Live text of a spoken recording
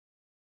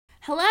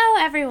Hello,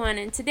 everyone,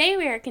 and today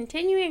we are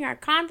continuing our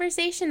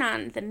conversation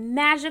on the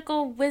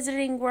magical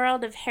wizarding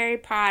world of Harry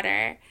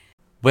Potter.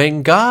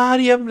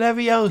 Wingardium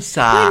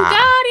Leviosa!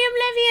 Wingardium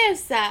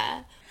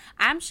Leviosa!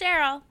 I'm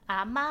Cheryl.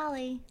 I'm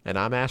Molly. And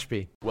I'm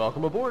Ashby.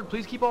 Welcome aboard.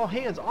 Please keep all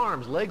hands,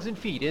 arms, legs, and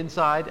feet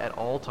inside at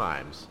all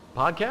times.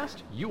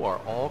 Podcast, you are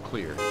all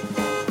clear.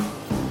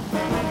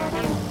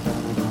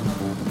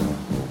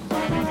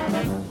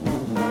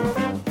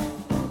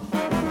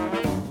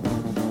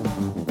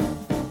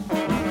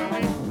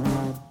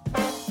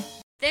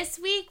 This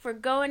week we're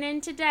going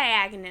into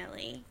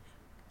Diagonally.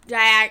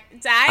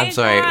 I'm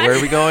sorry, where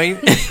are we going?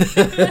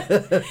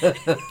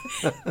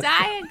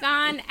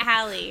 Diagon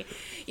Alley.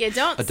 Yeah,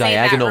 don't A say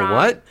diagonal that wrong.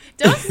 what?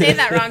 Don't say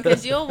that wrong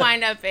because you'll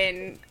wind up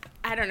in,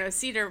 I don't know,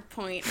 Cedar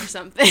Point or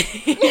something.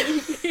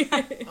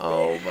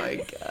 Oh my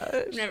gosh.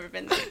 I've never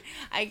been there.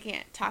 I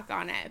can't talk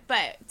on it.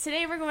 But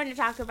today we're going to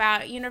talk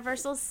about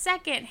Universal's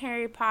second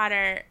Harry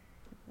Potter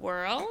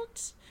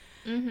world.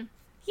 Mm-hmm.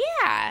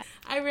 Yeah.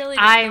 I really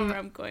don't know where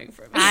I'm going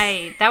from.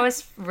 That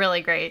was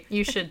really great.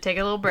 You should take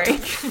a little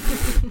break.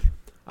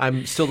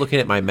 I'm still looking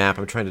at my map.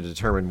 I'm trying to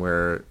determine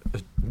where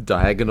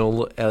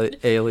Diagonal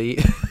Alley...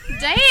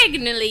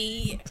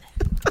 Diagonally.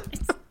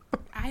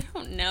 I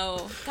don't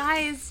know.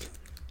 Guys,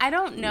 I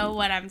don't know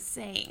what I'm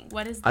saying.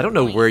 What is the I don't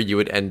know point? where you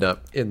would end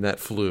up in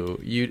that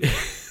flu.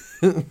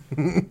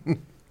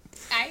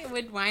 I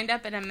would wind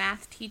up in a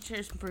math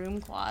teacher's broom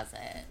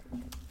closet.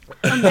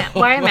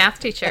 Why a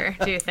math teacher,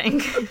 do you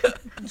think?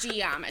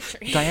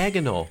 Geometry.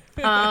 Diagonal.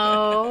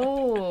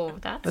 Oh,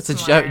 that's a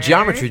smart.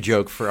 geometry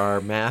joke for our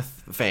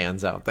math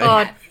fans out there.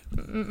 Oh,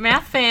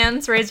 math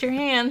fans, raise your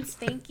hands.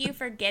 Thank you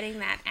for getting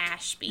that,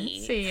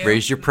 Ashby. See you.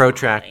 Raise your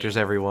protractors,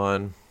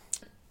 everyone.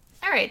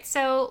 All right,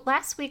 so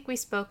last week we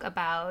spoke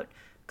about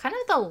kind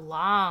of the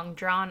long,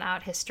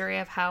 drawn-out history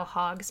of how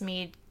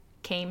Hogsmeade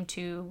came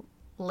to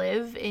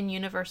live in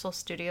Universal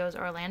Studios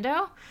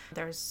Orlando.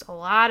 There's a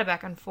lot of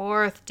back and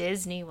forth.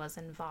 Disney was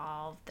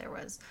involved. There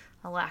was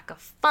a lack of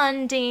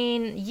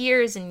funding,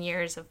 years and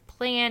years of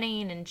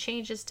planning and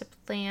changes to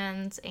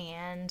plans,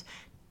 and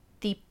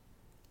the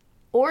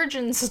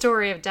origin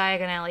story of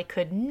Diagon Alley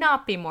could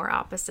not be more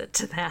opposite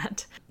to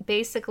that.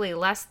 Basically,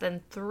 less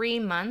than 3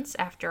 months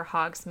after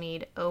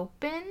Hogsmeade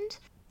opened,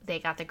 they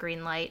got the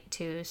green light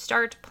to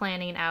start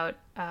planning out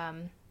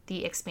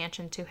the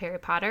expansion to Harry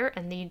Potter,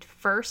 and the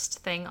first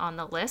thing on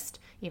the list,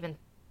 even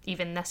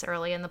this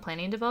early in the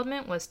planning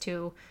development, was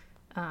to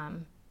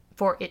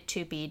for it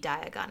to be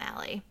Diagon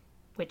Alley,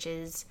 which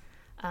is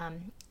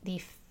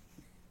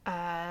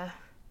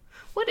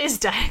what is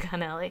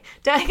Diagon Alley?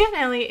 Diagon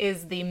Alley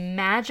is the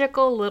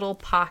magical little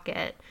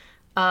pocket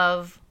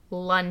of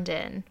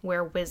London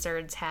where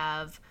wizards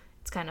have.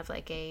 It's kind of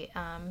like a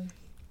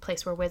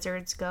place where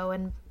wizards go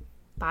and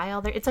buy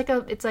all their. It's like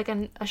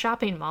a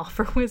shopping mall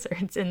for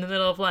wizards in the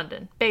middle of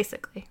London,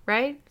 basically,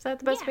 right? Is that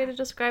the best way to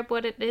describe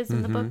what it is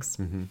in the books?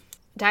 Mm-hmm.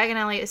 Diagon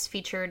Alley is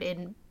featured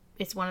in.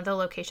 It's one of the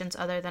locations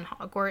other than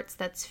Hogwarts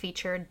that's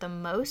featured the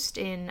most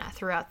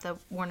throughout the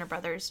Warner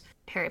Brothers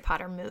Harry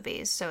Potter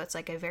movies. So it's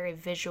like a very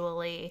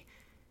visually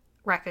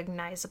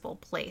recognizable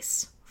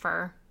place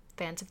for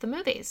fans of the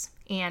movies.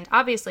 And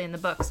obviously in the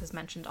books is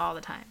mentioned all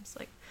the times.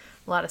 Like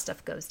a lot of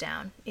stuff goes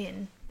down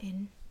in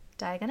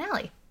Diagon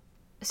Alley.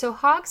 So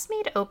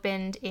Hogsmeade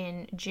opened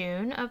in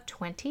June of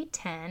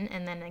 2010,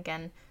 and then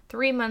again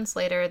 3 months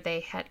later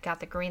they had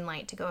got the green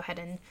light to go ahead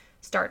and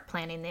start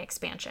planning the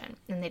expansion.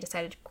 And they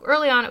decided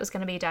early on it was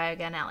going to be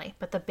Diagon Alley.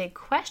 But the big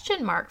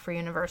question mark for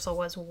Universal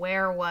was,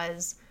 where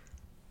was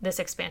this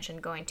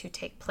expansion going to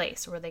take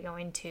place? Were they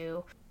going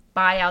to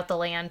buy out the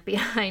land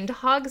behind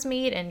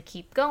Hogsmeade and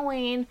keep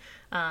going?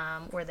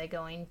 Were they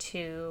going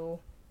to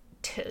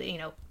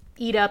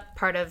eat up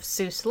part of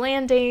Seuss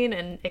Landing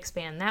and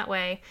expand that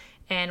way?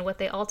 And what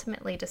they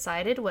ultimately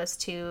decided was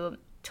to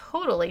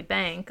totally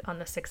bank on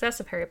the success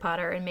of Harry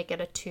Potter and make it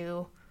a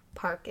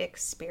 2-park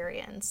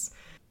experience.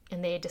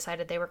 And they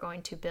decided they were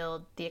going to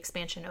build the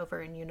expansion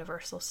over in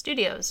Universal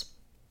Studios,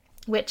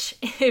 which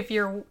if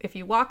you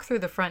walk through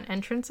the front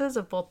entrances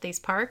of both these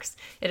parks,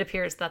 it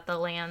appears that the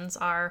lands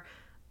are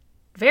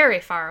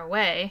very far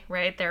away,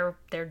 right?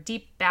 They're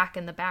deep back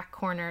in the back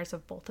corners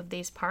of both of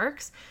these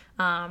parks.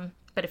 But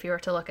if you were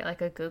to look at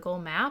like a Google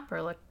map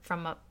or look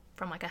from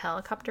like a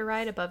helicopter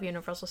ride above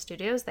Universal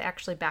Studios, they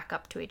actually back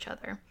up to each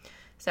other.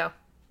 So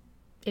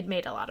it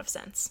made a lot of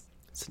sense.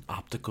 It's an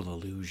optical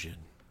illusion.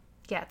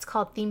 Yeah, it's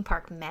called theme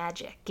park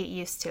magic. Get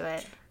used to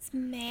it. It's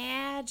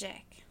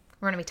magic.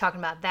 We're going to be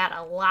talking about that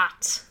a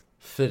lot.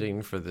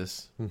 Fitting for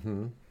this.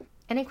 Mm-hmm.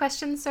 Any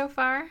questions so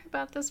far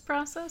about this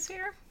process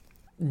here?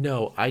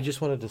 No, I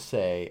just wanted to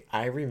say,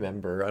 I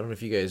remember, I don't know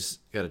if you guys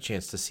got a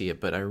chance to see it,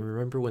 but I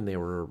remember when they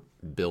were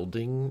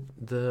building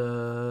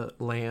the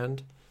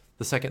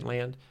second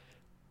land,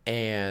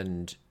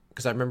 and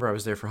because I remember I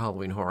was there for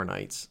Halloween Horror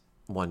Nights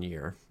one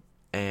year,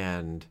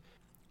 and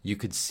you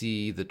could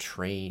see the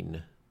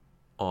train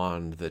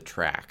on the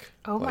track.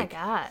 Oh my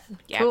God.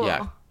 Yeah. Cool.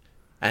 Yeah.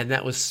 And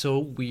that was so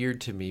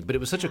weird to me, but it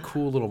was such a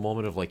cool little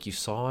moment of like, you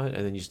saw it,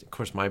 and then of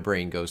course my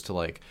brain goes to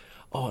like,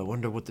 oh, I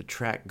wonder what the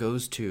track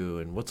goes to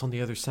and what's on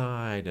the other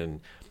side and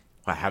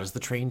how does the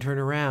train turn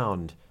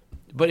around.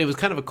 But it was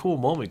kind of a cool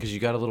moment because you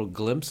got a little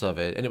glimpse of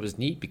it, and it was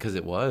neat because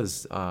it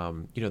was, the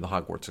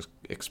Hogwarts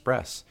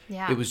Express.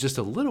 Yeah. It was just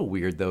a little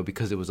weird though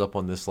because it was up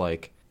on this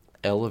like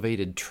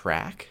elevated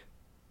track,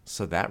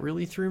 so that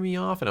really threw me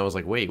off. And I was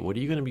like, wait, what are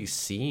you going to be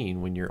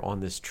seeing when you're on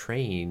this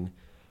train,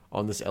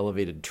 on this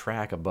elevated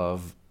track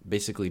above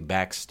basically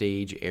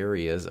backstage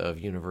areas of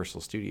Universal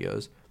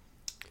Studios?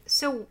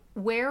 So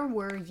where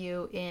were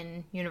you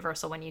in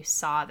Universal when you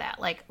saw that?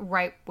 Like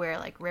right where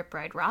like Rip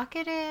Ride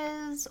Rocket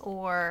is,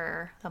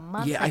 or the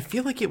Muppet? Yeah, I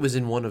feel like it was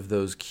in one of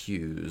those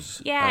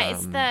queues. Yeah,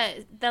 it's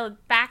the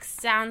back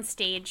sound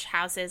stage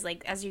houses,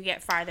 like as you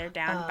get farther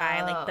down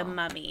by like the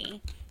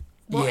Mummy.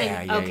 Well,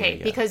 Yeah, okay,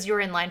 because you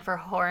were in line for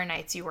Horror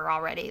Nights, you were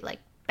already like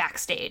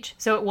backstage,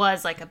 so it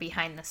was like a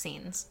behind the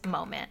scenes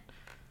moment.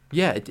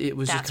 Yeah, it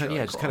was That's just kind of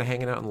really just cool. kind of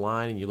hanging out in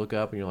line, and you look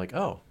up and you're like,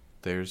 oh,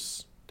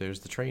 there's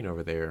the train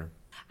over there.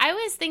 I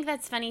always think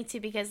that's funny too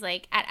because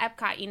like at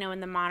Epcot,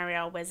 when the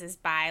monorail whizzes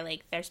by,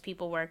 like there's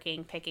people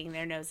working, picking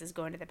their noses,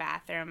 going to the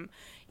bathroom,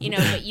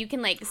 but you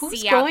can like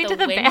Who's see out going the to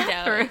the windows.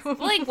 bathroom?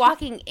 Well, like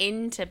walking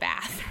into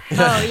bathrooms.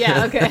 Oh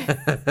yeah, okay.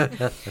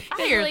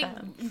 I hear like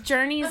them.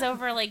 journeys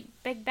over like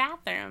big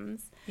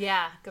bathrooms.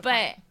 Yeah, good But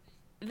point.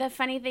 the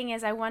funny thing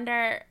is, I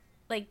wonder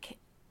like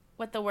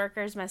what the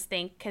workers must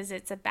think because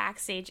it's a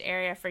backstage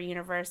area for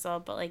Universal,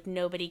 but like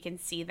nobody can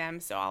see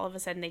them. So all of a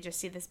sudden they just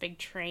see this big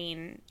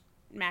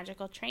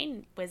magical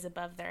train whiz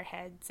above their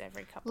heads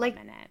every couple of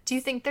minutes. Do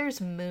you think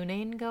there's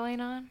mooning going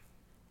on?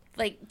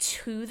 Like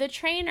to the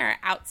train or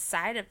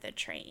outside of the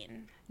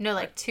train? No,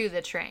 like to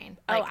the train.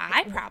 Oh, Like,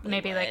 I probably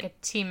maybe like would.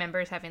 a team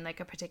member's having like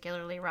a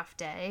particularly rough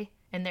day,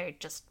 and they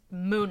just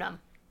moon them.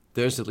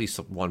 There's at least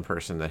one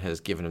person that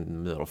has given him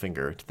the middle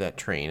finger to that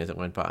train as it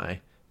went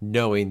by,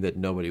 knowing that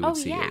nobody would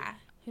see it.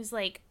 Who's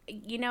like,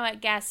 you know what,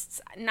 guests,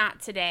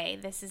 not today.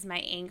 This is my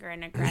anger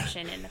and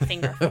aggression in a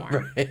finger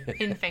form.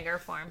 In finger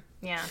form.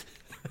 Yeah.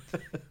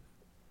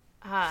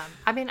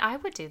 I mean, I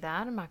would do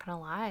that. I'm not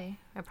gonna lie.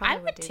 I probably I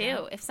would do too.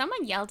 that. If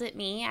someone yelled at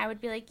me, I would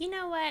be like, you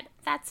know what?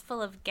 That's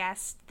full of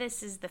guests.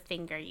 This is the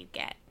finger you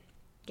get.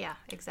 Yeah,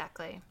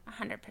 exactly.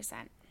 100%.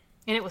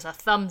 And it was a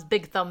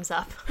big thumbs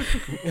up.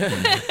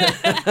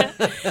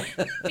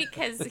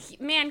 Because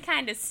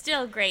mankind is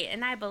still great,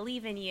 and I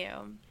believe in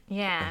you.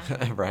 Yeah.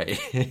 Right.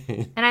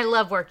 And I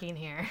love working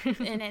here.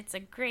 And it's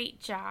a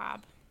great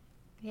job.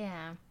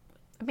 Yeah.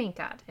 I mean,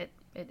 God, it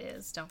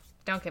is.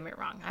 Don't get me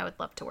wrong. I would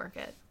love to work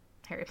at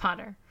Harry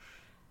Potter.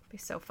 It'd be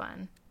so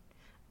fun.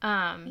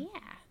 Yeah.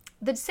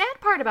 The sad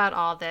part about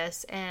all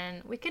this,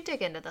 and we could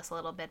dig into this a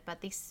little bit,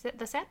 but the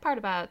sad part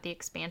about the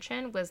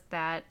expansion was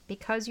that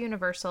because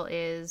Universal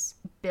is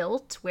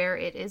built where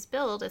it is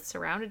built, it's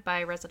surrounded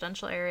by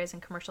residential areas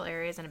and commercial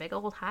areas and a big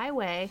old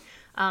highway.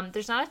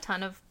 There's not a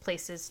ton of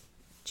places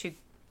to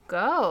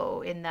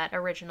go in that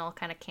original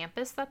kind of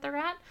campus that they're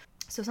at.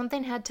 So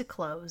something had to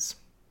close.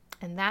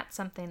 And that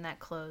something that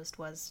closed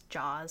was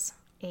Jaws.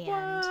 And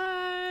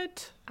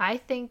What? I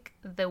think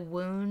the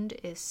wound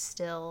is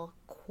still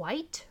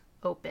quite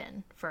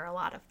open for a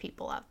lot of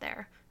people out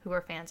there who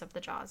are fans of the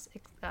Jaws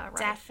ride.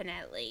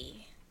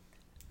 Definitely.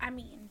 I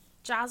mean,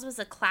 Jaws was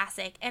a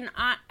classic. And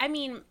I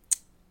mean,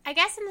 I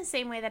guess in the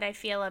same way that I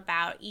feel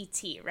about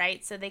E.T.,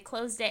 right? So they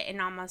closed it in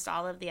almost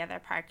all of the other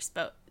parks,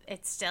 but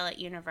it's still at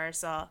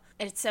Universal.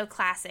 It's so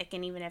classic,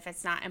 and even if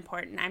it's not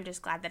important, I'm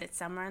just glad that it's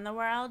somewhere in the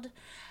world.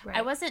 Right.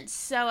 I wasn't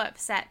so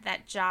upset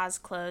that Jaws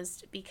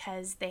closed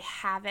because they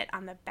have it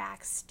on the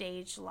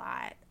backstage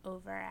lot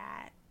over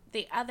at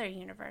the other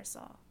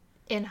Universal.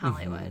 In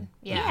Hollywood.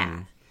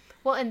 Yeah.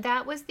 Well, and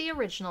that was the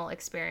original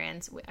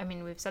experience. I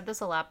mean, we've said this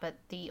a lot, but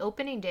the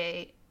opening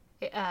day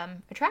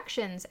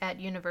attractions at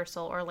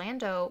Universal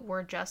Orlando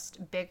were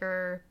just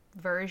bigger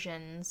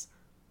versions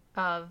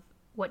of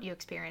what you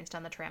experienced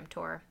on the tram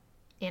tour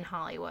in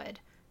Hollywood.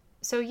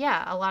 So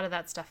yeah, a lot of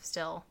that stuff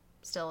still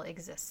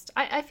exists.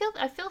 I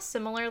feel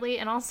similarly,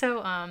 and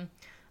also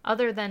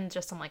other than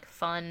just some like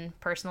fun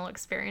personal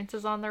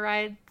experiences on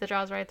the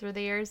Jaws ride through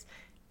the years,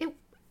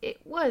 it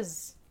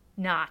was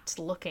not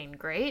looking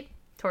great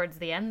towards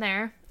the end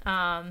there.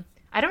 I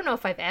don't know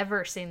if I've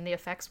ever seen the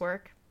effects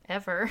work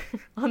ever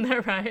on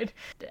that ride.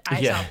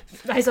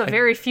 I saw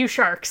very few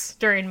sharks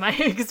during my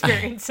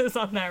experiences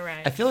on that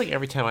ride. I feel like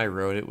every time I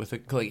rode it with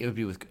it would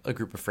be with a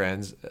group of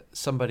friends.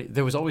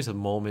 There was always a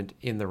moment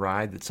in the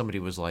ride that somebody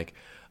was like,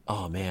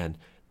 "Oh man,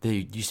 there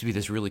used to be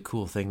this really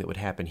cool thing that would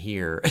happen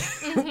here."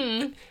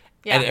 Mm-hmm.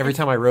 Yeah. And every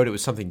time I rode it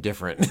was something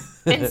different.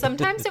 And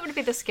sometimes it would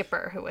be the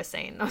skipper who was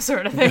saying those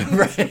sort of things.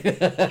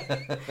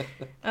 Right.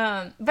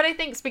 But I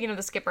think, speaking of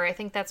the skipper, I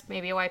think that's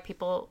maybe why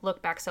people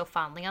look back so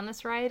fondly on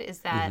this ride, is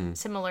that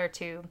similar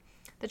to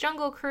the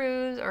Jungle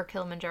Cruise or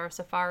Kilimanjaro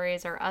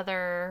Safaris or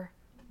other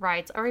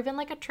rides, or even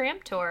like a tram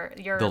tour.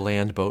 The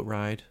land boat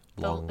ride,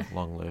 long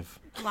live.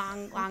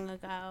 Long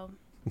ago.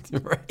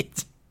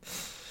 Right.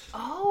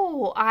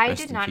 Oh, I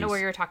Rest did in not know peace. where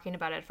you were talking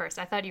about at first.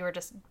 I thought you were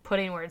just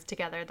putting words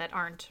together that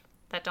aren't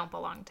that don't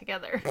belong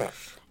together.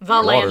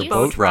 The Land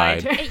boat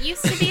ride. It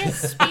used to be a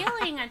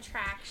spieling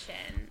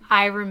attraction.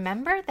 I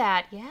remember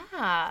that.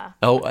 Yeah.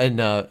 Oh, and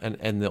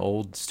the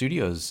old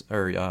studios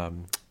or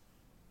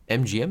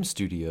MGM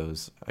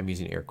studios. I'm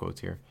using air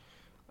quotes here.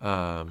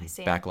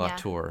 see, Backlot yeah.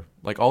 Tour,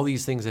 like all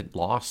these things that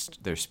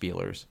lost their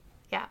spielers.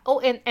 Yeah. Oh,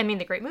 and I mean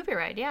the Great Movie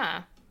Ride.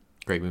 Yeah.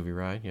 Great movie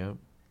ride, yeah.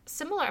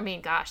 Similar. I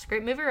mean, gosh, the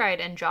Great Movie Ride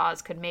and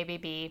Jaws could maybe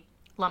be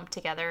lumped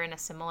together in a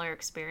similar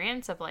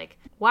experience of like,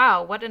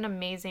 wow, what an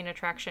amazing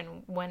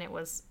attraction when it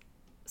was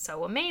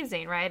so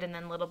amazing, right? And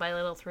then little by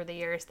little through the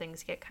years,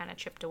 things get kind of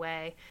chipped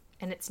away.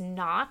 And it's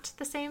not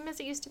the same as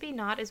it used to be,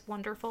 not as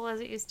wonderful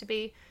as it used to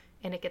be.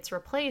 And it gets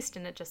replaced,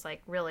 and it just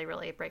like really,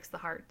 really breaks the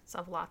hearts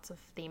of lots of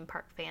theme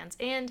park fans.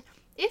 And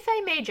if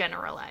I may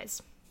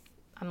generalize,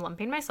 I'm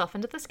lumping myself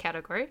into this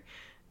category.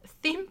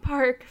 Theme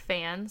park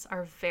fans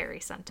are very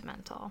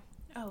sentimental.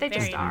 Oh, They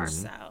just very are. much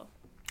so.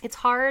 It's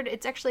hard.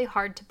 It's actually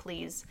hard to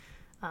please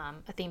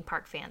a theme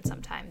park fan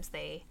sometimes.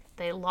 They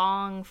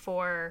long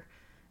for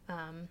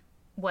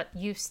what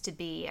used to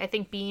be. I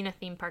think being a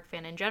theme park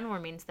fan in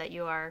general means that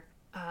you are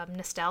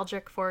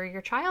nostalgic for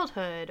your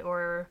childhood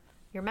or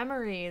your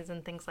memories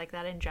and things like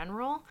that in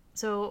general.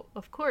 So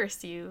of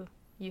course you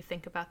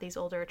think about these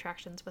older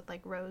attractions with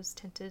like rose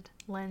tinted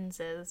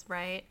lenses,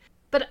 right?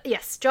 But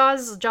yes,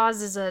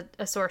 Jaws is a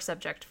sore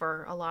subject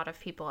for a lot of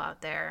people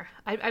out there.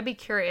 I'd be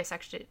curious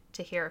actually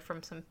to hear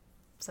from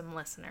some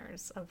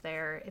listeners of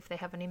if they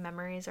have any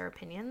memories or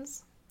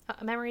opinions,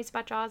 memories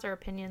about Jaws or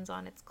opinions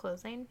on its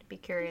closing. I'd be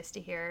curious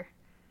to hear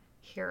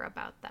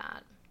about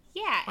that.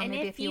 Yeah, Or and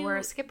maybe if you were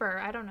a skipper,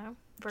 I don't know.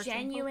 For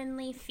example.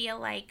 genuinely feel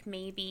like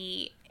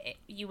maybe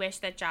you wish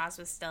that Jaws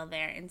was still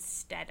there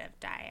instead of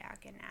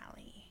Diagon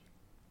Alley.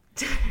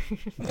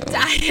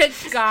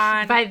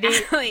 Diagon By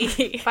the-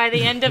 Alley. By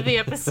the end of the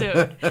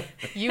episode,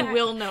 you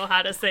will know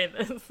how to say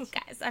this.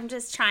 Guys, I'm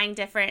just trying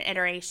different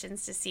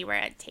iterations to see where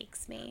it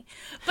takes me.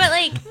 But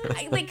like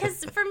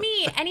because for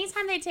me,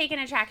 anytime they take an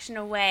attraction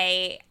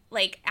away,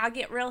 like I'll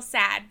get real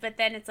sad. But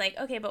then it's like,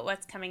 okay, but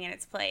what's coming in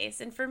its place?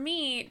 And for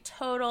me,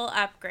 total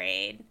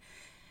upgrade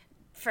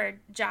for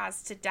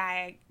Jaws to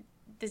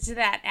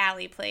that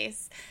alley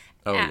place.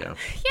 Oh, yeah.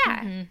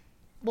 Yeah.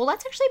 Well,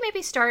 let's actually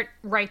maybe start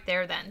right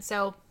there then.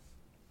 So,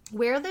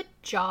 where the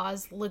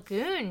Jaws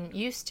Lagoon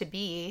used to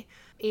be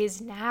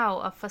is now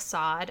a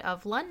facade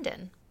of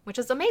London, which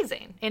is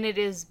amazing. And it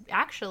is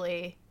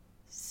actually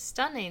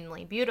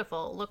stunningly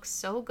beautiful. It looks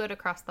so good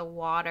across the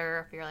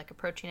water if you're like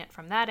approaching it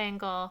from that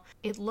angle.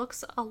 It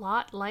looks a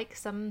lot like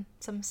some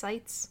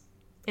sites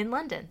in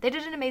London. They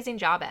did an amazing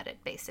job at it,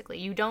 basically.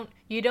 You don't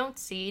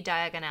see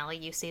Diagon Alley,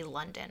 you see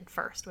London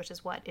first, which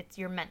is what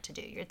you're meant to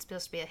do. It's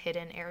supposed to be a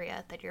hidden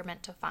area that you're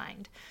meant to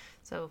find.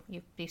 So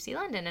you see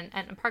London,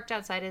 and parked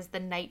outside is the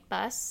night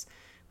bus,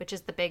 which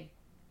is the big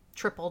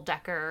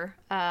triple-decker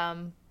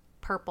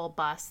purple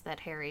bus that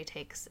Harry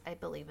takes, I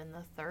believe, in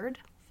the third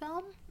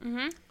film.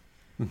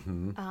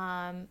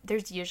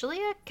 There's usually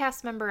a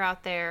cast member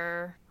out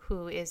there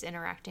who is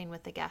interacting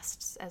with the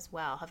guests as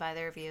well. Have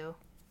either of you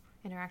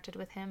interacted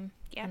with him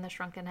in the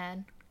Shrunken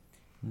Head?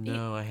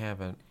 No, I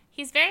haven't.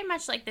 He's very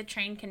much like the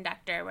train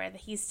conductor where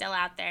he's still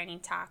out there and he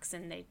talks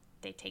and they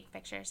take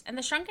pictures. And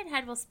the Shrunken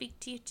Head will speak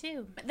to you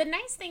too. But the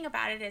nice thing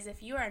about it is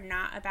if you are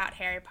not about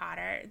Harry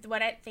Potter,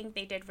 what I think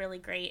they did really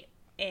great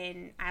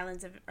in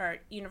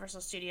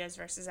Universal Studios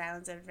versus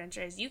Islands of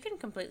Adventure is you can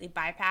completely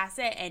bypass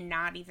it and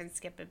not even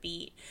skip a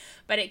beat.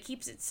 But it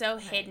keeps it so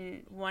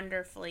hidden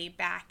wonderfully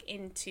back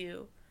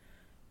into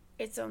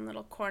its own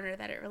little corner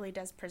that it really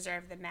does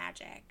preserve the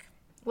magic.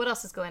 What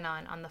else is going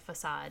on the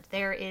facade?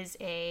 There is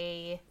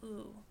a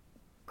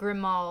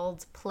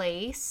Grimald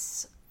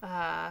Place,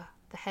 the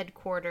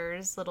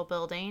headquarters little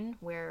building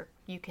where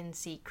you can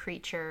see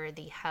Creature,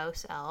 the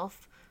house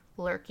elf,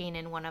 lurking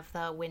in one of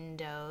the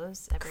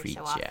windows every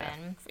so Creature.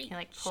 often. He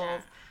like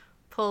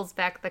pulls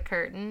back the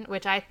curtain,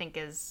 which I think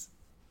is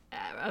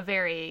a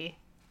very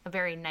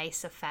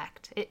nice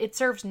effect. It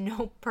serves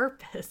no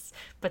purpose,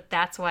 but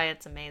that's why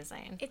it's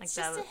amazing. It's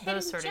like just a hidden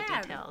those sort gem.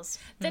 of details.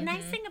 The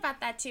nice thing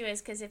about that too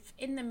is because if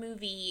in the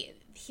movie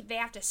they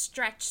have to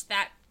stretch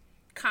that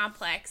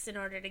complex in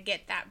order to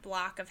get that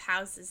block of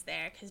houses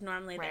there because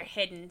normally they're Right.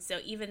 hidden, so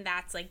even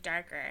that's like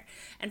darker.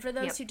 And for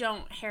those who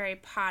don't Harry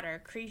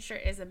Potter, Creature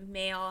is a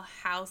male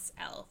house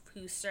elf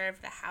who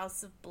served the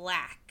House of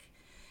Black,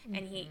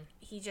 and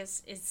he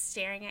just is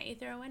staring at you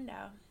through a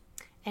window.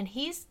 And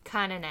he's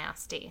kind of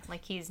nasty.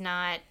 Like he's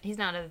not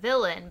a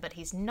villain, but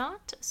he's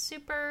not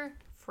super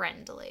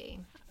friendly.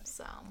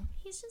 So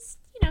He's just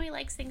he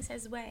likes things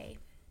his way.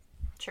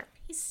 sure,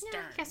 He's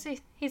stern. I guess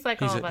he's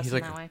like all of us He's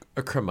in like that way.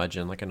 a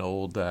curmudgeon, like an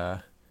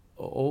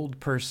old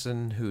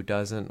person who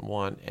doesn't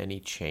want any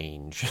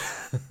change.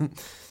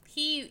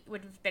 He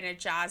would have been a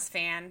Jaws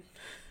fan.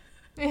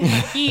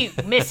 He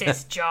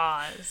misses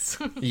Jaws.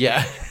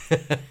 Yeah.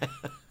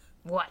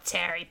 What's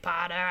Harry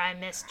Potter? I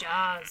miss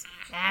Jaws.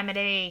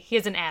 Amity. He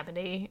has an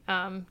Amity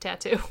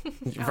tattoo.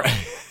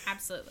 Right.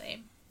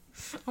 Absolutely.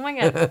 Oh my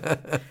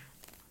god.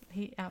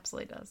 He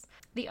absolutely does.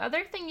 The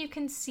other thing you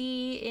can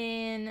see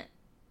in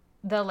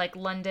the like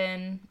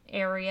London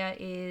area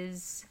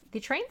is the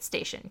train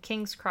station,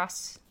 King's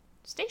Cross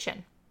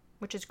Station,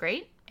 which is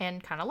great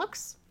and kind of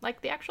looks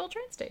like the actual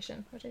train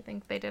station, which I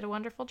think they did a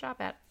wonderful job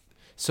at.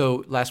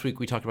 So last week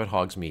we talked about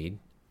Hogsmeade,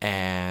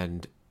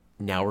 and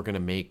now we're going to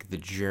make the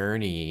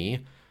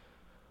journey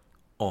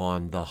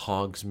on the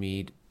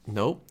Hogsmeade.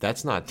 Nope,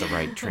 that's not the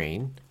right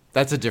train.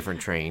 That's a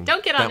different train.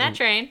 Don't get on that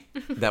train.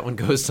 That one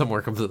goes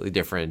somewhere completely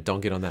different.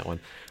 Don't get on that one.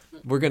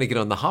 We're going to get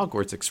on the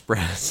Hogwarts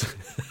Express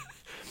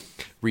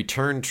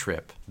return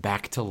trip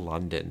back to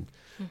London,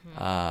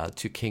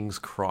 to King's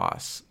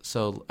Cross.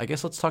 So I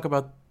guess let's talk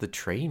about the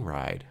train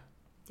ride.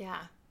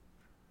 Yeah.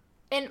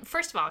 And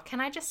first of all, can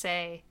I just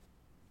say,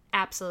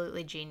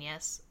 absolutely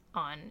genius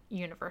on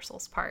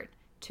Universal's part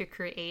to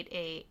create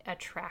a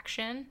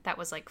attraction that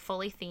was like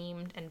fully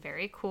themed and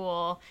very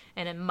cool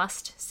and a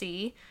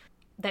must-see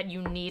that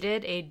you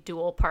needed a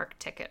dual park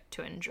ticket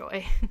to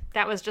enjoy.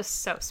 That was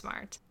just so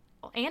smart.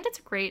 And it's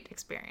a great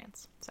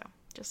experience. So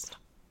just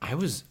I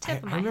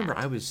remember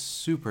I was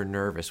super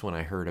nervous when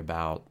I heard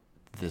about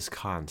this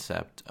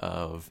concept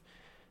of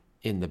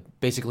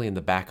basically in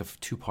the back of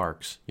two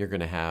parks, you're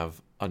going to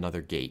have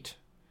another gate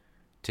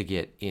to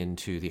get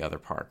into the other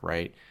park,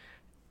 right?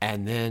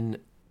 And then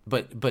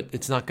but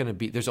it's not going to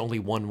be, there's only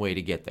one way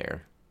to get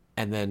there.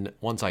 And then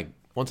once I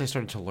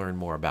started to learn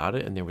more about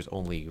it and there was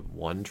only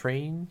one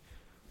train,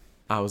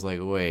 I was like,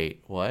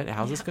 wait, what?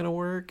 How's this going to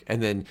work?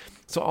 And then,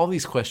 so all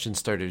these questions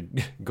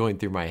started going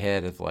through my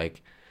head of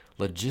like,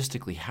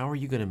 logistically, how are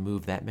you going to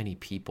move that many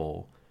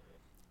people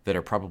that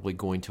are probably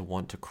going to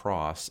want to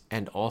cross,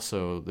 and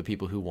also the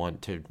people who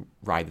want to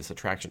ride this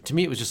attraction? To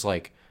me, it was just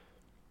like,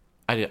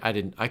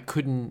 I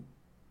couldn't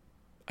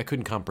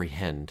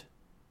comprehend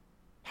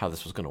how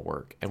this was going to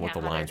work and what the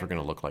lines were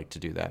going to look like to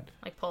do that.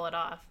 Like pull it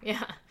off.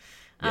 Yeah.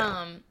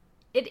 Yeah.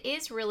 It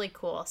is really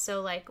cool.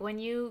 So like when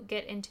you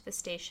get into the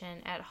station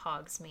at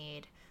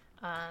Hogsmeade,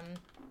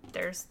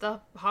 there's the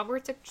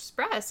Hogwarts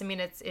Express. I mean,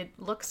 it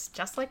looks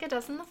just like it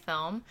does in the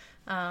film.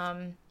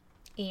 And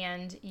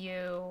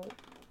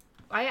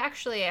I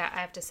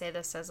have to say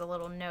this as a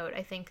little note.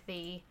 I think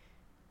the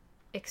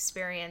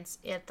experience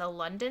at the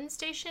London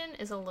station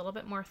is a little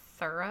bit more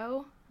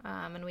thorough.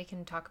 And we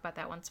can talk about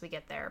that once we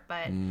get there.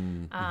 But,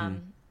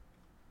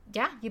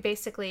 yeah, you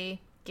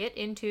basically get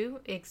into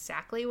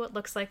exactly what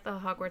looks like the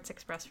Hogwarts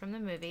Express from the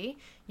movie.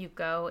 You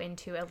go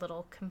into a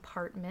little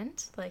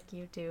compartment like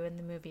you do in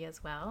the movie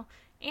as well.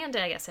 And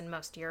I guess in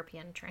most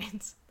European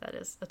trains, that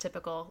is a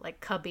typical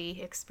like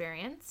cubby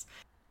experience.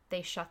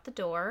 They shut the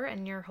door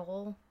and your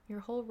whole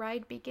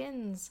ride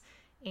begins.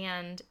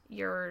 And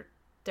there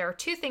are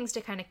two things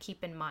to kind of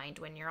keep in mind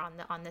when you're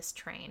on this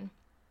train.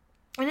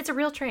 And it's a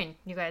real train,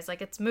 you guys,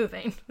 like it's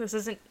moving. This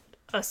isn't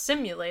a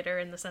simulator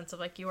in the sense of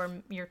like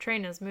your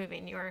train is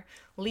moving. You are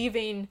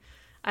leaving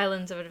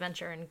Islands of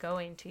Adventure and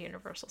going to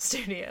Universal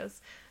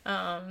Studios.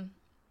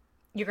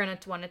 You're going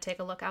to want to take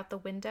a look out the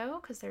window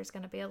because there's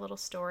going to be a little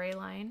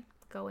storyline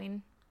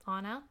going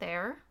on out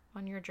there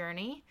on your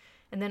journey.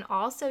 And then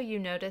also you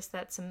notice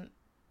that some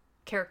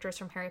characters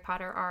from Harry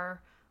Potter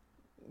are,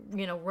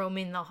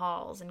 roaming the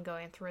halls and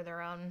going through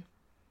their own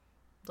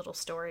little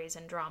stories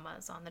and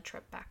dramas on the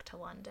trip back to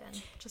London.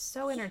 Just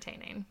so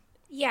entertaining.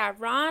 Yeah,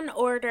 Ron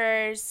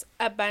orders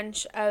a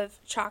bunch of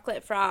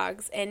chocolate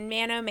frogs, and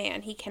man, oh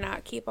man, he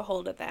cannot keep a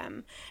hold of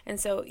them. And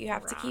so you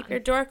have to keep your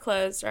door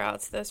closed, or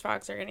else those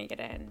frogs are going to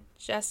get in.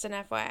 Just an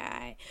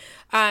FYI.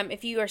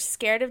 If you are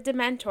scared of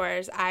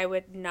Dementors, I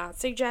would not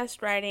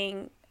suggest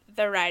riding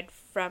the ride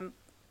from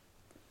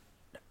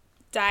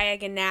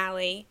Diagon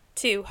Alley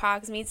to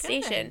Hogsmeade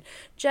Station.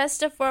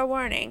 Just a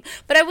forewarning.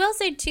 But I will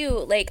say, too,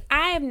 like,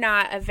 I am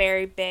not a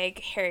very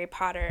big Harry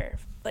Potter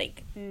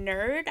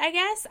nerd, I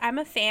guess. I'm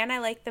a fan. I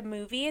like the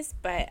movies,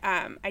 but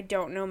I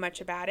don't know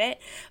much about it.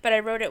 But I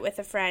wrote it with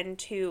a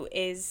friend who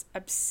is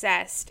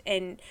obsessed,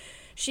 and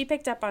she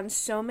picked up on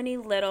so many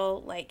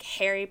little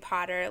Harry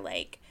Potter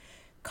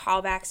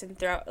callbacks and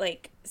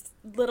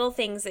little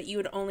things that you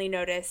would only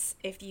notice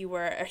if you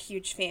were a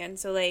huge fan.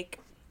 So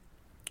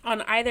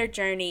on either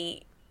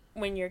journey,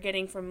 when you're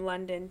getting from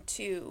London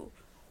to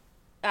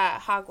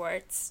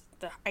Hogwarts,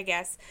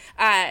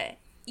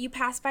 you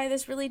pass by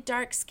this really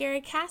dark,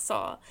 scary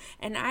castle.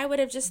 And I would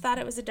have just thought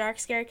it was a dark,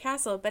 scary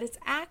castle, but it's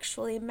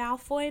actually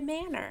Malfoy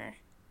Manor.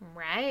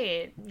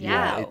 Right.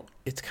 Yeah.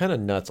 It's kind of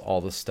nuts, all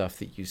the stuff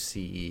that you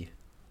see.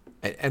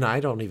 And I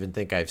don't even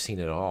think I've seen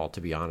it all, to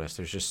be honest.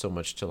 There's just so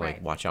much to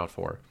watch out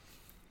for.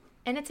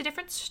 And it's a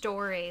different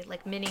story,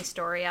 mini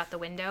story out the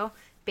window,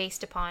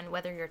 based upon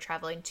whether you're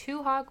traveling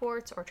to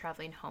Hogwarts or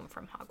traveling home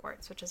from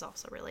Hogwarts, which is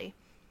also really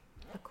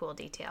a cool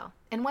detail.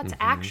 And what's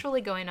actually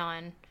going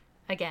on,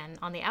 again,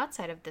 on the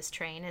outside of this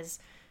train is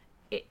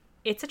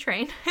it's a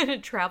train, and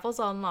it travels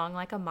along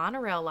like a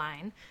monorail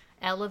line,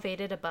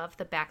 elevated above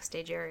the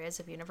backstage areas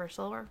of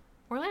Universal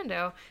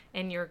Orlando,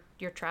 and you're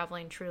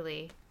traveling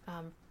truly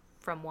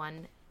from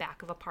one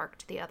back of a park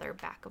to the other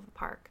back of a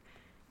park.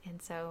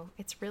 And so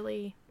it's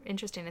really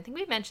interesting. I think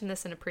we mentioned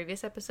this in a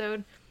previous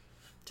episode.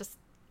 Just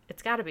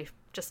it's got to be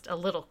just a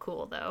little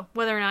cool, though.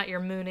 Whether or not you're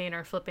mooning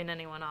or flipping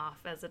anyone off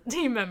as a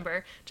team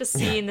member, just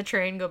seeing the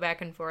train go back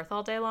and forth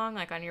all day long,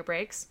 like on your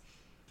breaks,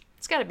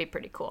 it's got to be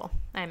pretty cool.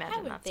 I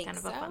imagine would that's think kind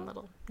of so. a fun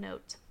little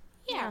note.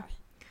 Yeah.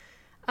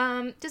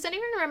 Does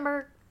anyone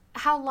remember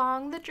how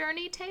long the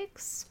journey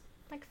takes?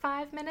 Like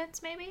 5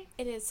 minutes, maybe?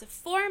 It is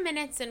 4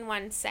 minutes and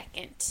 1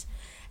 second.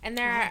 And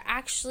there are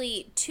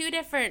actually 2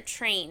 different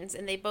trains,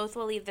 and they both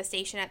will leave the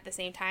station at the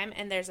same time,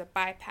 and there's a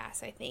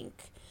bypass, I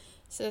think,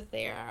 so that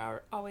they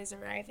are always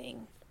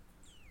arriving.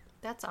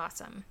 That's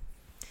awesome.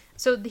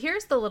 So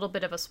here's the little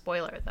bit of a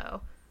spoiler,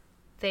 though.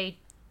 They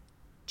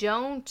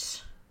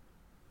don't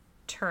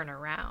turn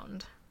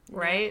around,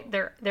 right?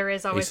 There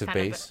is always Ace of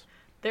kind base. of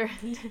there.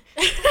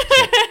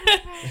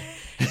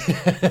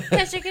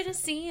 Because you're going to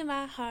see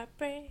my heart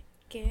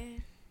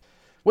breaking.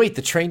 Wait,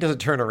 the train doesn't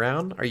turn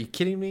around? Are you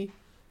kidding me?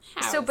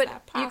 How So, is but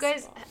that you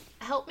guys possible?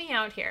 help me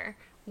out here.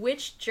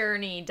 Which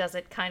journey does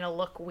it kind of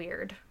look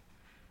weird?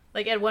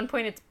 Like at one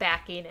point, it's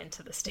backing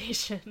into the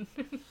station,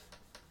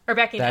 or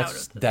backing out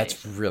of the That's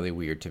station. really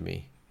weird to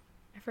me.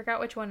 I forgot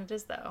which one it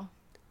is though.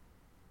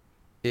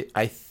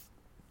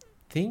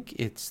 Think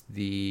it's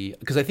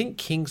because I think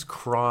King's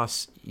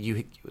Cross,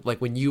 you like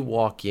when you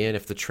walk in,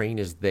 if the train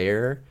is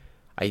there,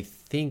 I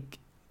think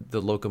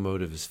the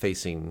locomotive is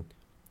facing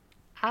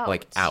Out.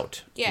 like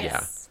out.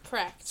 Yes,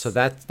 correct. So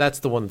that's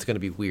the one that's going to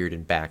be weird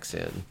and backs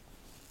in.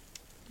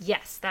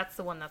 Yes, that's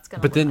the one that's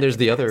gonna. But look then like there's it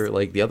the backs. other,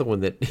 like the other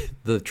one that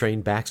the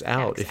train backs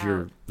out Backs if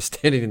you're out.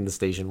 standing in the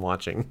station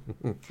watching.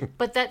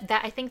 But that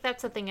I think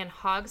that's the thing in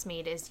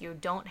Hogsmeade is you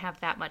don't have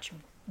that much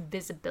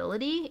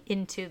visibility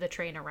into the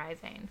train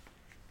arriving.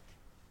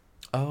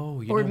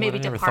 Oh, you Or know maybe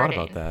what? I never thought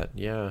about departing. that.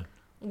 Yeah.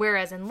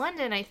 Whereas in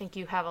London, I think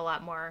you have a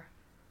lot more.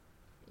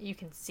 You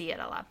can see it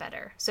a lot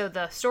better. So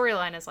the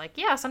storyline is like,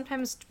 yeah,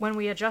 sometimes when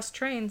we adjust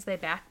trains, they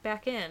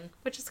back in,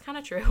 which is kind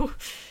of true.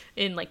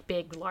 In like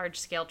big, large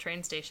scale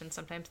train stations,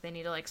 sometimes they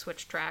need to like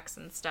switch tracks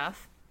and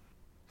stuff.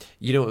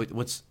 You know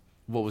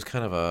what was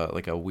kind of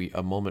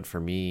a moment for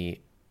me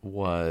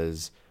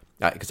was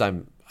because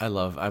I'm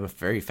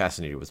very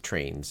fascinated with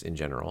trains in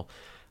general,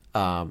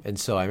 and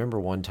so I remember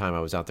one time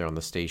I was out there on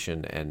the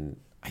station and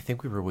I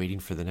think we were waiting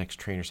for the next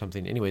train or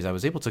something. Anyways, I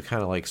was able to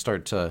kind of like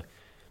start to,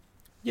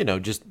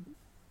 just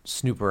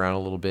snoop around a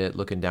little bit,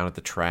 looking down at the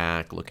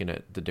track, looking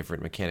at the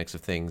different mechanics of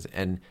things,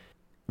 and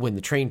when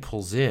the train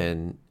pulls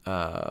in,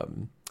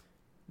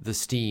 the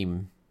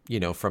steam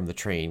from the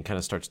train kind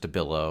of starts to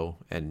billow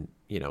and,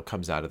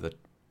 comes out of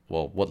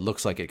what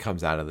looks like it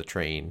comes out of the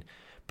train.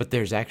 But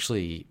there's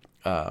actually,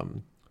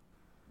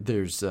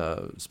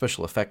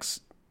 special effects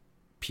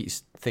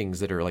things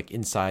that are like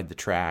inside the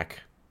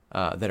track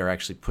that are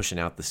actually pushing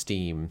out the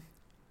steam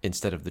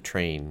instead of the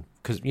train.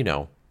 Because,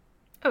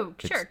 Oh,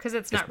 sure, because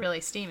it's not really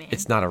steaming.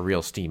 it's not a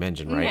real steam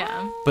engine, right?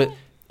 Yeah. But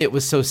it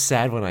was so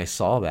sad when I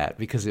saw that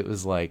because it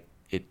was like,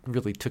 it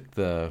really took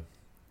the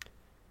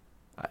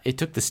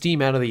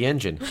steam out of the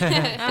engine.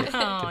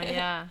 Oh,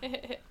 yeah.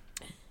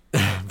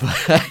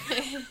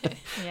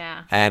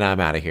 Yeah. And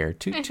I'm out of here.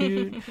 Toot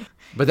toot.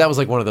 But that was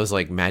like one of those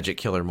like magic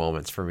killer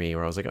moments for me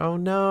where I was like, oh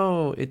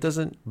no, it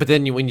doesn't. But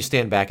then when you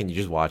stand back and you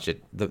just watch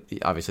it,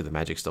 obviously the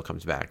magic still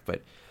comes back.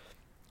 But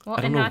Well, I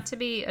don't and know. not to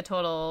be a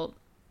total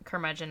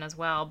curmudgeon as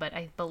well, but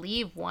I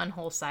believe one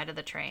whole side of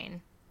the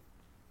train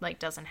like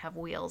doesn't have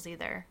wheels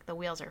either. The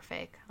wheels are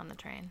fake on the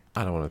train.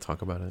 I don't want to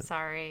talk about it.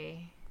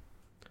 Sorry.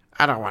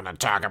 I don't want to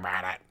talk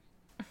about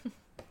it.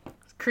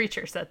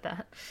 Creature said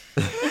that.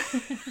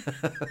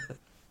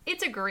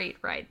 It's a great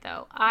ride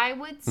though. I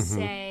would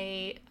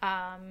say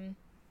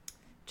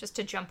just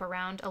to jump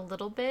around a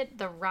little bit,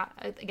 the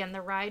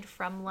ride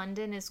from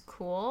London is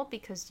cool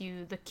because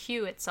the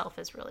queue itself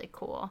is really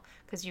cool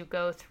because you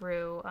go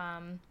through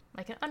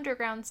like an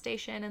underground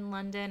station in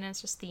London and it's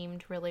just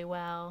themed really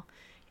well,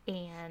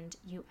 and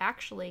you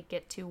actually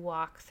get to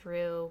walk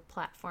through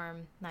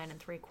platform 9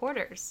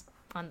 3/4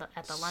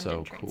 at the London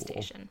So train cool.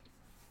 station,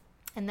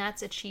 and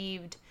that's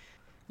achieved.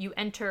 You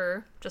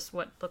enter just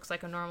what looks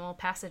like a normal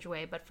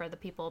passageway, but for the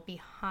people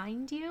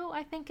behind you,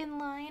 I think in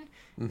line,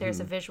 there's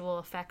a visual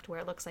effect where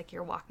it looks like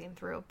you're walking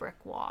through a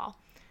brick wall.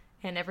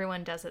 And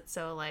everyone does it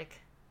so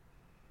like,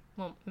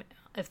 well,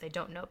 if they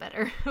don't know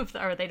better,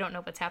 or they don't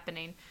know what's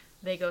happening,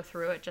 they go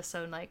through it just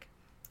so like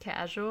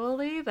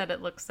casually that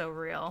it looks so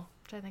real,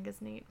 which I think is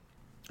neat.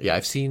 Yeah,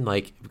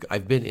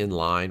 I've been in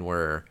line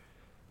where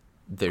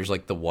there's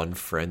like the one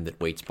friend that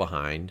waits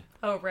behind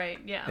Oh, right,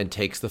 yeah. and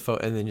takes the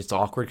photo, and then it's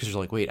awkward because you're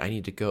like, wait, I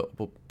need to go,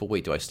 but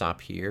wait, do I stop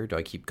here? Do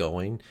I keep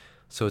going?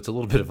 So it's a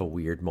little bit of a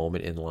weird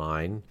moment in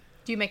line.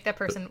 Do you make that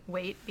person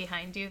wait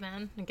behind you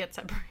then and get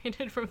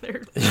separated from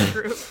their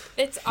group?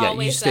 It's Yeah, you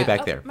always stay that,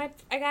 back there.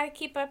 I gotta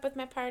keep up with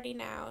my party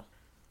now.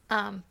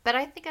 But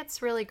I think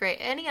it's really great.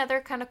 Any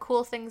other kind of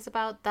cool things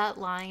about that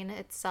line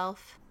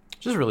itself?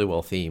 Just really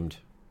well themed.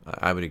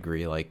 I would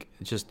agree. Like,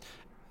 it just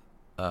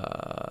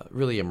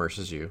really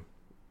immerses you,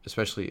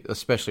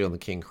 especially on the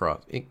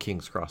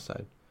King's Cross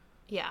side.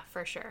 Yeah,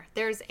 for sure.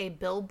 There's a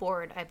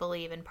billboard, I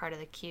believe, in part of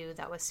the queue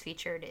that was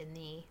featured in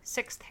the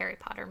 6th Harry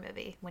Potter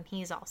movie when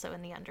he's also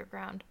in the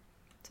underground.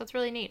 So it's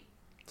really neat.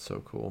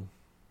 So cool.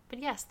 But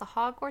yes, the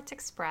Hogwarts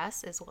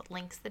Express is what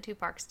links the two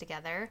parks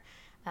together,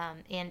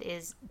 and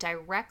is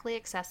directly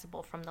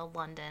accessible from the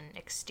London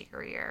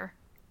exterior.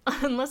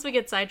 Unless we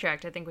get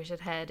sidetracked, I think we should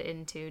head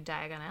into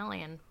Diagon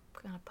Alley and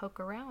kind of poke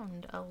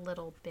around a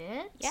little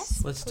bit.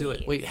 Yes, Let's do it.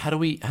 please. Wait, how do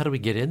we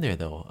get in there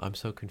though? I'm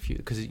so confused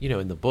because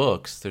in the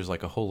books there's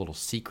like a whole little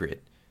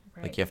secret.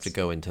 Like you have to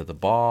go into the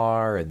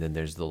bar, and then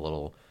there's the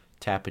little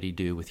tappity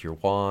do with your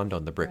wand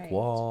on the brick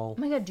wall.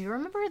 Oh my god, do you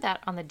remember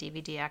that on the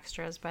DVD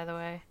extras, by the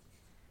way?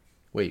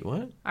 Wait,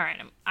 what? All right,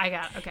 I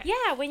got it. Okay.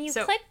 Yeah, when you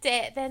So- clicked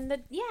it,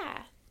 then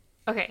yeah.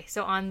 Okay,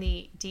 so on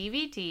the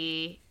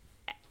DVD,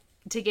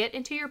 to get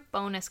into your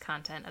bonus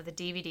content of the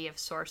DVD of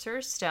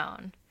Sorcerer's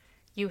Stone,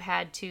 you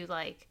had to,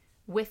 like,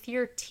 with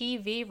your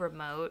TV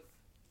remote,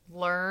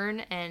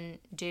 learn and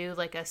do,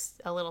 like,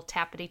 a little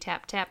tappity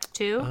tap tap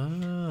too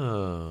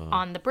Oh.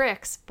 on the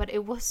bricks, but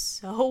it was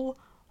so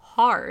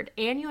hard,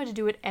 and you had to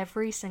do it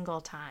every single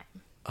time.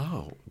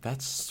 Oh,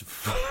 that's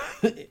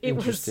It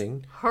interesting.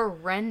 was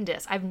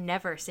horrendous. I've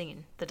never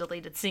seen the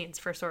deleted scenes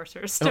for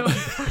Sorcerer's Stone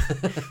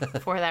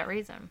for that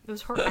reason. It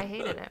was I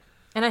hated it.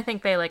 And I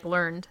think they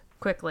learned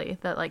quickly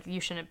that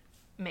you shouldn't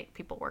make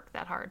people work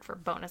that hard for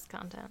bonus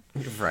content.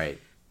 Right.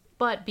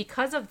 But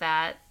because of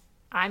that,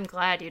 I'm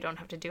glad you don't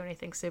have to do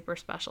anything super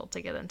special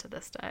to get into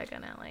this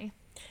Diagon Alley.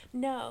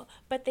 No,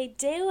 but they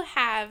do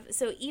have,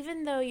 so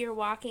even though you're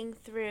walking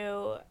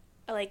through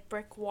a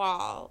brick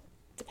wall,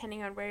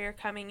 depending on where you're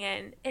coming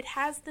in, it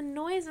has the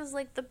noises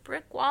like the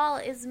brick wall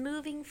is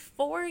moving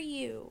for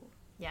you.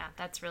 Yeah,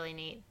 that's really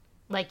neat.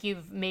 Like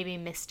you've maybe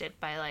missed it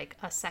by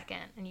a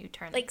second and you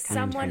turn Like kind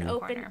of turn someone the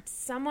corner.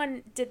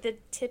 someone did the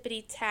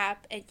tippity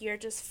tap and you're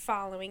just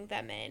following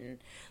them in.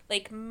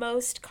 Like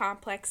most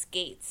complex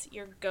gates,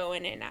 you're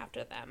going in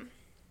after them.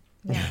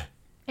 Yeah.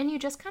 And you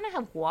just kind of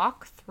have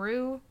walk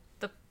through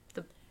the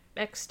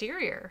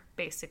exterior,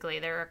 basically.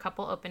 There are a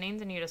couple openings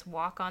and you just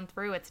walk on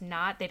through. It's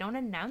not, they don't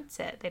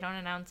announce it. They don't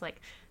announce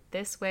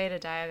this way to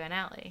Diagon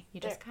Alley. You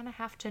just kind of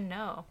have to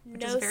know,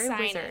 which is No very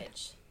wizard.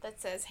 signage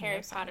that says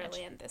Harry Potter signage.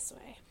 Land this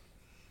way.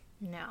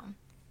 No.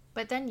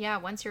 But then, yeah,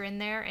 once you're in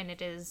there and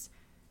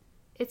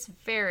it's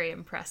very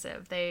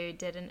impressive. They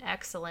did an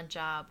excellent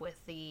job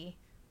with the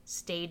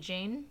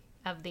staging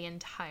of the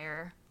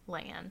entire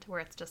land, where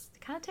it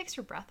kind of takes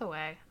your breath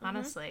away,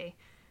 honestly.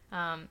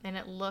 And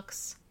it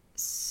looks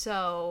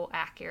so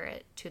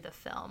accurate to the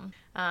film.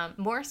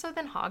 More so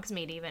than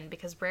Hogsmeade even,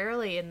 because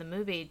rarely in the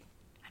movie,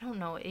 I don't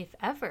know if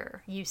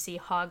ever, you see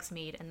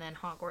Hogsmeade and then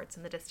Hogwarts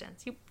in the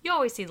distance. You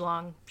always see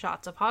long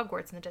shots of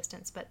Hogwarts in the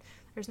distance, but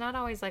there's not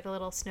always a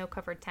little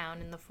snow-covered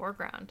town in the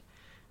foreground.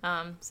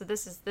 So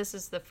this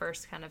is the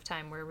first kind of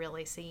time we're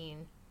really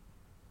seeing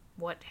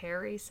what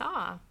Harry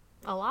saw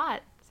a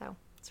lot. So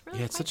it's really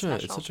It's quite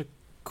such special. a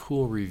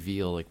cool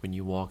reveal. Like when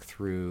you walk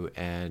through,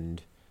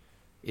 and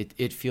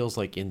it feels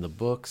like in the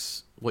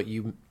books what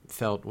you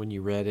felt when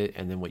you read it,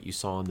 and then what you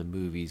saw in the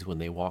movies when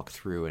they walk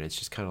through, and it's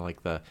just kind of like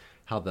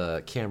how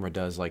the camera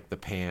does the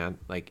pan,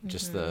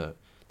 just the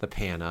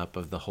pan up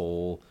of the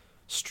whole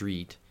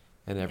street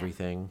and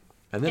everything.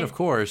 And then, of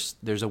course,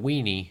 there's a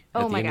weenie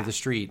at the end of the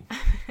street.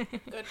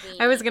 Good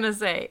I was gonna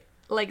say,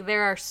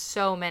 there are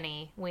so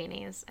many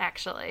weenies,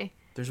 actually.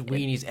 There's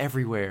weenies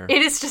everywhere.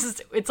 It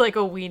is it's like a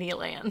weenie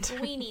land.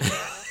 Weenie.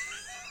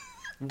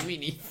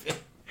 Weenie.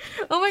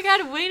 Oh my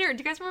god, Wiener! Do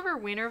you guys remember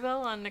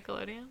Wienerville on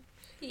Nickelodeon?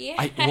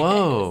 Yeah.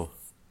 Whoa.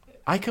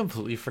 I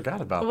completely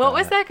forgot about that. What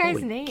was that guy's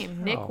Holy name?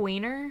 cow. Nick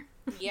Wiener?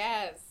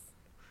 Yes.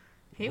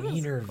 He was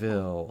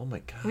Wienerville. Oh my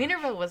god.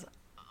 Wienerville was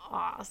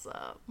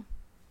awesome.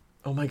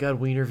 Oh my god,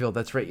 Wienerville.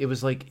 That's right. It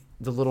was like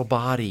the little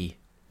body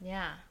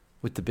Yeah.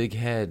 with the big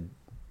head.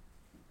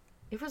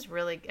 It was a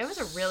really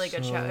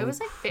good show. It So was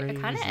kind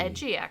of crazy.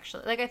 edgy,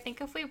 actually. I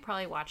think if we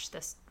probably watched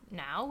this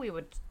now, we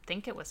would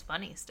think it was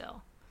funny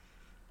still.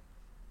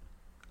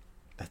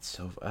 That's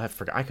so.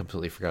 I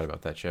completely forgot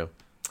about that show.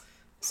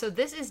 So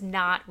this is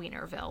not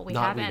Wienerville. We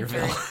Not have entered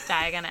Wienerville.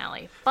 Diagon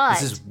Alley, but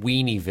This is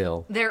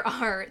Weenieville.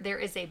 there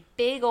is a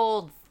big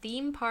old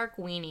theme park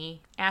weenie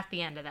at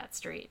the end of that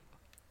street.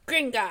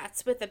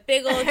 Gringotts with a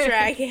big old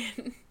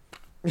dragon.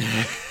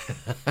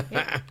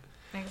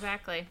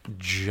 Exactly.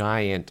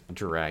 Giant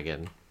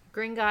dragon.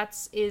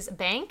 Gringotts is a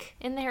bank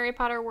in the Harry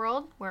Potter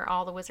world where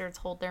all the wizards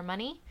hold their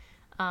money.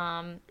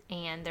 And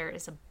there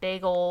is a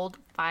big old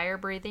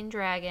fire-breathing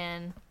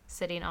dragon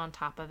sitting on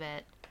top of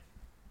it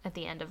at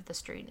the end of the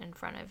street in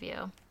front of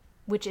you,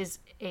 which is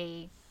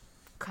a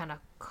kind of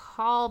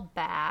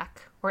callback,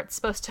 or it's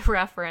supposed to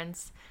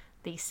reference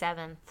the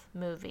seventh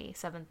and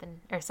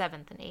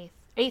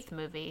eighth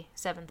movie,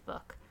 seventh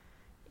book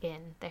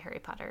in the Harry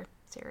Potter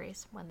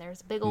series, when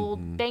there's a big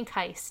old bank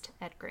heist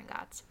at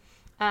Gringotts.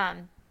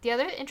 The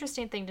other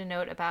interesting thing to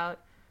note about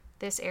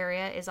this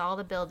area is all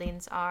the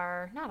buildings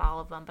are, not all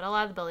of them, but a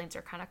lot of the buildings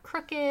are kind of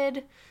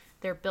crooked.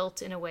 They're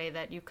built in a way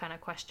that you kind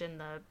of question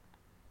the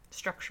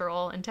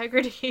structural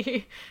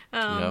integrity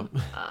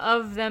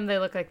of them. They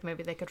look like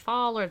maybe they could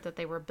fall, or that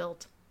they were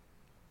built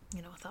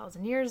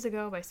 1,000 years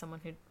ago by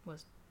someone who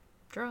was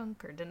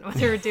drunk or didn't know what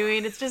they were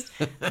doing. It's just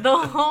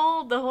the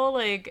whole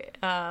like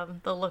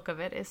the look of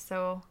it is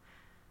so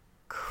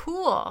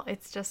cool.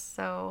 It's just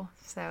so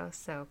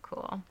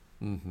cool.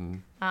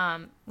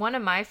 One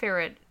of my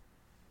favorite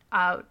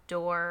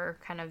outdoor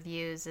kind of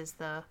views is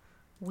the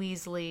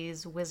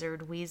Weasley's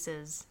Wizard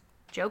Wheezes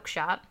joke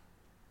shop.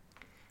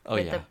 Oh,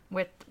 with yeah.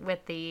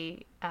 With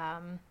the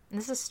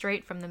this is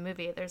straight from the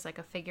movie. There's like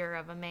a figure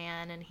of a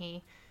man, and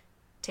he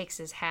takes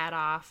his hat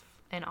off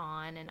and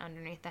on, and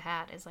underneath the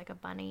hat is like a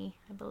bunny,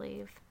 I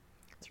believe.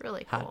 It's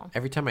really cool.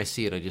 Every time I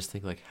see it, I just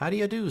think like, how do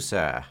you do,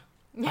 sir?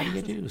 How do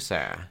you do,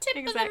 sir? Tip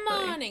Exactly. of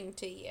the morning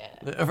to you.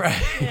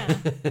 Right. Yeah.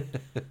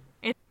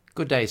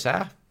 Good day,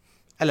 sir.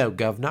 Hello,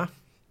 governor.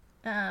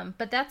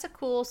 But that's a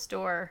cool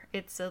store.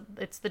 It's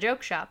the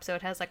joke shop, so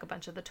it has like a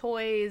bunch of the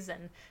toys,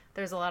 and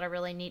there's a lot of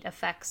really neat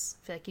effects.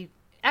 I feel like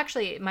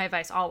actually, my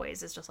advice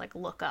always is just like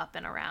look up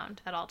and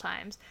around at all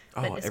times.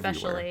 But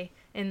especially everywhere.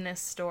 in this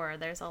store,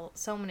 there's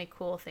so many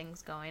cool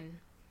things going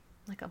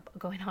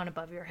on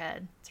above your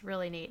head. It's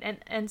really neat.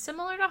 And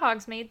similar to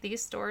Hogsmeade,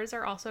 these stores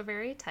are also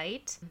very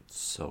tight.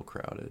 So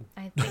crowded.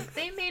 I think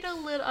they made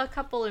a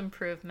couple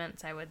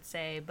improvements, I would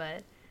say,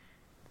 but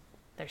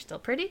they're still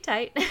pretty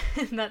tight.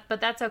 But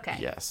that's okay.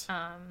 Yes.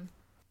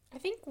 I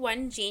think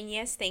one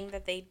genius thing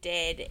that they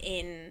did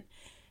in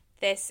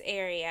this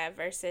area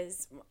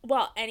versus,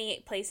 well,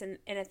 any place in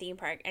a theme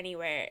park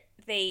anywhere,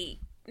 they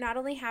not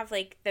only have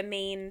like the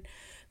main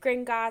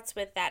Gringotts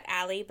with that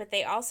alley, but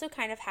they also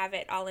kind of have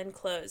it all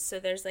enclosed. So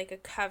there's like a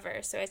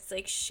cover, so it's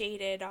like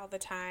shaded all the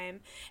time.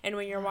 And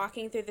when you're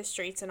walking through the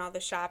streets and all the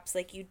shops,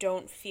 like you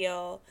definitely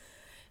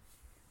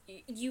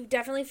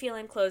feel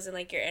enclosed and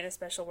like you're in a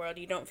special world.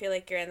 You don't feel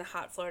like you're in the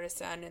hot Florida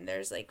sun and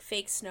there's like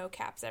fake snow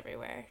caps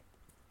everywhere.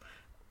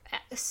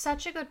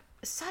 Such a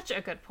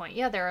good point.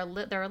 Yeah, there are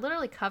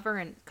literally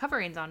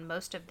coverings on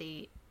most of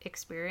the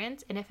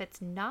experience, and if it's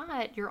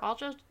not, you're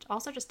also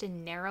just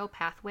in narrow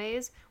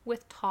pathways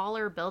with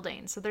taller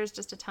buildings. So there's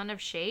just a ton of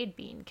shade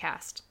being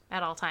cast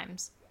at all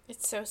times.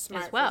 It's so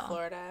smart as well. for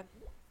Florida.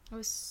 It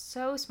was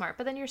so smart,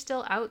 but then you're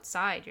still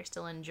outside. You're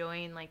still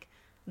enjoying like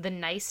the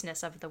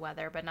niceness of the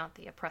weather, but not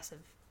the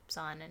oppressive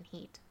sun and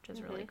heat, which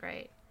is really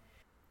great.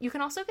 You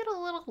can also get a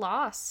little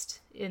lost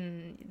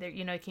in there.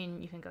 You know, you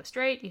can go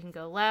straight, you can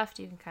go left,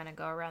 you can kind of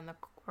go around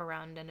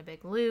in a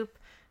big loop.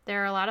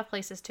 There are a lot of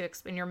places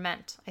and you're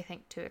meant, I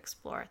think, to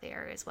explore the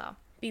area as well.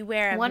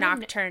 Beware of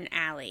Nocturne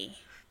Alley.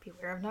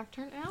 Beware of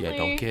Nocturne Alley.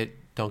 Yeah,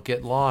 don't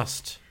get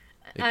lost.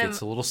 It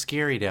gets a little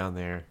scary down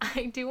there.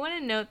 I do want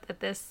to note that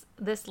this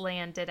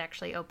land did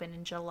actually open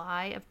in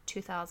July of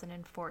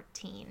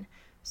 2014.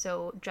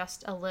 So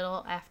just a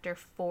little after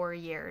 4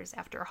 years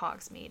after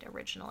Hogsmeade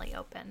originally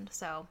opened.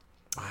 So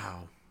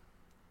Wow.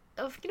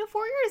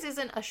 4 years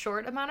isn't a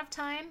short amount of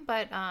time,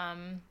 but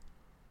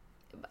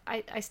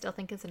I still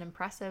think it's an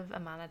impressive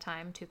amount of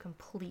time to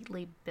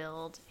completely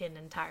build an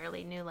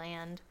entirely new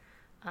land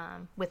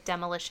with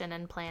demolition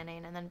and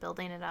planning and then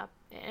building it up.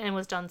 And it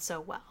was done so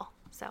well.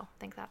 So I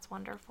think that's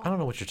wonderful. I don't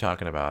know what you're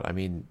talking about. I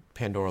mean,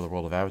 Pandora: The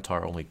World of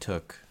Avatar only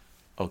took...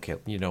 Okay,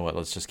 you know what?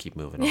 Let's just keep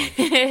moving on.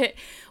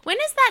 When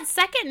is that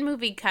second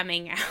movie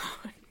coming out?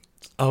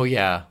 Oh,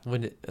 yeah.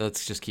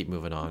 Let's just keep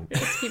moving on.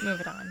 Let's keep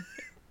moving on.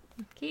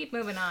 Keep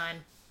moving on.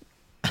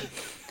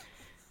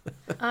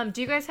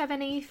 Do you guys have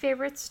any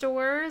favorite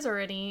stores or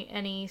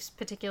any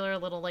particular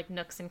little like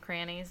nooks and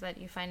crannies that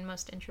you find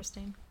most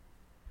interesting?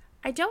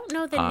 I don't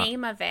know the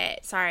name of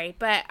it, sorry,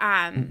 but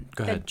Go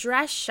the ahead.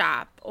 dress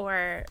shop,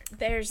 or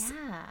there's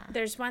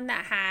one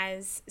that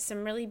has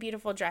some really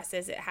beautiful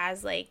dresses. It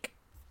has like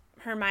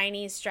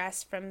Hermione's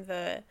dress from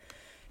the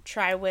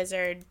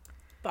Triwizard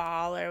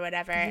Ball or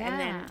whatever, and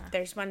then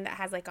there's one that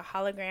has like a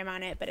hologram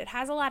on it, but it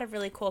has a lot of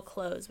really cool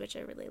clothes, which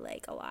I really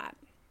like a lot.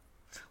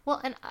 Well,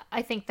 and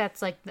I think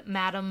that's like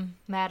Madame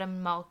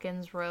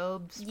Malkin's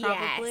robes,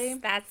 probably. Yes,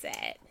 that's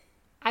it.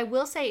 I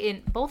will say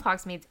in both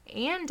Hogsmeade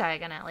and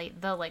Diagon Alley,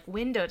 the like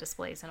window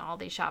displays in all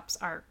these shops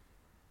are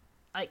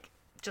like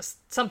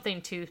just something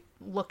to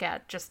look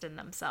at just in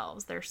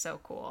themselves. They're so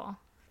cool.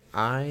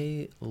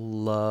 I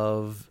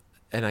love,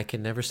 and I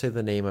can never say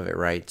the name of it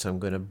right, so I'm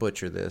going to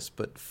butcher this,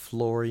 but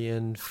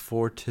Florian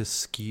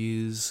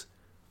Fortescue's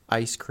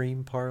ice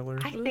cream parlor.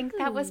 I think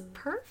that was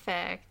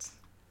perfect.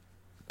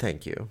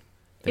 Thank you.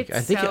 It's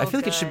I feel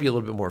like it should good. be a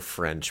little bit more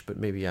French, but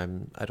maybe I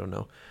don't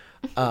know.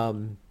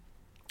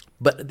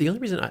 But the only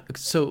reason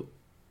so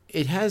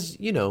it has,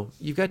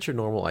 you've got your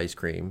normal ice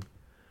cream,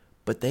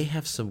 but they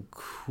have some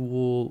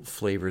cool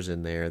flavors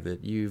in there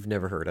that you've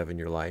never heard of in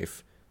your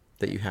life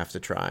that you have to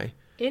try.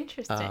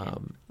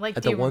 Interesting. Like,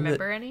 the do you one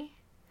remember any?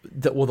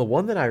 The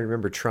one that I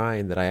remember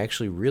trying that I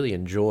actually really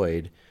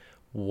enjoyed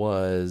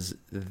was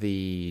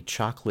the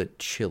chocolate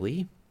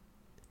chili.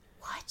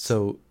 What?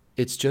 So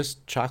it's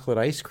just chocolate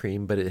ice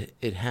cream, but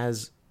it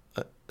has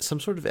some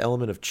sort of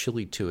element of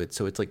chili to it.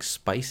 So it's like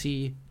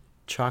spicy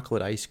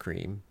chocolate ice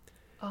cream,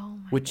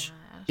 which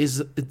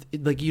is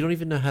like you don't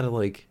even know how to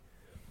like.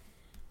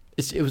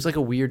 It was like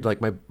a weird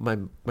like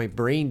my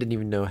brain didn't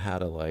even know how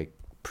to like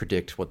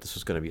predict what this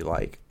was going to be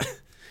like,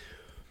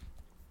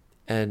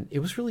 and it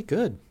was really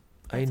good.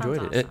 I That sounds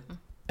enjoyed it. awesome.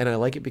 And I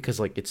like it because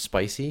like it's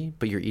spicy,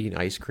 but you're eating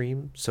ice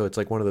cream, so it's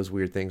like one of those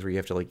weird things where you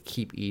have to like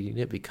keep eating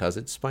it because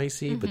it's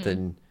spicy, but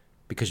then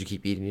because you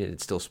keep eating it,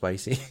 it's still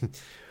spicy.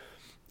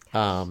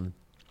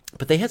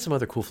 But they had some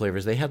other cool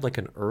flavors. They had like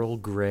an Earl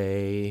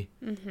Grey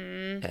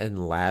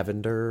and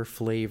lavender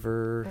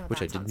flavor,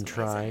 which I that sounds didn't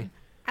try. amazing.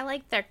 I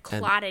like their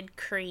clotted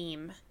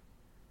cream.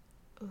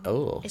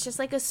 Oh, It's just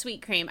like a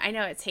sweet cream. I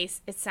know it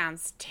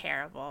sounds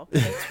terrible,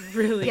 but it's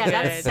really Yeah, good.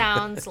 that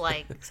sounds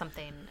like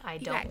something I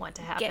don't gotta want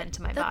to get happen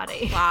to my the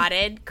body.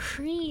 Clotted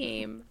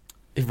cream.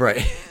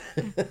 right.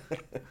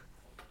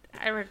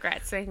 I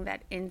regret saying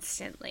that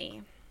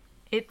instantly.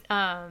 It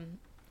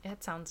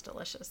sounds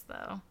delicious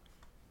though.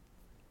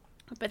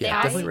 But Yeah, they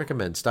also, definitely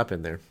recommend. Stop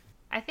in there.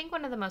 I think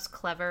one of the most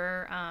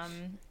clever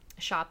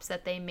shops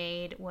that they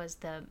made was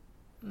the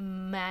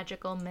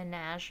Magical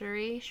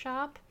Menagerie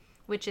shop,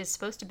 which is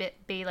supposed to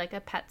be like a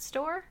pet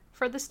store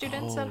for the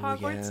students at Oh,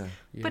 Hogwarts,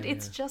 yeah, but yeah,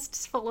 it's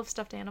just full of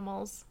stuffed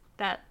animals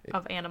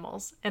of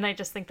animals, and I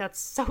just think that's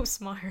so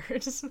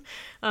smart.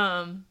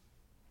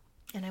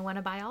 And I want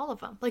to buy all of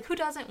them. Like, who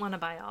doesn't want to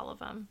buy all of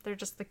them? They're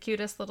just the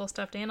cutest little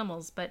stuffed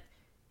animals, but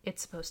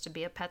it's supposed to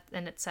be a pet,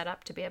 and it's set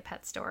up to be a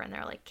pet store, and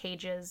there are like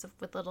cages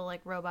with little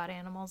like robot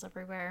animals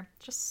everywhere.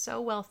 Just so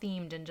well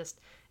themed, and just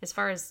as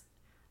far as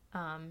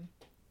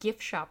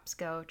gift shops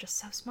go, just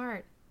so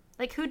smart.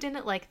 Like, who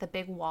didn't like the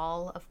big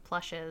wall of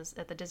plushes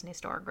at the Disney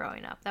store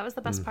growing up? That was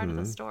the best part of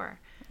the store.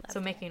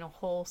 So making a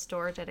whole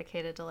store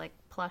dedicated to like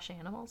plush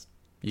animals.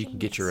 You can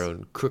get your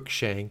own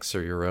Crookshanks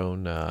or your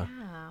own.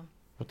 Yeah.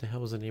 What the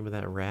hell was the name of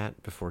that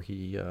rat before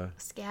he?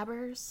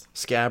 Scabbers.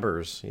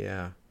 Scabbers.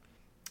 Yeah.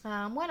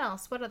 What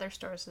else? What other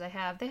stores do they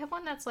have? They have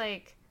one that's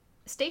like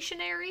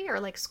stationery or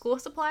like school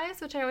supplies,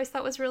 which I always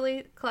thought was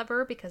really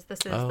clever because this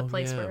is the Oh,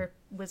 place yeah. where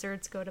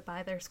wizards go to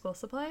buy their school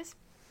supplies.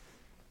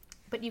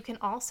 But you can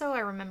also, I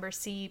remember,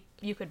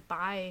 you could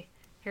buy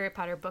Harry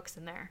Potter books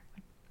in there,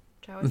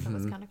 which I always thought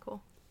was kind of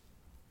cool.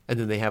 And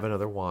then they have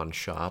another wand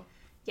shop.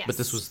 Yes. But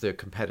this was the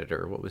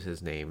competitor. What was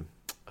his name?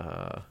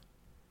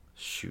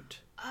 Shoot.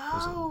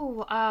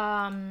 Oh,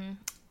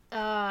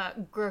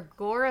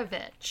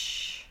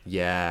 Grigorovich.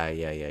 Yeah.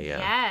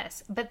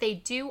 Yes, but they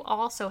do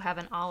also have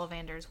an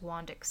Ollivander's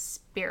wand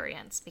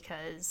experience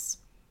because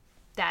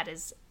that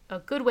is a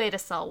good way to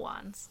sell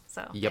wands.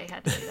 So Yep. they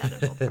had to do that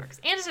at both parks.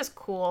 And it's just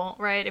cool,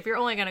 right? If you're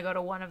only going to go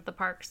to one of the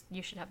parks,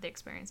 you should have the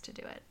experience to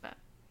do it. But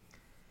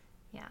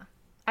yeah,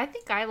 I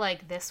think I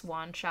like this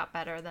wand shop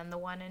better than the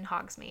one in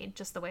Hogsmeade,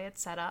 just the way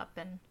it's set up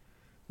and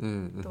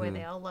the way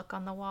they all look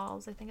on the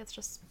walls. I think it's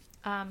just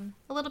a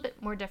little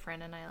bit more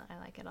different, and I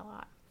like it a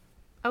lot.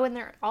 Oh, and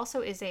there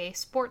also is a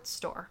sports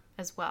store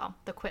as well.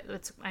 I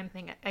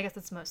guess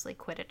it's mostly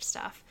Quidditch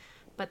stuff,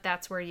 but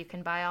that's where you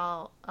can buy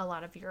a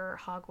lot of your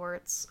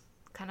Hogwarts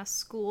kind of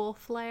school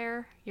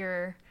flair,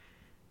 your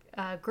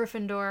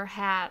Gryffindor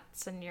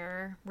hats and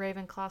your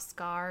Ravenclaw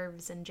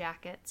scarves and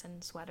jackets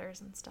and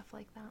sweaters and stuff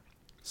like that.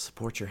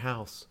 Support your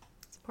house.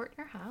 Support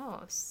your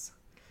house.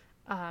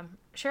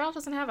 Cheryl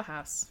doesn't have a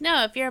house.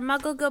 no, if you're a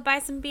muggle, go buy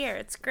some beer.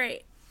 It's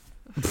great.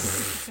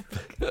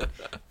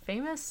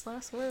 Famous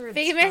last words.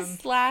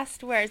 Famous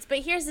last words. But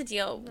here's the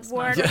deal.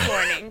 Word of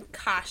warning,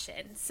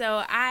 caution.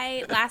 So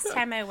last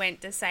time I went,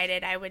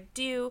 decided I would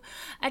do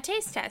a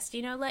taste test.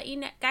 Let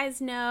you guys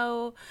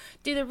know,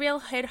 do the real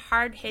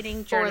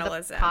hard-hitting For the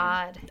journalism.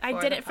 pod. I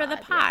For did the it for the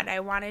pod, pod. I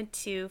wanted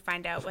to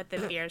find out what the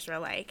beers were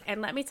like.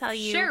 And let me tell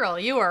you,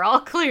 Cheryl, you are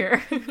all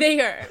clear. they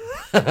are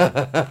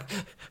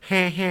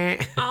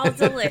all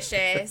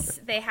delicious.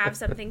 They have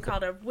something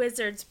called a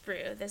Wizard's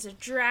Brew. There's a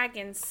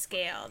Dragon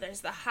Scale.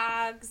 There's the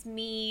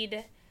Hogsmeade.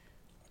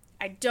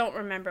 I don't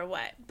remember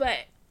what, but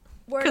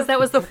Because that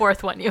was the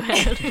fourth one you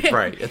had.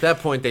 Right. At that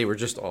point, they were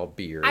just all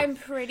beer. I'm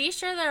pretty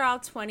sure they're all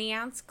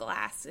 20-ounce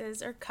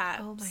glasses or cups.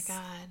 Oh my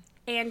god.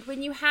 And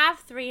when you have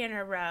 3 in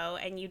a row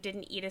and you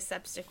didn't eat a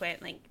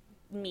subsequent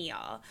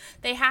meal,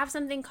 they have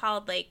something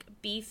called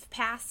beef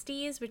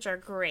pasties, which are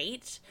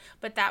great,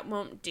 but that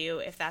won't do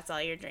if that's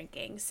all you're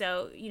drinking.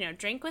 So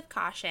drink with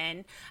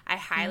caution. I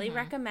highly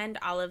recommend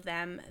all of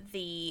them.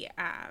 The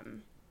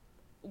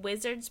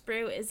Wizard's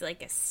Brew is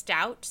like a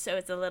stout, so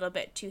it's a little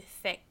bit too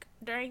thick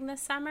during the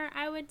summer,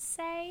 I would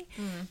say.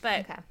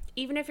 But okay.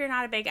 even if you're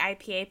not a big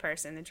IPA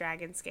person, the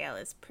Dragon Scale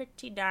is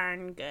pretty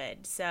darn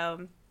good.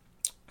 So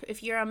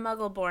if you're a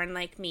muggle born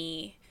like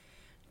me,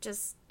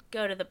 just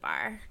go to the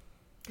bar.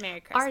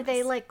 Merry Christmas. Are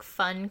they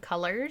fun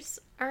colors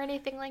or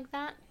anything like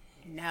that?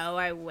 No,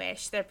 I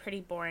wish. They're pretty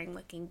boring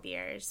looking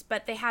beers.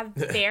 But they have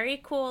very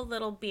cool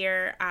little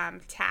beer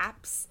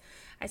taps.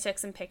 I took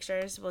some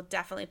pictures. We'll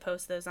definitely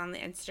post those on the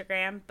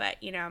Instagram. But,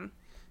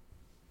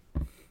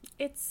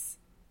 it's,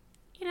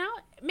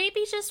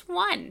 maybe just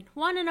one.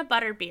 One in a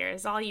butter beer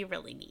is all you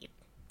really need.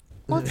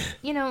 Well,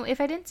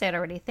 if I didn't say it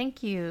already,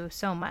 thank you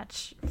so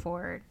much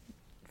for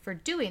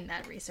doing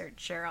that research,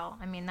 Cheryl.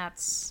 I mean,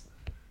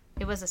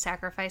 it was a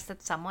sacrifice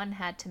that someone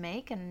had to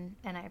make, and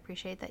I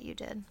appreciate that you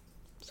did.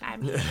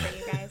 I'm here for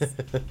you guys.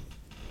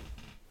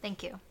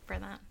 Thank you for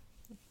that.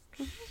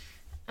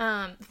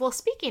 Well,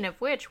 speaking of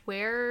which,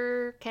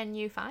 where can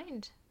you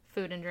find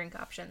food and drink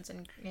options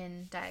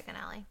in Diagon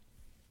Alley.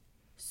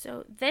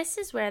 So this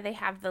is where they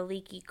have the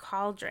Leaky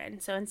Cauldron.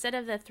 So instead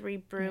of the 3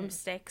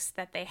 broomsticks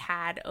that they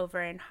had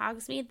over in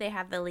Hogsmeade, they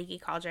have the Leaky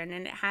Cauldron,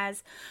 and it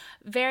has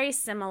a very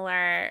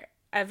similar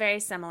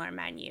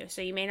menu.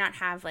 So you may not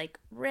have like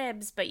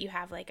ribs, but you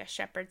have like a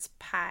shepherd's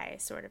pie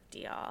sort of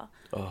deal.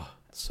 Oh,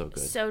 so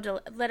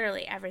good.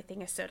 Literally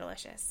everything is so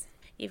delicious.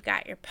 You've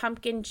got your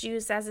pumpkin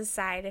juice as a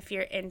side if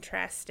you're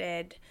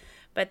interested,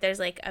 but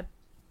there's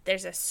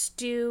a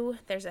stew,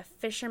 there's a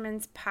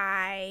fisherman's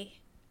pie.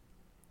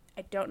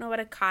 I don't know what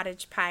a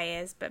cottage pie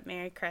is, but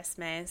Merry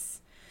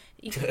Christmas.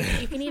 You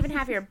can even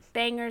have your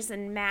bangers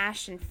and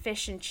mash and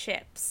fish and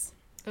chips.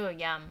 Oh,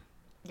 yum.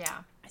 Yeah.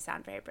 I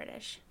sound very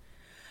British.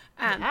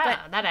 But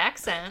that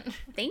accent.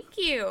 Thank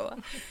you.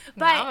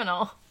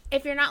 Phenomenal.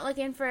 If you're not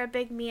looking for a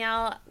big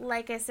meal,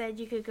 like I said,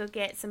 you could go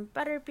get some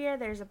butterbeer.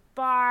 There's a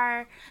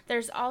bar.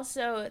 There's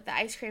also the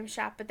ice cream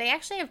shop, but they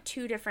actually have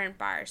 2 different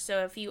bars.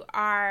 So if you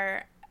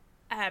are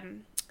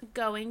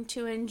going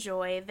to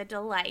enjoy the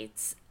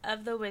delights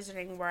of the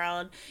Wizarding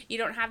World, you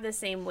don't have the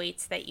same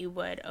waits that you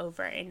would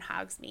over in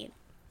Hogsmeade.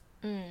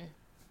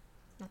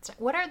 That's right.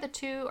 What are the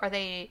 2?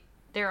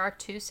 There are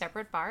 2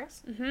 separate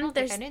bars? Mm-hmm. I don't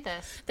think I knew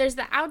this. There's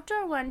the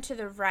outdoor one to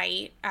the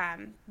right.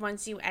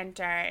 Once you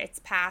enter, it's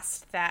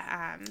past the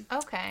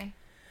Okay.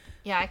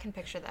 Yeah, I can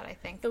picture that, I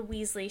think. the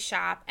Weasley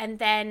shop. And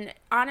then,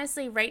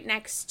 honestly, right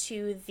next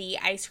to the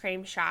ice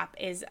cream shop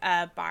is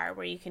a bar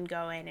where you can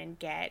go in and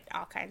get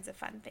all kinds of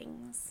fun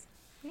things.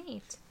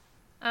 Neat.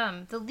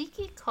 The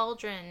Leaky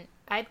Cauldron,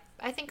 I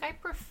think I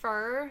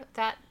prefer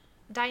that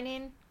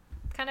dining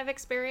kind of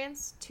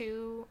experience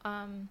to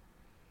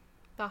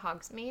the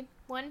Hogsmeade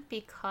one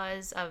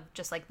because of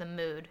just like the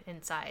mood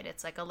inside.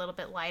 It's like a little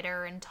bit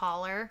lighter and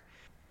taller.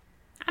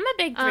 I'm a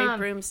big 3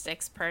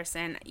 broomsticks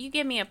person. You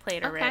give me a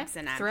plate of ribs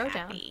and I'm Throw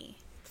happy.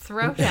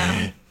 Throw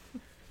down.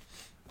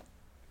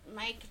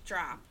 Mic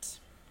dropped.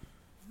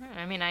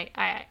 I mean,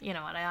 I you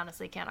know what, I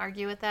honestly can't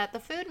argue with that. The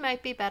food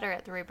might be better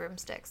at 3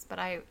 broomsticks, but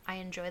I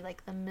enjoy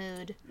like the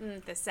mood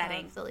The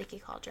setting. of the Leaky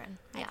Cauldron.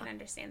 I can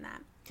understand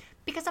that.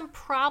 Because I'm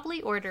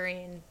probably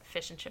ordering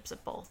fish and chips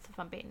at both, if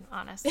I'm being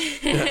honest.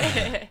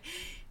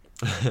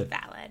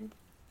 Valid.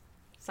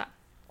 So,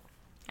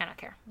 I don't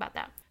care about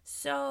that.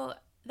 So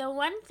the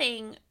one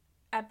thing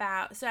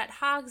so at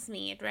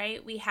Hogsmeade,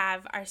 right, we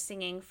have our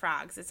singing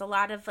frogs. It's a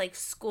lot of like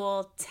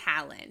school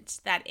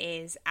talent that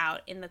is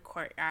out in the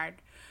courtyard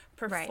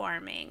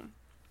performing. Right.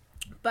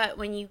 But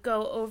when you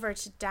go over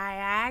to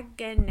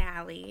Diagon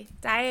Alley,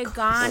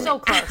 So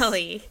close.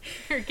 Alley,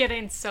 You're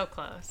getting so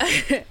close.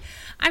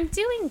 I'm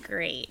doing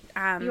great.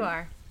 You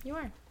are.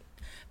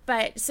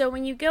 But so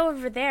when you go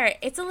over there,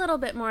 it's a little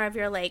bit more of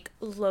your like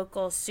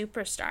local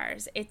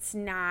superstars. It's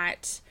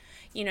not,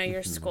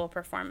 your school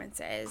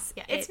performances.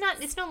 Yeah, it's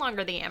no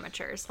longer the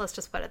amateurs. Let's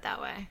just put it that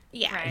way.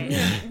 Yeah.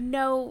 Right?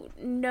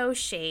 No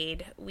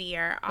shade. We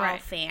are all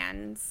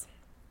fans.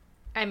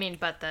 I mean,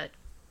 but the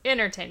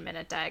entertainment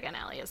at Diagon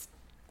Alley is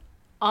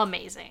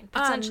amazing.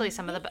 Potentially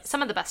some of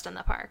the best in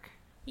the park.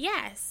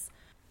 Yes.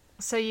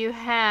 So you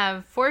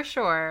have, for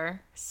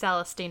sure,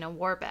 Celestina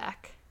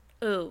Warbeck.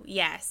 Ooh,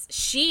 yes.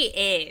 She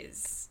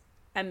is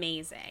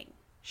amazing.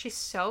 She's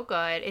so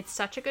good. It's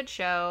such a good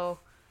show.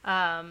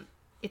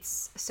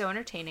 It's so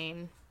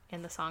entertaining,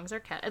 and the songs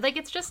are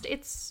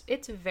it's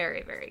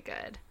very, very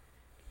good.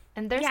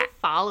 And there's a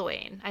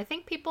following. I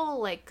think people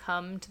like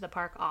come to the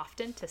park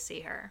often to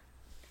see her.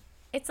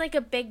 It's like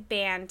a big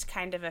band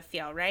kind of a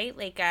feel, right?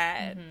 Like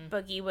a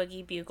Boogie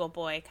Woogie Bugle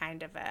Boy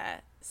kind of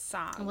a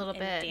song. A little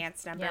bit.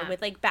 Dance number with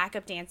like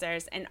backup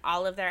dancers, and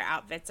all of their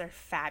outfits are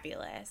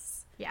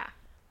fabulous. Yeah.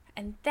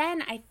 And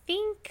then I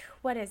think,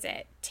 what is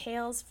it?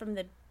 Tales from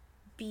the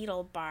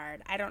Beetle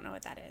Bard. I don't know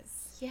what that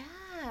is.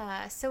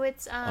 Yeah. So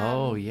it's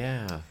oh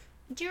yeah.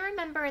 Do you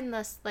remember in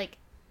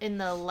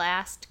the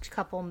last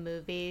couple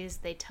movies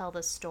they tell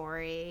the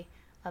story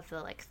of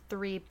the like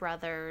 3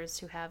 brothers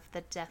who have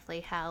the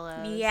Deathly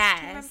Hallows? Yes.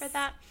 Do you remember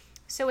that?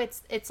 So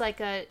it's like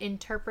a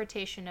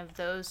interpretation of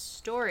those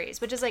stories,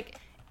 which is like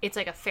it's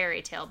like a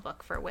fairy tale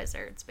book for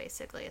wizards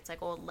basically. It's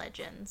like old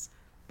legends.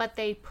 But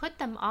they put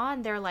them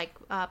on, they're like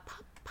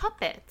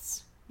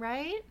puppets,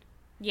 right?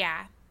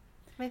 Yeah.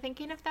 Am I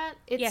thinking of that?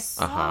 It's yes.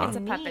 so It's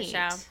a puppet neat.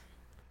 show.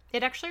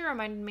 It actually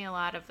reminded me a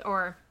lot of,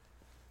 or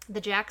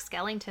the Jack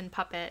Skellington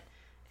puppet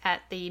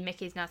at the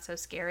Mickey's Not So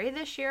Scary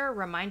this year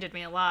reminded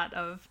me a lot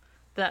of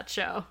that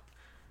show.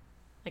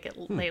 Like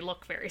they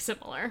look very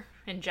similar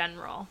in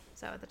general.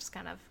 So that just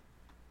kind of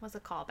was a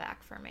callback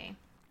for me.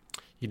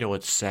 You know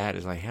what's sad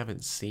is I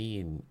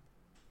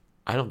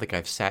don't think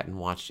I've sat and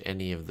watched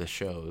any of the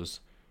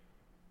shows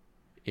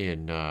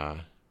in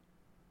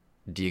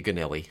Diagon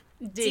Alley.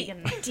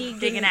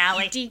 Diagon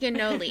Alley.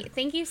 Diagonoli.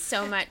 Thank you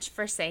so much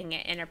for saying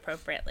it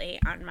inappropriately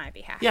on my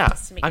behalf. Yeah,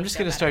 I'm just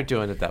going to start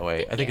doing it that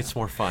way. I think it's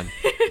more fun.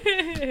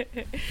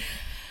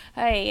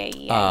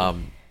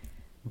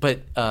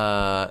 But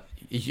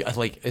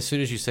like as soon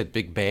as you said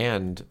big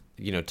band,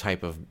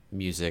 type of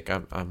music,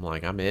 I'm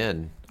like, I'm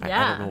in.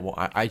 Yeah. I don't know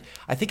why.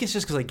 I think it's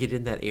just because I get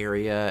in that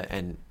area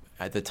and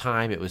at the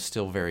time it was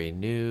still very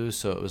new,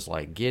 so it was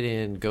like get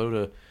in,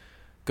 go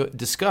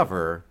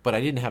discover, but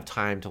I didn't have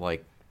time to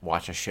like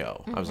watch a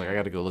show. I was like, I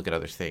got to go look at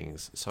other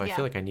things. So I Yeah.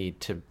 feel like I need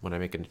to, when I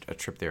make a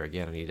trip there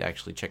again, I need to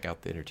actually check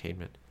out the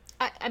entertainment.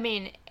 I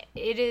mean,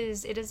 it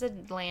is a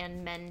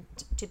land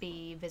meant to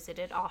be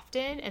visited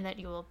often, and that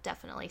you will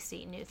definitely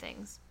see new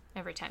things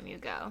every time you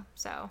go.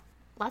 So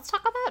let's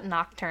talk about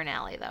Nocturne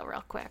Alley, though,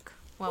 real quick,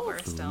 while we're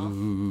still...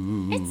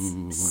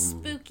 It's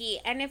spooky.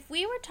 And if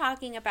we were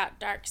talking about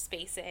dark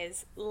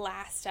spaces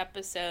last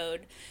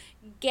episode,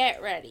 get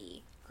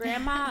ready.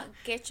 Grandma,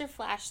 get your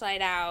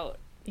flashlight out.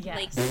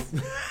 Yes.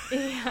 Like,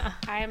 Yeah.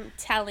 I'm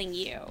telling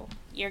you,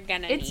 you're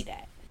gonna It's- need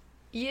it.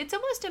 It's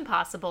almost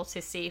impossible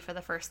to see for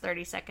the first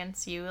 30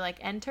 seconds you, like,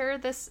 enter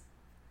this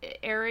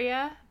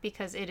area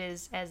because it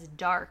is as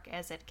dark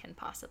as it can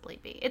possibly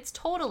be. It's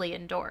totally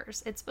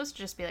indoors. It's supposed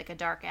to just be like a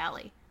dark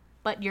alley,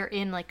 but you're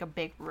in, like, a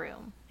big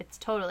room. It's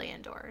totally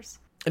indoors.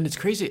 And it's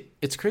crazy.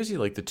 It's crazy,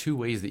 like the two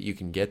ways that you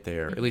can get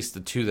there, at least the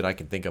two that I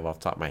can think of off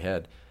the top of my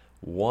head.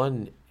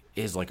 One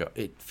is like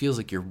it feels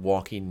like you're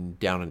walking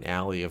down an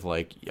alley of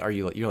like,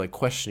 you're like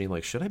questioning,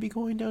 like, should I be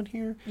going down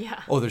here?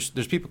 Yeah. Oh, there's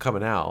people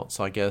coming out,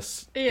 so I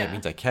guess Yeah. that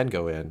means I can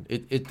go in.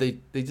 They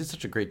did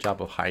such a great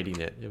job of hiding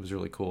it. It was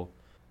really cool.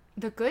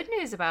 The good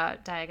news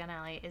about Diagon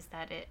Alley is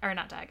that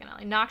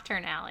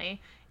Nocturne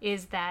Alley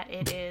is that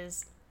it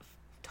is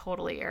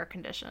totally air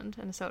conditioned,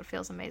 and so it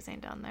feels amazing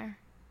down there.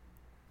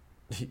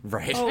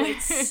 Right. Oh,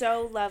 it's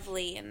so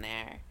lovely in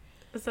there.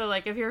 So,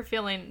 like, if you're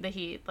feeling the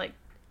heat, like,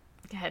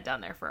 head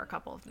down there for a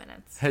couple of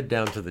minutes. Head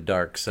down to the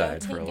dark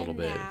side for a take a little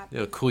bit. nap.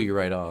 It'll cool you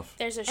right off.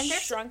 There's a And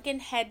there's- shrunken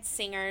head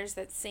singers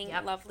that sing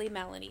Yep. lovely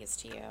melodies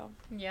to you.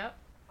 Yep.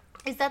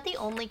 Is that the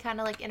only kind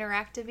of, like,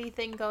 interactive-y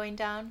thing going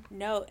down?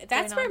 No,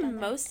 that's where on down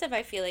there? most of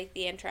I feel like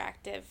the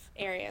interactive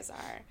areas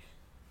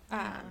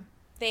are.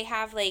 They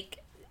have like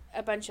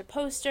a bunch of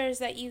posters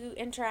that you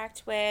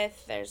interact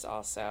with. There's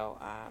also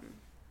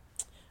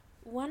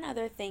one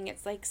other thing.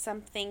 It's like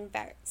something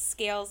that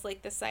scales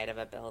like the side of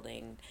a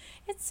building.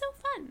 It's so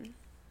fun.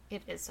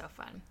 It is so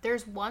fun.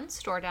 There's one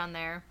store down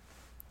there,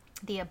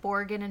 the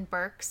Borgin and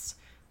Burke's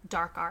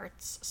Dark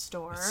Arts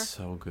store. It's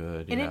so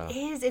good. And Yeah. it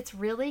is. It's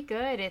really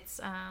good. It's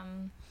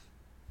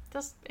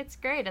it's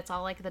great. It's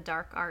all like the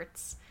dark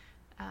arts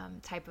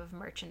type of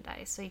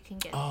merchandise, so you can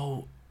get.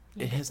 Oh, it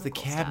get has some the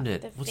cool stuff.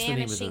 cabinet. The What's the name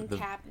of vanishing the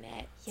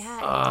cabinet. Yeah,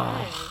 it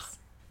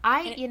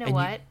does. You know and you-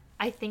 what?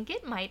 I think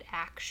it might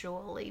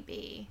actually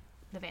be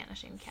the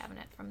Vanishing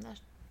Cabinet from the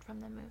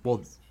movie.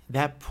 Well,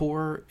 that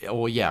poor.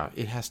 Oh yeah,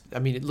 it has. I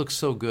mean, it looks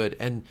so good,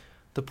 and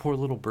the poor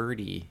little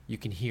birdie. You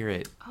can hear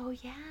it oh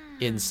yeah,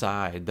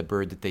 inside the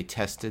bird that they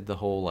tested. The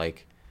whole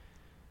like.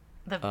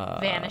 the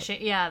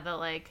vanishing. Yeah, the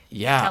like.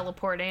 Yeah.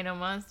 Teleporting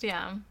almost.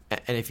 Yeah.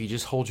 And if you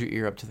just hold your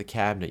ear up to the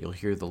cabinet, you'll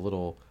hear the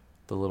little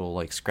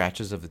like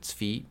scratches of its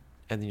feet,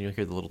 and then you'll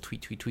hear the little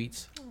tweet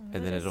tweets,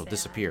 and then is it'll sad.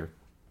 disappear.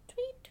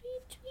 Tweet,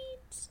 tweet,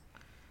 tweet.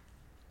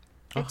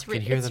 Oh, It's I re-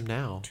 can hear it's- them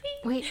now.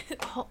 Wait,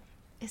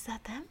 is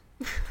that them?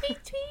 Tweet,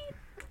 tweet.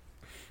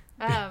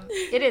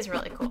 It is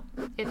really cool.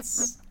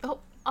 It's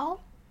oh,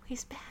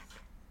 he's back.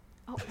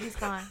 Oh, he's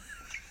gone.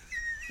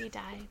 He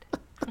died.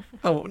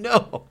 Oh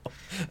no!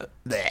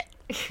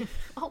 Blech.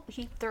 Oh,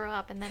 he threw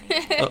up and then he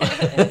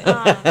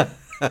died.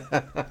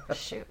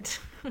 Shoot.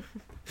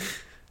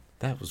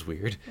 That was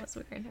weird. That's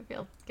weird. I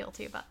feel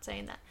guilty about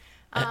saying that.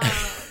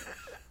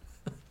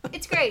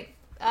 It's great.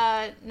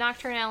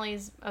 Nocturne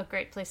Alley's a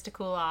great place to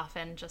cool off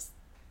and just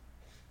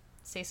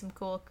see some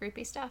cool,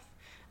 creepy stuff.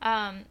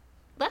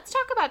 Let's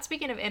talk about,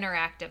 speaking of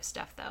interactive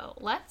stuff, though,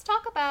 let's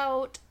talk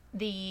about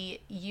the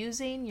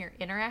using your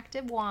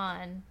interactive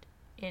wand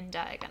in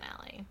Diagon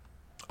Alley.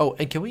 Oh,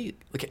 and can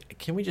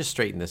we just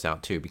straighten this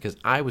out too? Because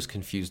I was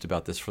confused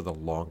about this for the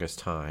longest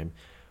time,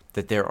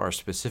 that there are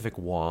specific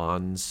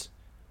wands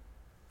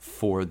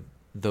for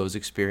those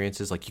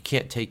experiences. Like you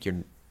can't take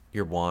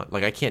your wand.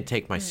 Like I can't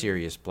take my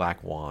Sirius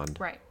black wand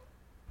Right.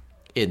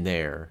 in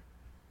there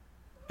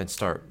and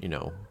start,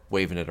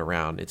 waving it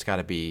around. It's got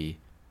to be.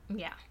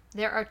 Yeah.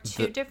 There are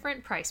two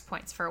different price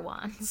points for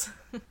wands.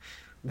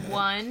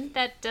 One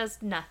that does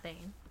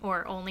nothing,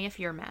 or only if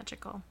you're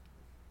magical.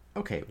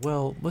 Okay,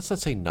 well, let's not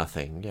say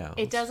nothing. Yeah.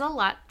 It does a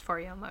lot for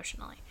you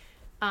emotionally.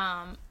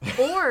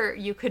 Or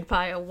you could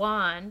buy a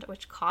wand,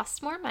 which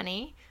costs more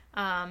money,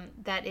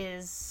 that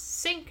is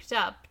synced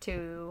up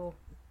to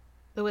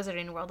the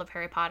Wizarding World of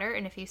Harry Potter.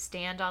 And if you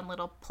stand on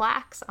little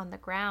plaques on the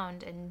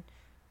ground and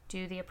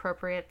do the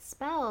appropriate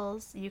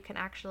spells, you can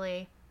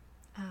actually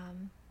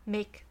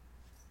make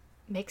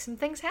some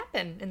things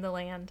happen in the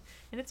land.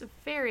 And it's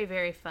very,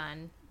 very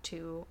fun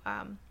to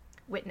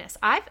witness.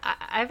 I've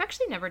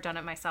actually never done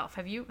it myself.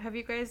 Have you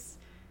guys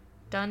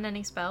done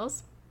any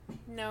spells?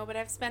 No, but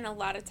I've spent a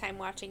lot of time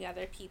watching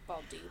other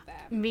people do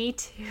them. Me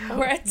too.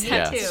 Or attempt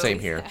Yeah, to same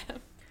do here. them.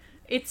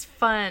 It's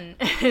fun.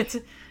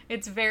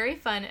 It's very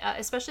fun,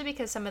 especially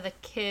because some of the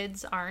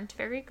kids aren't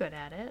very good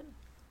at it.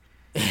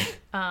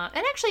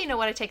 And actually, you know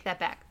what? I take that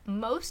back.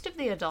 Most of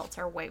the adults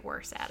are way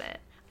worse at it.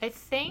 I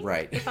think,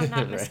 Right. if I'm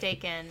not Right.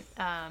 mistaken,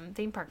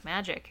 theme park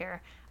magic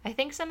here. I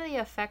think some of the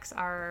effects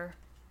are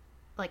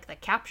like the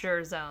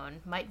capture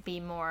zone might be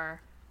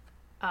more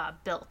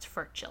built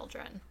for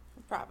children.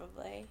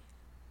 Probably.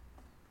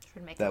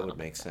 That would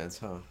make sense,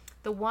 huh?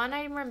 The one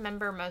I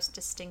remember most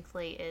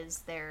distinctly is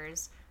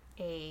there's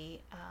a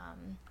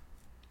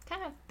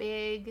kind of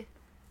big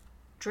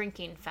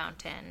drinking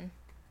fountain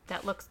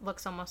that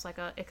looks almost like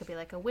it could be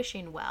like a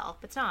wishing well.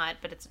 It's not,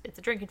 but it's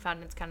a drinking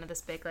fountain. It's kind of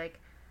this big like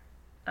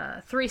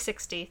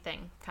 360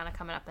 thing kind of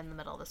coming up in the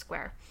middle of the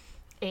square.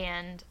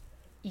 And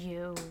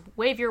you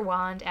wave your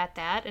wand at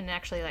that and it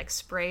actually like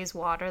sprays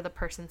water the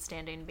person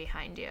standing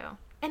behind you.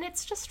 And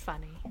it's just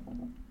funny.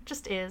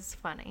 Just is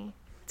funny.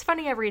 It's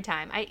funny every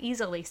time. I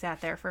easily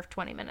sat there for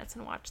 20 minutes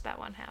and watched that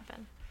one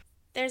happen.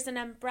 There's an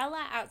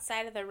umbrella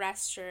outside of the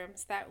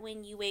restrooms that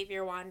when you wave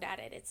your wand at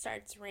it, it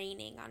starts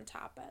raining on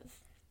top of.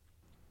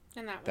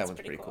 And that one's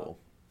pretty cool.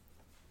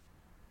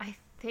 I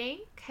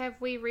think, have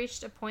we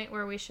reached a point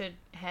where we should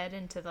head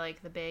into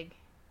like the big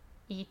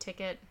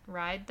e-ticket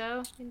ride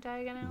though in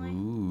Diagon Alley?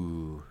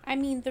 Ooh. I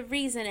mean, the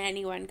reason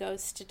anyone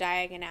goes to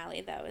Diagon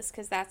Alley though is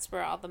because that's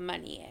where all the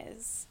money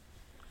is.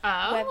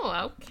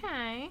 Oh,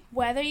 okay.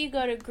 Whether you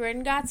go to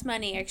Gringotts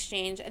Money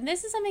Exchange, and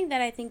this is something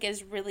that I think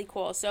is really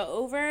cool. So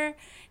over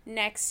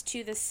next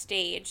to the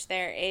stage,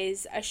 there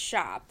is a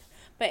shop.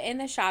 But in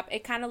the shop,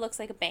 it kind of looks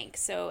like a bank.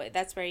 So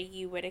that's where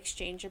you would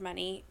exchange your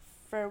money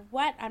for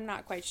what? I'm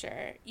not quite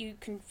sure. You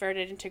convert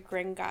it into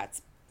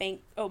Gringotts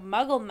Bank,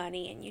 Muggle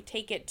money, and you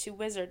take it to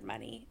Wizard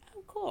money.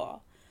 Oh,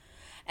 cool.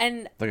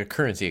 And like a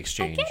currency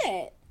exchange. I get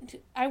it.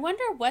 I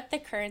wonder what the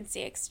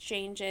currency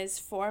exchange is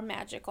for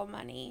magical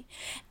money,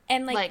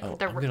 and like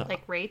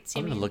rates.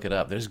 I'm gonna look it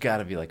up. There's got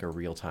to be like a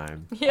real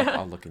time. Yeah,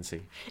 I'll look and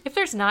see. If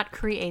there's not,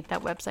 create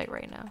that website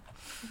right now.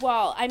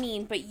 Well, I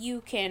mean, but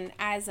you can,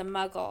 as a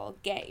Muggle,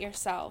 get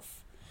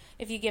yourself.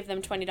 If you give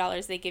them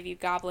 $20, they give you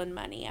goblin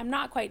money. I'm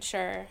not quite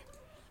sure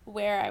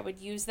where I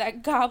would use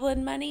that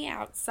goblin money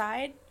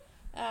outside,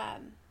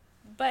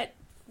 but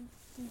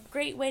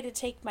great way to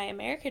take my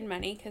American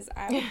money because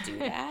I would do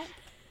that.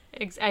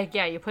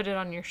 Yeah, you put it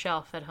on your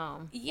shelf at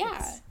home.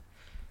 Yeah.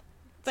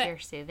 It's your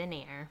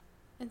souvenir.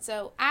 And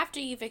so after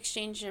you've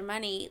exchanged your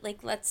money, like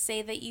let's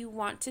say that you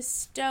want to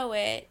stow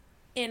it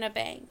in a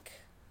bank.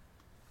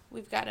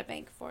 We've got a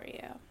bank for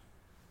you.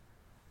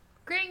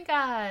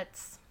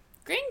 Gringotts.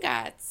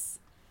 Gringotts.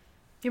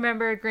 Do you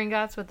remember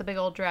Gringotts with the big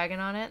old dragon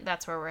on it?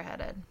 That's where we're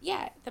headed.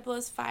 Yeah, that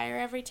blows fire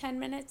every 10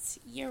 minutes.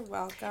 You're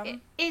welcome.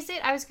 Is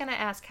it? I was going to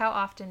ask, how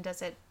often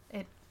does it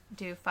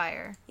do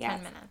fire? Yeah,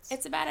 10 minutes.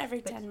 It's about every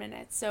 10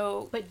 minutes.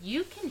 So, but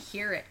you can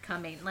hear it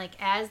coming. Like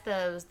as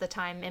the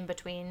time in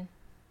between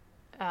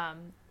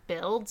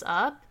builds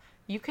up,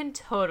 you can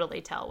totally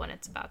tell when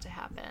it's about to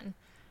happen.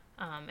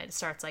 It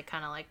starts like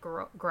kind of like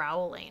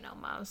growling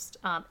almost.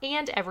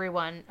 And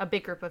everyone, a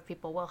big group of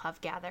people will have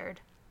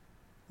gathered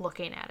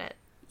looking at it.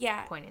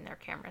 Yeah. Pointing their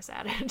cameras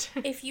at it.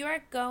 If you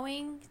are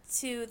going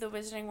to the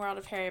Wizarding World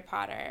of Harry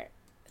Potter,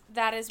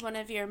 that is one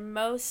of your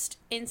most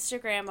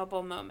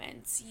Instagrammable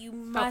moments. You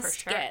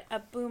must get a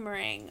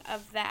boomerang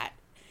of that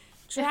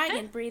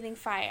dragon breathing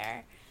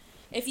fire.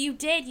 If you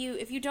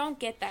don't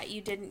get that, you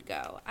didn't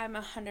go. I'm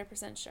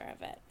 100% sure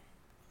of it.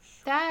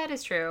 That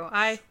is true.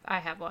 I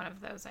have one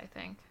of those, I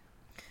think.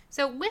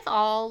 So with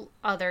all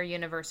other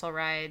Universal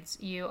rides,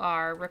 you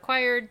are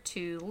required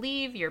to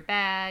leave your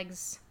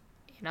bags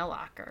in a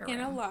locker room. In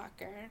a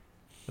locker.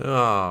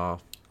 Oh,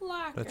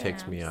 Lockers. That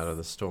takes me out of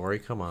the story.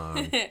 Come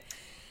on.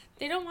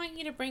 They don't want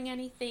you to bring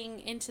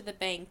anything into the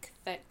bank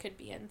that could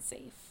be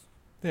unsafe.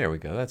 There we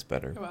go. That's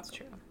better. That's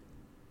true.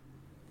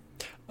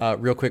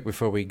 Real quick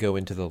before we go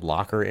into the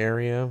locker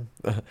area,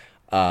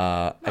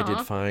 I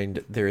did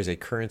find there is a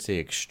currency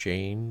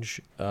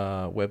exchange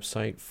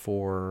website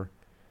for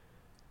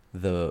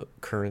the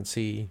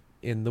currency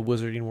in the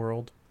Wizarding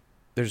World.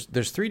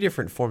 There's 3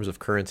 different forms of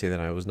currency that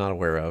I was not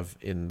aware of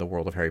in the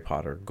world of Harry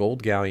Potter: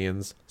 gold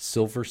galleons,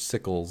 silver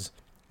sickles,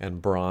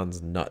 and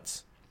bronze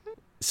nuts.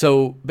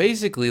 So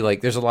basically,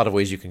 like, there's a lot of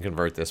ways you can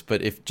convert this,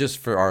 but if just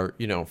for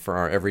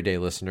our everyday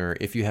listener,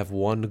 if you have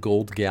 1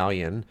 gold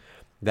galleon,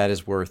 that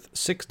is worth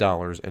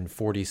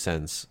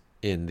 $6.40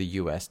 in the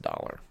US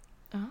dollar.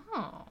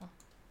 Oh.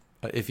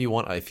 If you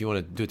want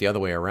to do it the other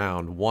way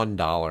around,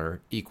 $1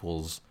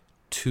 equals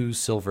 2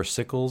 silver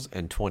sickles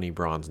and 20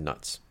 bronze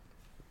nuts.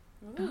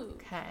 Ooh.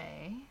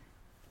 Okay.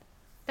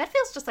 That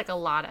feels just like a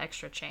lot of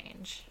extra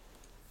change.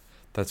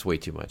 That's way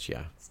too much,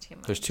 yeah. It's too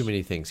much. There's too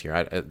many things here.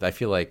 I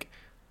feel like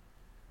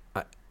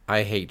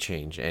I hate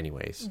change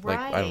anyways. Right.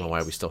 Like, I don't know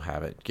why we still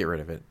have it. Get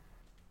rid of it.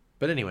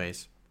 But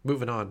anyways,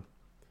 moving on.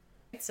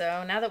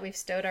 So now that we've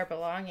stowed our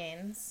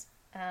belongings,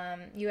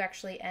 you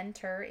actually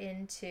enter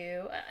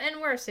into,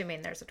 and we're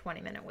assuming there's a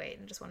 20-minute wait,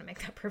 I just want to make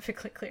that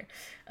perfectly clear.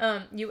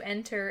 You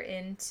enter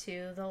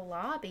into the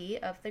lobby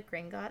of the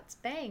Gringotts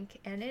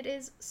Bank, and it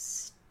is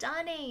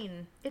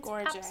stunning. It's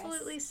gorgeous.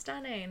 Absolutely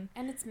stunning.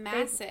 And it's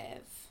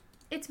massive.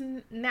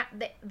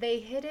 They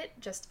hit it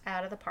just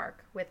out of the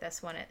park with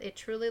this one. It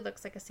truly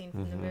looks like a scene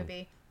from the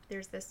movie.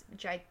 There's this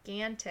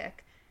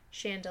gigantic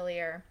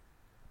chandelier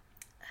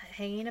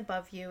hanging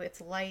above you. It's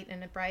light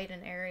and bright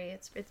and airy.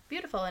 It's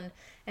beautiful,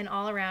 and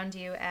all around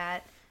you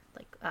at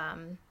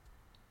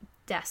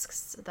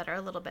desks that are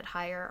a little bit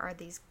higher are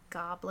these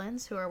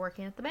goblins who are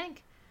working at the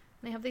bank.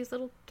 And they have these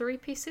little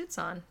 3-piece suits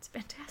on. It's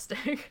fantastic.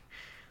 They're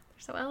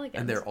so elegant.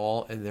 And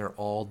they're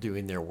all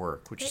doing their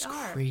work, which is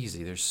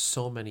crazy. There's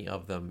so many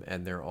of them,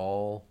 and they're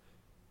all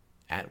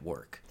at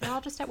work. They're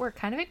all just at work,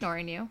 kind of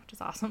ignoring you, which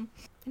is awesome.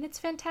 And it's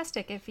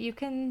fantastic. If you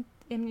can,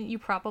 I mean, you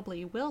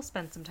probably will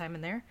spend some time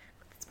in there.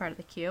 It's part of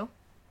the queue.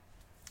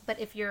 But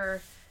if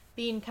you're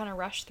being kind of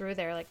rushed through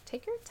there, like,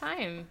 take your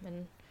time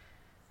and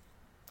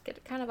get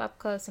it kind of up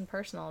close and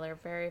personal. They're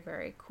very,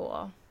 very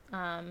cool.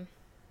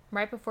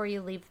 Right before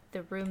you leave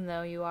the room,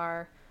 though, you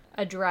are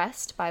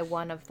addressed by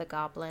one of the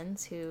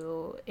goblins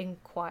who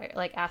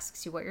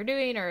asks you what you're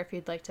doing or if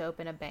you'd like to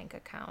open a bank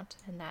account.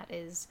 And that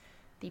is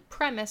the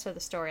premise or the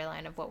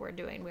storyline of what we're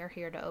doing. We're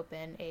here to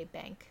open a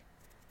bank,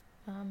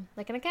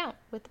 like an account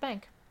with the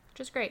bank,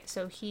 which is great.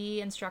 So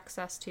he instructs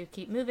us to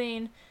keep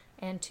moving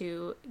and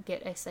to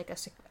get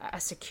a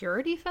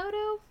security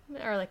photo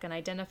or like an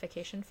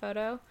identification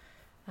photo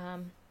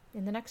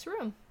in the next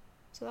room.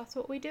 So that's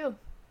what we do.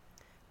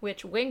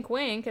 Which, wink,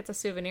 wink, it's a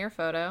souvenir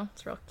photo.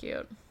 It's real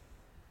cute.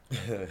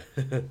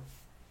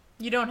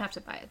 You don't have to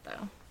buy it,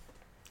 though.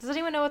 Does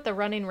anyone know what the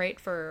running rate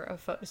for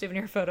a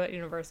souvenir photo at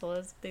Universal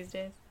is these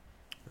days?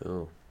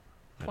 Oh,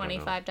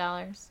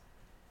 $25.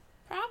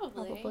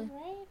 Probably.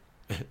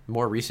 Right?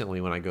 More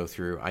recently, when I go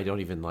through, I don't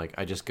even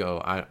I just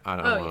go, I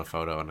don't want a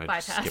photo, and I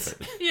bypass. just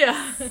skip it.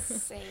 Yeah.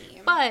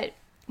 Same.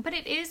 But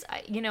it is,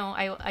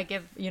 I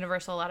give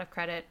Universal a lot of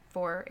credit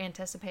for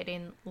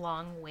anticipating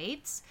long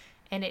waits,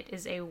 and it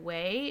is a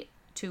way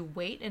to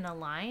wait in a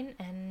line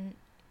and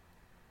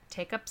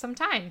take up some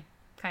time,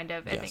 kind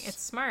of. Yes. I think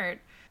it's smart.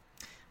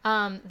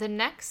 The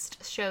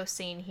next show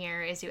scene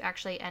here is you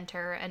actually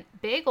enter a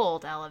big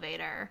old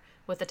elevator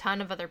with a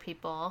ton of other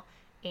people,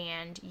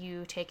 and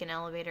you take an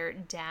elevator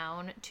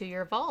down to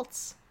your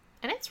vaults.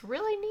 And it's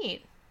really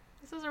neat.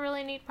 This is a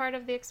really neat part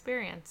of the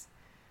experience.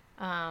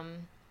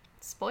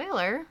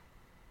 Spoiler,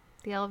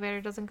 the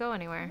elevator doesn't go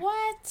anywhere.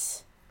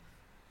 What?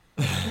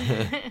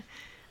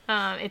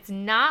 It's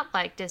not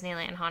like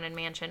Disneyland Haunted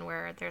Mansion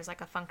where there's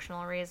like a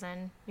functional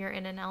reason you're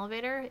in an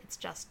elevator. It's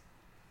just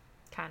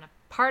kind of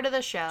part of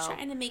the show.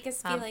 Trying to make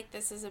us feel like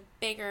this is a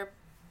bigger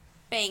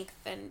bank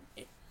than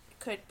it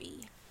could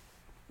be.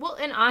 Well,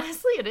 and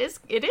honestly, it is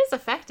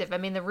effective. I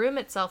mean, the room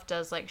itself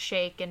does like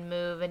shake and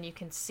move, and you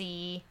can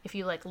see if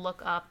you like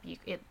look up,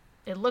 it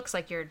looks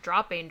like you're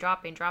dropping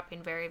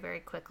very, very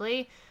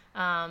quickly.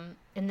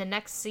 In the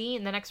next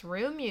scene, the next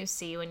room you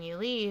see when you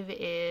leave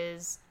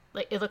is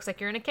like it looks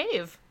like you're in a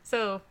cave.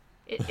 So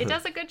it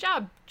does a good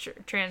job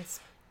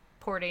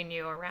transporting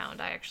you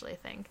around. I actually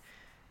think.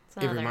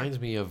 It reminds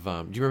me of. Do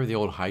you remember the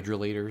old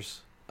hydrolators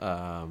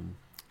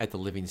at the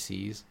Living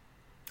Seas?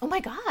 Oh my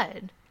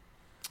God.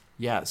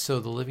 Yeah, so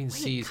the Living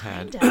Seas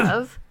had. Kind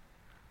of.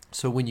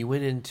 So when you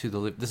went into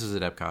this is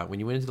at Epcot. When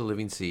you went into the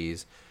Living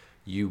Seas,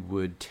 you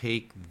would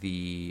take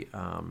the.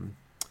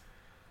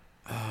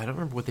 I don't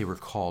remember what they were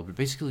called, but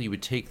basically you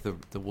would take the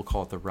we'll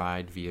call it the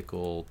ride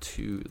vehicle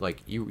to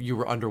like you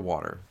were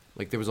underwater.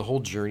 Like there was a whole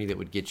journey that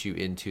would get you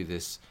into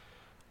this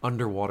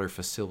underwater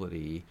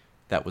facility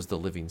that was the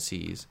Living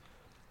Seas.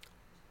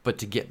 But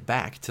to get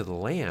back to the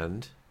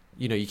land,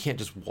 you can't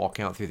just walk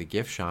out through the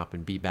gift shop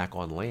and be back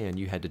on land.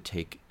 You had to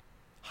take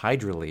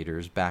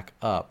hydrolators back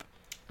up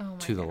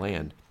to the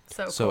land.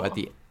 So cool. Cool. At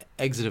the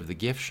exit of the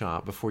gift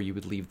shop, before you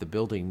would leave the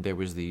building, there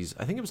was these,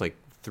 I think it was like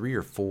 3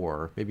 or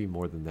 4, maybe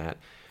more than that.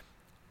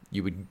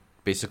 You would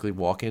basically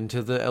walk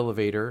into the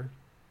elevator.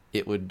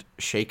 It would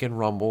shake and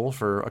rumble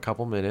for a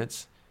couple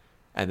minutes,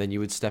 and then you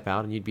would step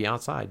out and you'd be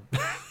outside.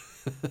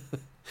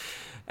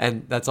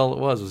 And that's all it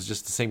was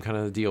just the same kind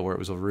of deal where it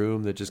was a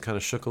room that just kind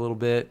of shook a little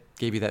bit,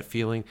 gave you that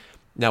feeling.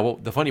 Now,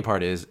 the funny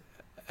part is,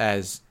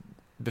 as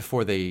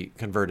before they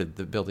converted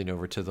the building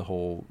over to the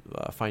whole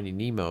Finding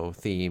Nemo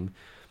theme,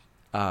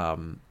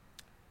 the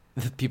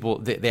people,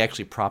 they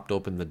actually propped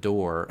open the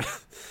door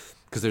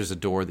because there's a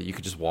door that you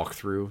could just walk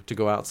through to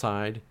go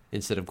outside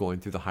instead of going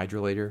through the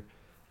hydrolator.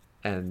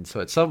 And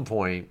so at some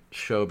point,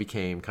 show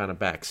became kind of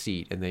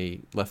backseat, and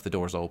they left the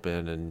doors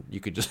open, and you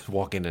could just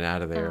walk in and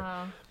out of there.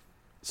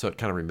 So it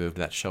kind of removed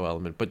that show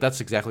element. But that's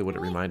exactly what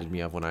it reminded me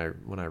of when I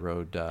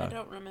rode I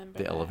don't remember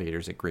the that.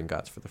 elevators at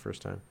Gringotts for the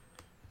first time.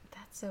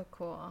 That's so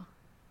cool.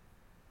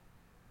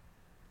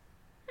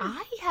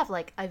 I have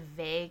like a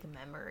vague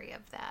memory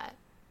of that.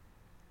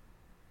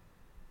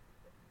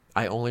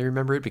 I only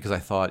remember it because I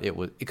thought it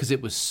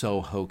was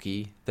so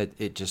hokey that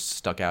it just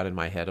stuck out in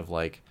my head of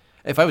like,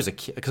 if I was a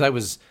kid, because I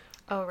was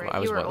right. I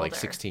was older. like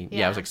 16.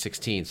 Yeah, I was like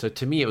 16. So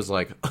to me, it was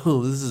like,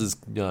 oh, this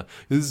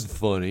is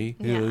funny.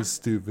 Yeah. It's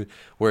stupid.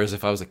 Whereas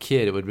if I was a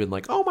kid, it would have been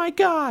like, oh my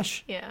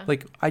gosh. Yeah.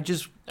 Like I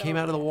just came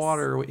out of the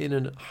water in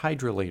a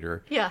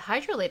hydrolator. Yeah,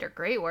 hydrolator,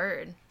 great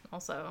word.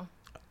 Also.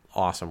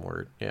 Awesome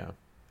word. Yeah.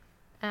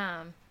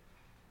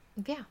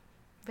 Yeah,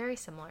 very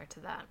similar to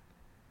that.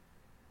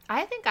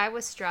 I think I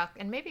was struck,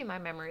 and maybe my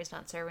memory is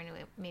not serving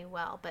me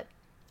well, but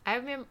I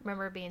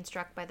remember being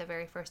struck by the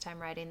very first time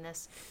riding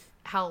this,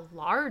 how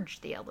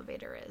large the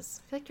elevator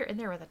is. I feel like you're in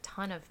there with a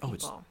ton of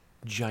people.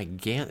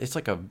 gigantic. It's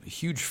like a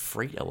huge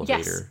freight Yes,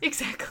 elevator.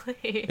 exactly.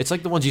 It's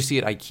like the ones you see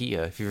at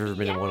IKEA, if you've ever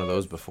been in one of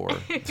those before.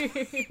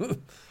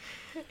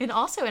 And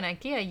also in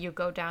IKEA, you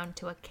go down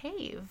to a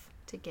cave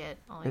to get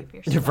all of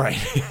your stuff.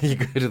 Right. You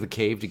go to the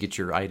cave to get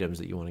your items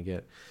that you want to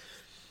get.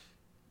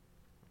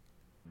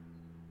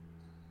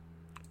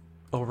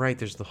 Oh, right.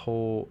 There's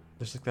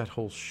like that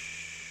whole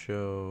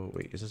show.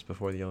 Wait, is this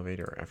before the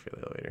elevator or after the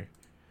elevator?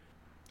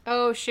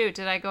 Oh, shoot.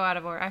 Did I go out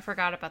of order? I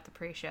forgot about the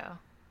pre-show.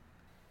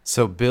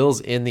 So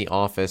Bill's in the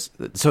office.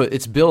 So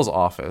it's Bill's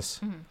office.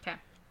 Okay.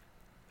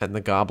 And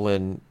the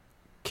goblin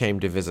came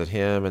to visit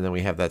him. And then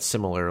we have that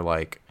similar,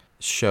 like,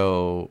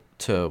 show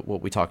to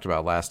what we talked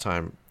about last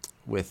time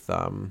with...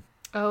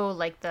 Oh,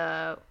 like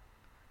the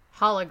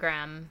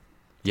hologram.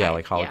 Yeah, type,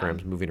 like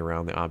holograms moving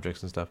around the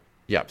objects and stuff.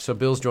 Yeah, so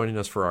Bill's joining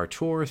us for our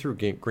tour through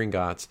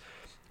Gringotts,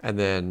 and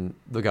then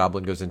the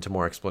goblin goes into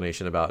more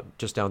explanation about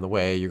just down the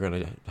way, you're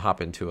going to hop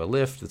into a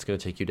lift that's going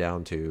to take you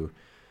down to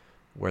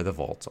where the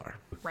vaults are.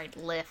 Right,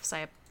 lifts.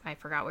 I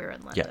forgot we were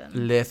in Yeah,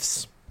 London.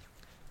 lifts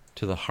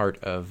to the heart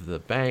of the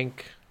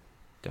bank,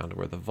 down to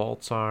where the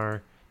vaults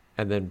are.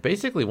 And then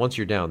basically once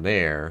you're down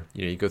there,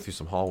 you go through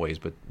some hallways,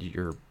 but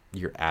you're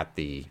at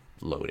the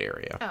load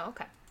area Oh,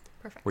 okay.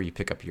 Perfect. where you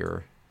pick up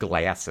your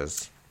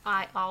glasses.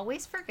 I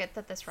always forget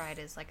that this ride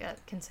is like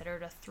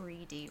considered a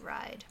 3D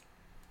ride.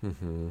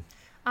 Mm-hmm.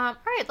 All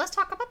right, let's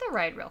talk about the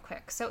ride real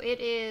quick. So it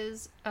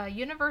is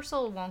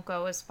Universal won't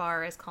go as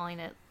far as calling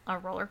it a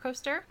roller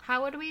coaster.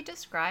 How would we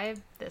describe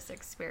this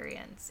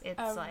experience?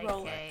 It's A like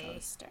roller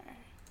coaster.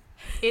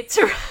 It's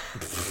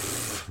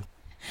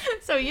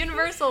so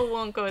Universal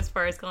won't go as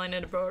far as calling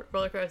it a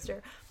roller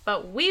coaster,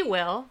 but we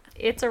will.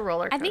 It's a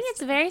roller coaster. I think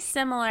it's very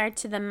similar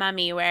to the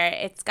Mummy, where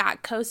it's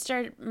got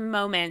coaster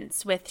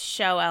moments with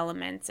show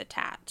elements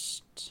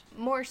attached.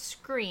 more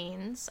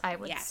screens, I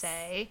would Yes.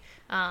 say,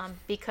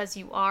 because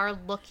you are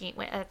looking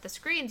at the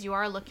screens. You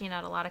are looking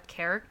at a lot of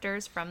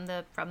characters from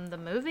the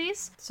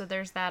movies. So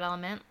there's that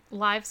element.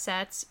 Live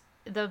sets.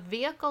 The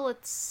vehicle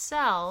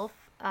itself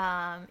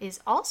is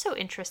also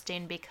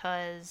interesting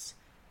because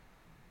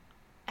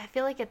I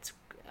feel like it's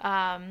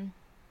kind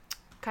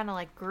of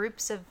like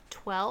groups of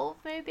 12,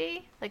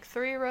 maybe like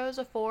 3 rows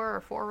of 4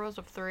 or 4 rows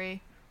of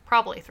 3.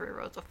 Probably 3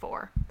 rows of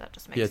 4. That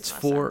just makes Yeah, it's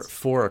the most sense.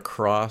 four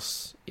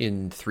across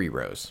in 3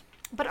 rows.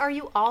 But are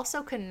you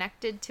also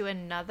connected to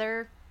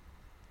another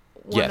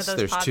one Yes, of those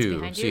there's pods 2.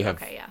 behind So you? you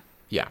have Okay,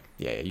 yeah.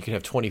 Yeah. You can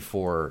have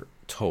 24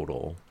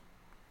 total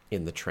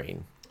in the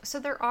train. So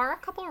there are a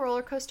couple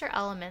roller coaster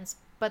elements,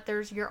 but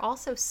you're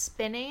also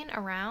spinning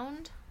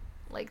around.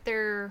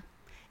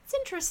 It's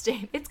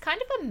interesting. It's kind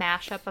of a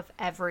mashup of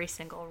every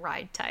single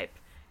ride type.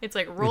 It's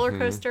like roller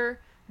coaster,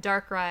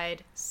 dark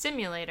ride,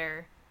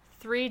 simulator,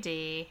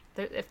 3D.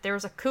 If there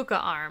was a Kuka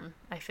arm,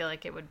 I feel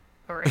like it would.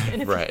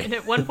 Right. And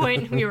at one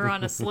point we were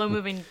on a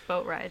slow-moving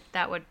boat ride,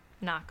 that would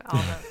knock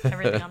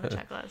everything on the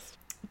checklist.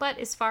 But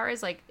as far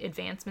as like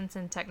advancements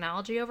in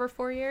technology over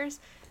 4 years,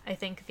 I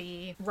think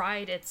the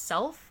ride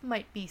itself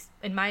might be,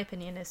 in my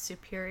opinion, is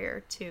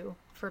superior to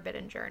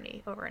Forbidden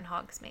Journey over in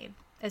Hogsmeade.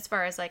 As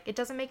far as like, it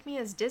doesn't make me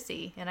as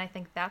dizzy, and I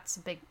think that's a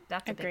big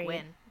Agreed.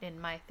 win in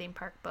my theme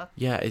park book.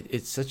 Yeah,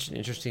 it's such an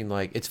interesting,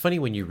 like, it's funny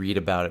when you read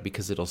about it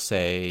because it'll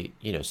say,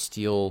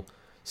 steel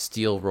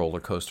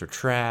roller coaster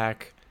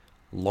track,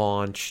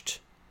 launched.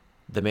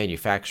 The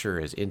manufacturer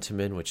is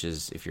Intamin, which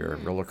is, if you're a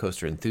roller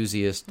coaster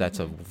enthusiast, that's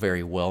a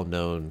very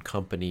well-known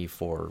company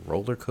for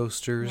roller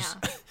coasters.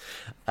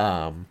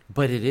 Yeah.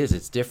 But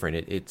it's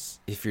different. It's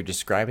if you're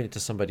describing it to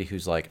somebody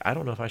who's like, I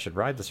don't know if I should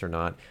ride this or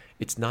not,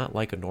 it's not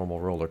like a normal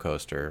roller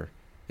coaster.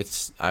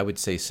 It's, I would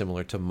say,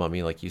 similar to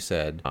Mummy, like you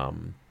said.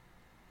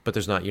 But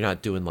you're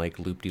not doing like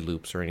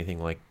loop-de-loops or anything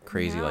like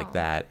crazy like No.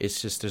 that. It's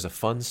just, there's a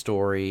fun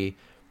story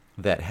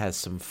that has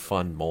some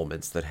fun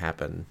moments that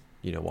happen,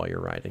 while you're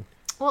riding.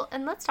 Well,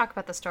 and let's talk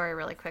about the story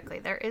really quickly.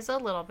 There is a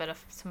little bit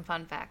of some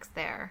fun facts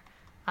there.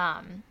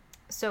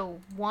 So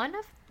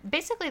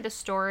basically the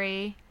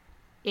story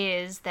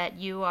is that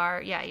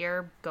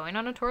you're going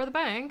on a tour of the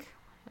bank,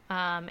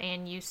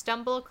 and you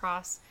stumble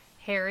across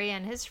Harry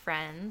and his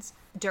friends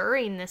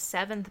during the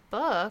 7th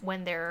book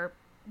when they're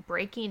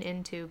breaking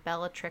into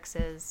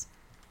Bellatrix's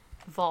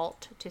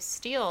vault to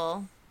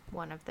steal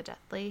one of the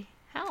Deathly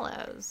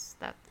Hallows.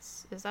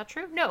 Is that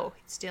true? No,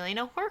 stealing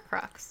a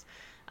Horcrux.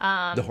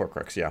 The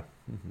Horcrux, yeah.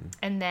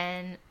 And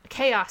then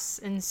chaos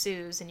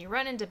ensues, and you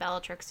run into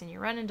Bellatrix, and you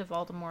run into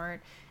Voldemort,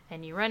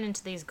 and you run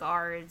into these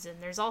guards,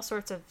 and there's all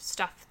sorts of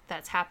stuff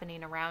that's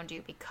happening around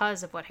you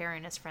because of what Harry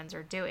and his friends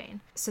are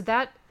doing. So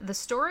that the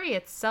story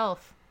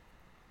itself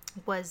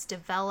was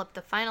developed,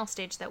 the final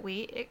stage that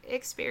we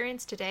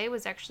experienced today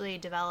was actually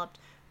developed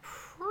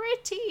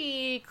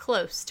pretty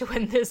close to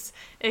when this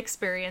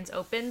experience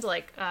opened,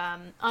 like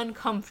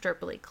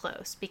uncomfortably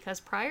close,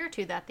 because prior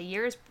to that, the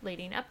years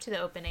leading up to the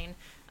opening,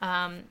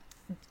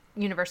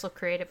 Universal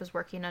Creative was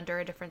working under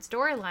a different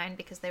storyline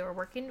because they were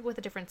working with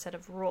a different set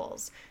of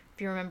rules.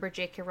 If you remember,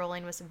 J.K.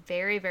 Rowling was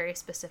very, very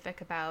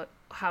specific about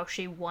how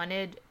she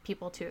wanted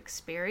people to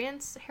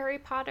experience Harry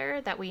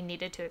Potter, that we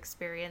needed to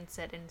experience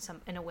it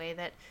in a way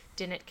that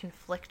didn't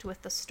conflict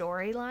with the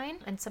storyline.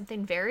 And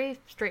something very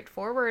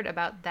straightforward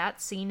about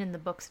that scene in the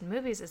books and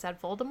movies is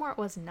that Voldemort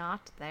was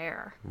not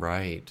there.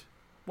 Right.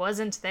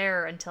 Wasn't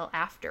there until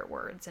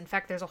afterwards. In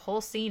fact, there's a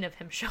whole scene of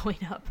him showing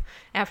up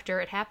after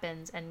it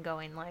happens and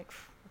going like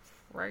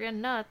friggin'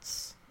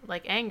 nuts,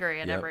 like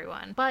angry at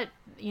everyone. But,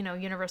 you know,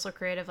 Universal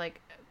Creative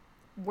like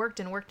worked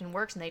and worked and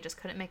worked, and they just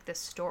couldn't make this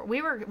story.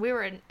 We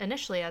were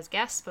initially as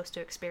guests supposed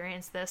to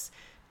experience this.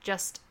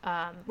 Just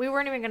we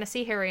weren't even going to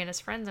see Harry and his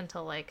friends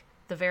until like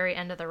the very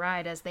end of the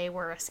ride as they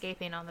were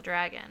escaping on the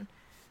dragon,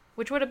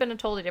 which would have been a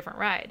totally different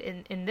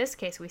ride. In this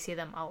case, we see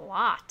them a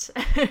lot.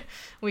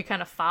 We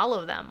kind of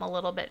follow them a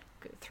little bit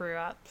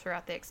throughout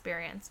the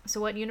experience.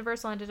 So what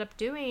Universal ended up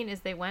doing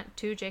is they went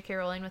to J.K.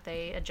 Rowling with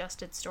a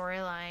adjusted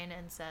storyline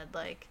and said,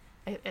 like,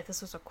 if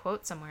this was a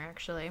quote somewhere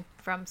actually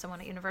from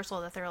someone at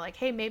Universal, that they're like,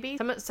 hey, maybe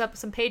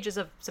some pages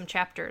of some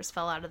chapters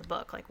fell out of the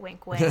book, like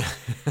wink wink.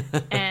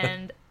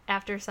 And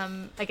after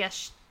I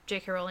guess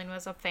J.K. Rowling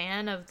was a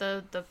fan of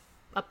the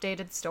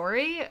updated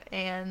story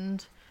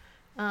and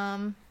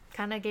kind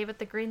of gave it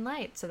the green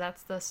light. So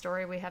that's the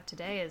story we have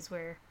today, is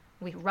where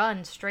we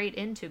run straight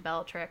into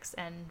Bellatrix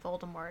and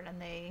Voldemort, and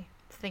they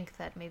think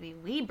that maybe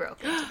we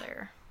broke into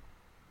their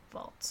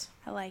vaults.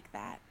 I like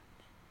that.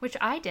 Which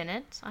I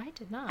didn't. I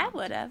did not. I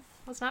would have.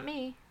 Well, it's not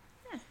me.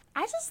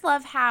 I just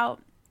love how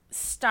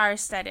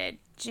star-studded,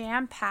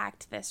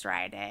 jam-packed this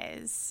ride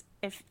is.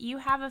 If you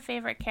have a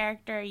favorite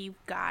character,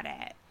 you've got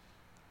it.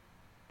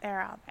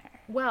 They're all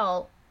there.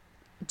 Well,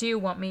 do you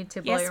want me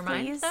to blow Yes, your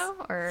mind, please.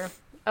 though? Or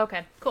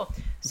okay, cool.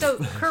 So,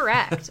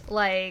 correct.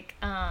 Like,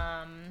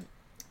 the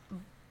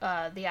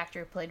actor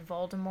who played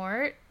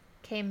Voldemort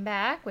came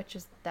back,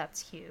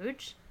 that's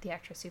huge. The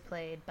actress who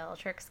played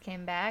Bellatrix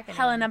came back.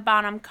 Helena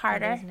Bonham What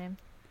Carter. is his name?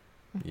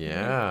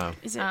 Yeah.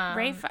 Is it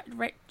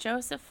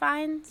Joseph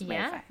Fiennes?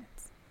 Yeah.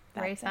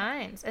 Ray That's it.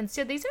 Fiennes. And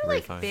so these are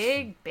Ray like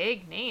Fiennes.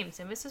 big names,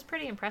 and this is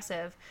pretty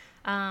impressive.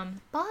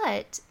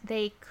 But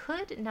they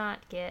could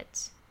not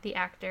get the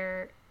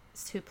actor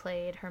who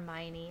played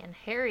Hermione and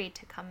Harry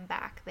to come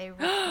back. They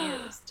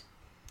refused.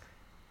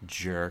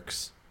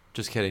 Jerks.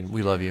 Just kidding.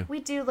 We love you.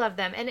 We do love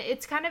them, and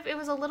it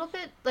was a little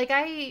bit like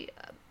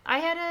I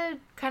had a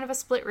kind of a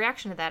split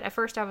reaction to that. At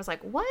first I was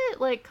like,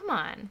 what? Like, come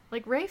on.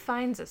 Like, Ray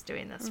Fiennes is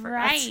doing this for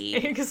us.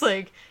 Right. Because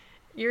like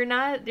you're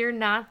not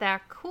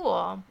that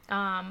cool.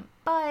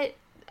 But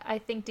I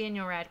think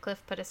Daniel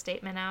Radcliffe put a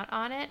statement out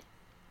on it,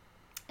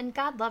 and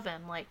God love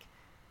him. Like,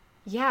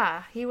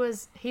 yeah, he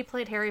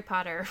played Harry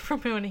Potter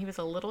from when he was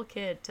a little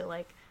kid to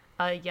like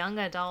a young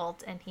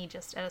adult, and he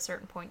just, at a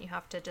certain point, you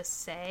have to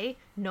just say,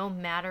 no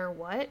matter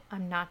what,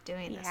 I'm not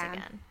doing this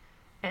again.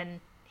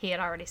 And he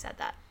had already said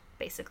that,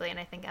 basically, and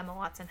I think Emma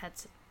Watson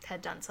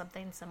had done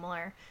something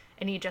similar,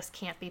 and you just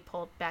can't be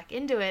pulled back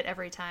into it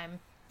every time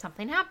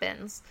something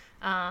happens.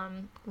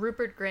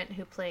 Rupert Grint,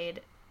 who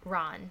played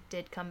Ron,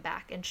 did come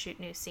back and shoot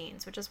new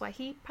scenes, which is why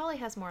he probably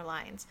has more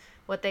lines.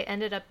 What they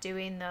ended up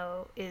doing,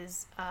 though,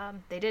 is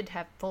they did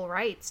have full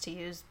rights to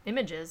use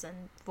images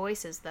and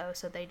voices, though,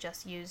 so they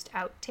just used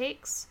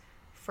outtakes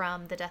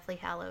from the Deathly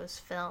Hallows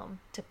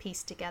film to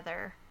piece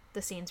together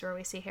the scenes where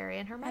we see Harry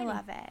and Hermione. I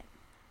love it.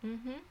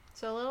 Mm-hmm.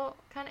 So a little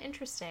kind of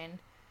interesting.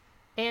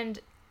 And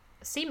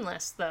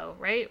seamless, though,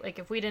 right? Like,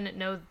 if we didn't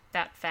know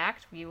that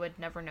fact, we would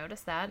never notice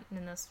that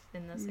in this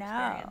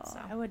experience. So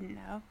I wouldn't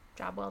know.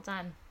 job well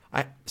done.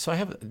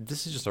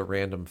 This is just a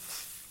random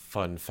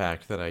fun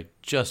fact that I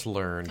just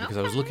learned because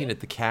I was looking at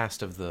the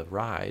cast of the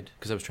ride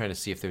because I was trying to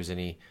see if there's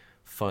any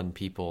fun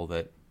people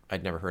that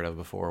I'd never heard of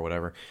before or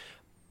whatever.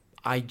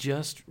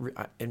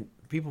 And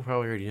people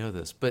probably already know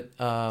this, but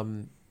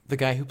the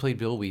guy who played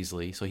Bill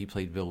Weasley, so he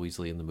played Bill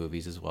Weasley in the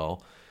movies as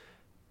well.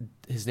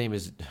 His name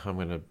is, I'm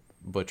going to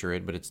butcher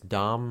it, but it's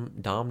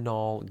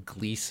Domhnall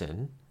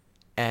Gleeson.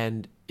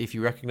 And if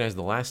you recognize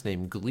the last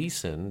name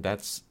Gleeson,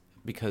 that's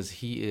because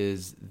he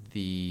is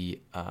the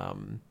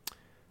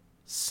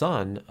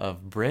son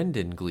of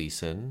Brendan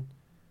Gleeson,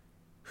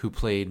 who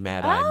played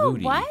Mad-Eye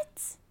Moody.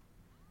 What?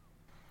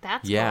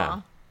 That's Yeah.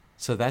 cool.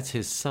 So that's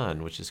his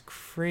son, which is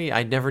crazy.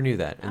 I never knew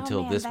that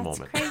until this that's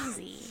moment.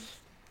 Crazy.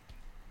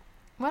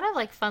 What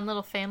a fun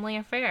little family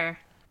affair.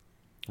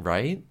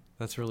 Right?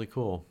 That's really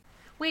cool.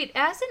 Wait,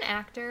 as an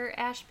actor,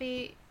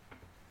 Ashby,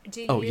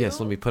 do Oh, you... yes,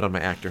 let me put on my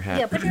actor hat.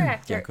 Yeah, put your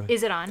actor. Yeah, go ahead.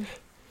 Is it on?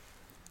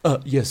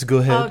 Yes, go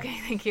ahead. Okay,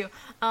 thank you.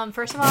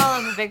 First of all,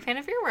 I'm a big fan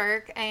of your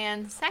work,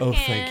 and second,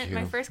 thank you.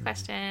 my first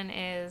question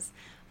is,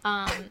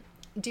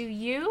 do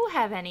you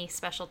have any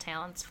special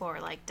talents for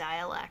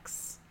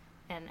dialects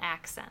and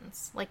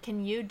accents?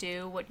 Can you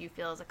do what you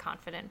feel is a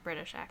confident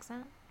British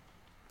accent?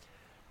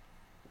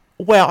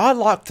 Well, I'd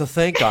like to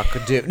think I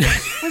could do.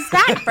 Was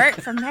that Bert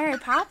from Mary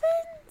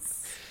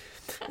Poppins?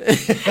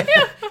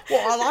 Well,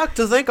 I like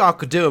to think I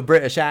could do a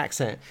British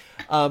accent.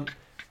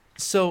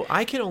 So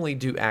I can only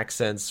do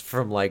accents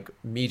from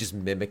me just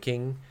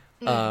mimicking.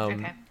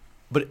 Okay.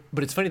 But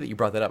it's funny that you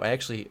brought that up. I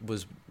actually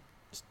was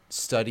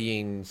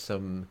studying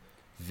some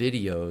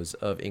videos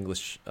of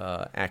English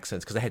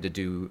accents because I had to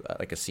do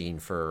like a scene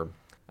for,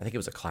 I think it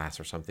was a class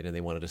or something, and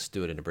they wanted us to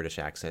do it in a British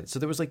accent. So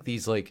there was like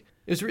these like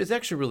it's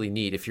actually really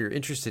neat if you're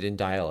interested in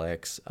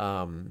dialects.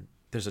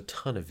 There's a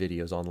ton of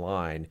videos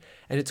online,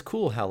 and it's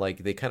cool how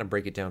like they kind of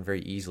break it down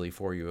very easily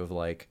for you. Of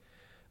like,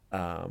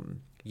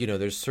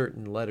 there's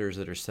certain letters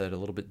that are said a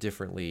little bit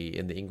differently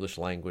in the English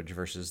language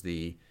versus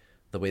the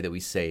way that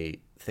we say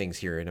things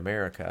here in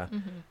America.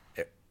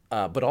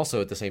 But also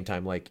at the same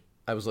time, like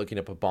I was looking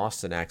up a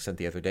Boston accent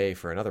the other day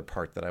for another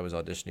part that I was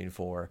auditioning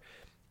for.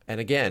 And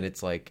again,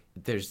 it's like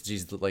there's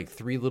these like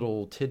 3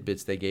 little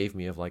tidbits they gave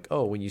me of like,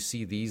 oh, when you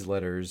see these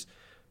letters,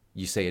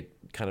 you say it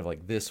kind of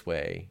like this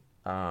way.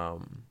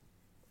 What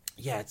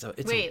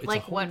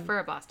for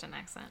a Boston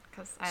accent?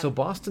 So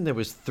Boston, there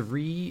was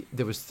three.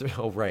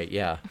 Oh, right,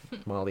 yeah.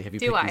 Molly, have you?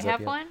 Do picked I these up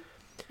have yet?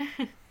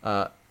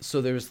 one?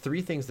 So there was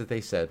 3 things that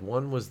they said.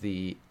 One was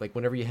like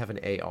whenever you have an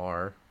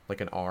AR,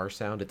 like an R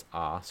sound, it's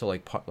ah. So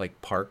like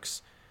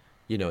parks,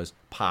 is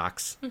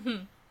pox.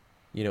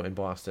 In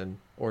Boston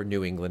or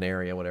New England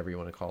area, whatever you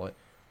want to call it.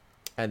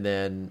 And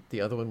then the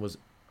other one was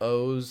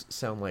O's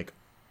sound like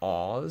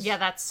Oz. Yeah,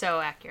 that's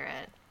so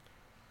accurate.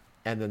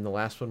 And then the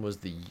last one was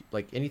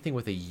like anything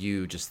with a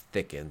U just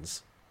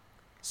thickens.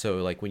 So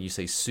like when you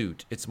say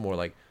suit, it's more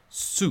like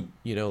suit,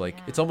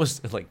 it's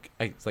almost like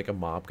it's like a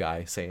mob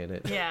guy saying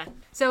it. Yeah.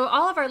 So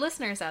all of our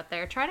listeners out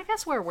there, try to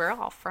guess where we're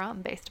all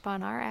from based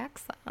upon our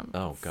accents.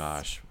 Oh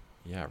gosh.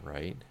 Yeah,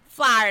 right.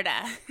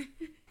 Florida.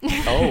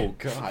 Oh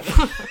god.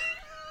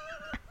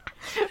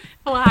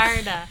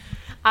 Florida.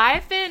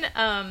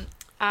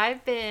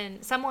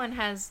 Someone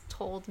has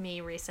told me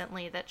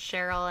recently that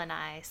Cheryl and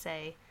I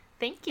say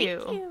thank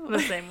you. The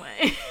same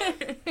way.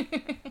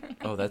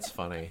 Oh, that's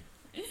funny.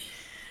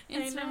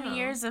 It's from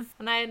years of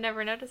and I had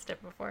never noticed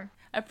it before.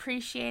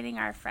 appreciating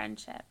our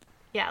friendship.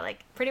 Yeah,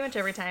 like pretty much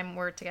every time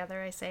we're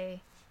together I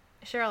say,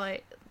 Cheryl,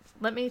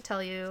 let me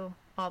tell you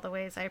all the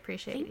ways I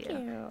appreciate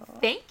you.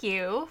 Thank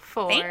you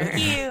for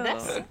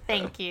this.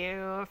 Thank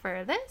you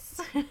for this.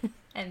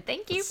 And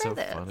thank you That's for so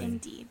this. funny.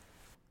 Indeed.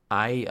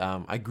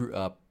 I grew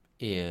up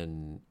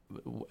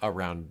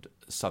around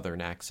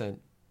Southern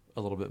accent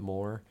a little bit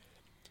more,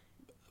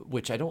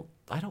 which I don't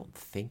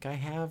think I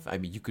have. I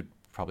mean, you could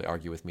probably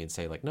argue with me and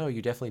say like, no,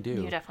 you definitely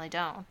do. You definitely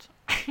don't.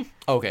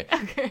 Okay.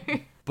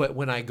 But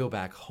when I go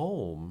back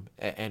home,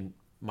 and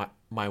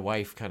my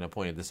wife kind of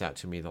pointed this out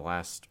to me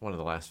one of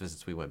the last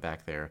visits we went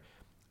back there,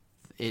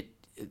 it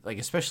like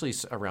especially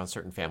around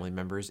certain family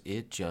members,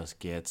 it just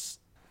gets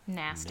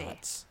Nasty.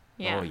 nuts.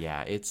 Yeah. Oh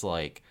yeah, it's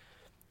like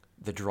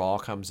the drawl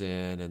comes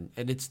in,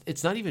 and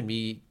it's not even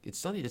me.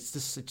 It's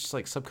just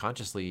like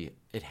subconsciously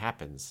it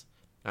happens,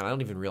 and I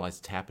don't even realize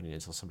it's happening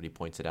until somebody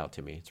points it out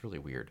to me. It's really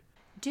weird.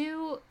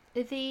 Do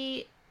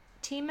the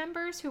team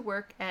members who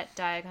work at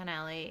Diagon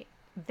Alley,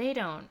 they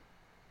don't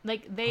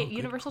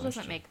Universal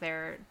doesn't make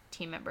their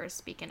team members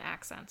speak in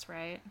accents,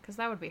 right? Because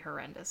that would be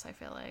horrendous, I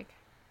feel like.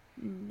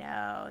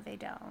 No, they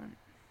don't.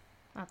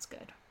 That's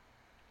good.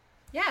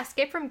 Yeah,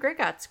 Escape from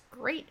Gringotts,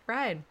 great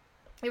ride.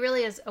 It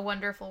really is a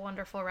wonderful,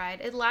 wonderful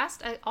ride. It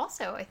lasts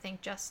also, I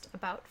think, just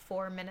about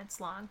 4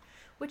 minutes long,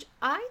 which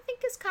I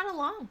think is kind of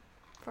long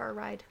for a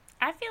ride.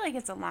 I feel like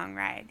it's a long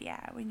ride,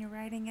 yeah, when you're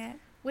riding it.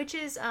 Which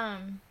is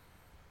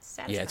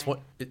satisfying.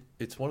 Yeah,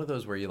 it's one of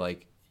those where you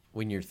like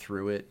when you're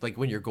through it, like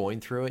when you're going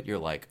through it, you're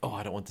like, oh,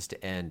 I don't want this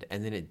to end,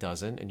 and then it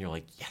doesn't, and you're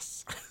like,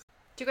 yes.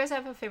 Do you guys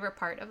have a favorite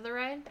part of the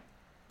ride?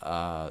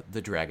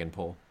 The dragon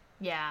pull.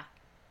 Yeah.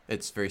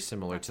 It's very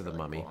similar That's to the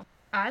really Mummy. cool.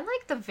 I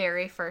like the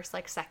very first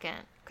second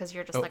because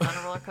you're just on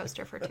a roller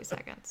coaster for 2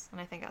 seconds, and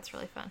I think that's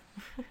really fun.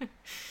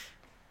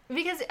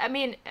 Because I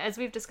mean, as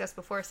we've discussed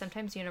before,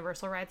 sometimes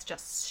Universal rides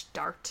just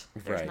start.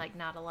 There's Right.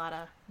 not a lot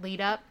of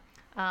lead up,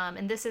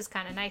 and this is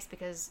kind of nice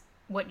because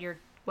what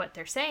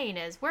they're saying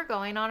is we're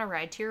going on a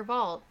ride to your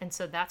vault, and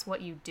so that's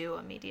what you do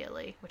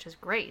immediately, which is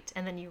great,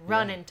 and then you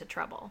run into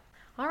trouble.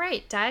 All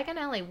right, Diagon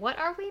Alley, what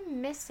are we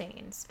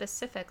missing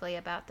specifically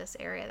about this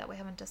area that we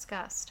haven't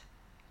discussed?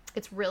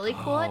 It's really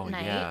cool at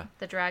night. Yeah.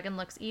 The dragon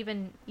looks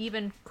even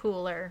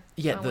cooler.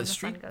 Yeah, when the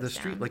sun street, goes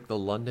down. like the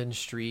London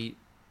street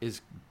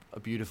is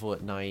beautiful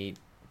at night.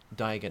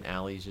 Diagon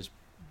Alley is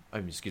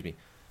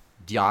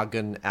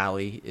Diagon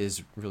Alley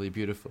is really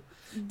beautiful.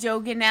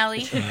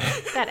 Doganelli.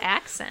 That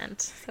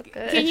accent, so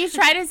good. Can you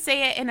try to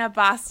say it in a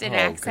Boston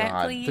accent,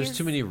 God. please? There's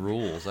too many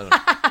rules. I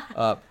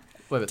don't.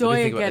 Wait, let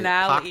me think about it. Diagon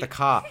Alley. Park the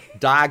car.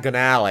 Diagon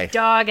Alley.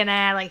 Diagon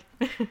Alley?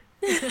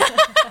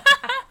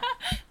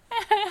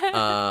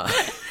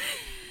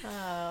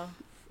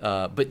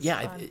 But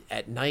yeah,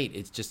 at night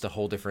it's just a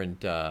whole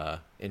different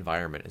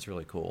environment. It's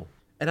really cool.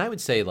 And I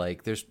would say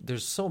like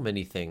there's so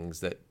many things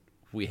that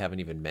we haven't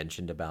even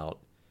mentioned about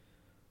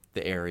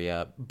the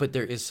area, but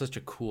there is such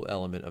a cool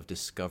element of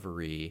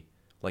discovery,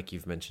 like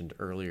you've mentioned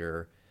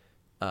earlier.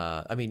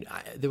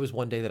 There was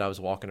one day that I was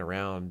walking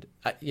around.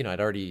 I'd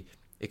already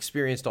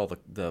experienced all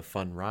the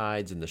fun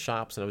rides and the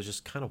shops, and I was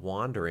just kind of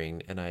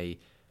wandering, and I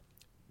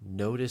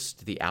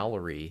noticed the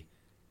Owlery,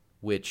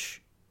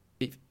 which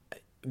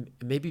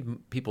maybe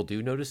people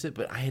do notice it,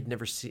 but I had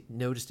never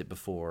noticed it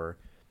before.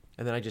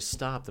 And then I just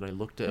stopped and I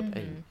looked up,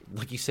 and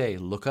like you say,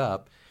 look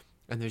up,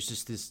 and there's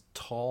just this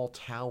tall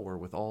tower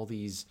with all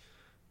these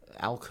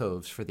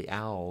alcoves for the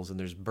owls, and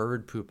there's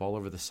bird poop all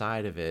over the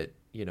side of it.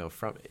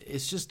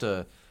 It's just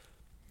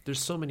there's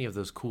so many of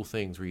those cool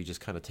things where you just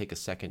kind of take a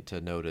second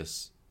to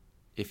notice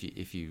if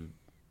you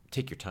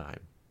take your time.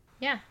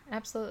 Yeah,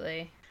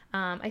 absolutely.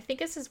 I think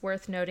this is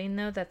worth noting,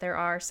 though, that there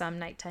are some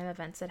nighttime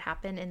events that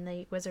happen in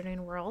the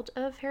Wizarding World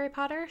of Harry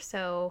Potter.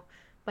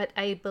 But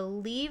I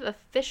believe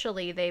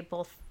officially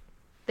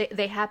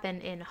they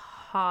happen in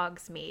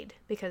Hogsmeade,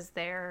 because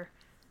the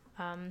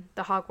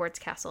Hogwarts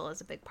Castle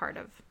is a big part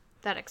of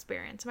that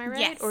experience. Am I right?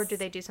 Yes. Or do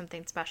they do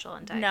something special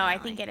in Diagon No, I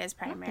Alley? think it is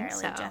primarily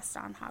so. just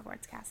on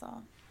Hogwarts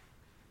Castle.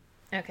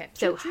 Okay,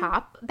 so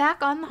hop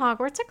back on the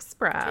Hogwarts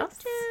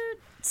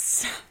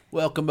Express.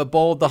 Welcome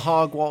aboard the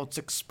Hogwarts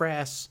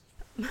Express.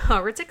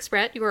 Hogwarts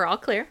Express, you are all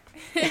clear.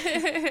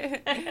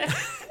 I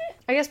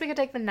guess we could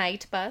take the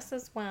night bus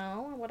as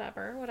well, or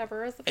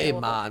whatever is available. Hey,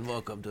 man,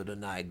 welcome to the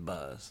night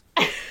bus.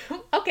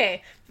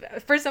 Okay,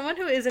 for someone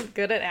who isn't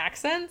good at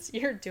accents,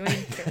 you're doing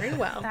very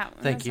well.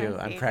 Thank you.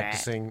 I'm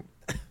practicing.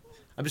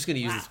 I'm just going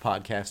to use this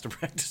podcast to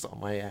practice all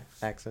my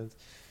accents.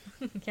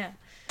 Yeah.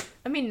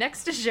 I mean,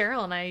 next to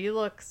Cheryl and I, you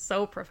look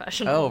so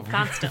professional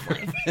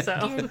constantly.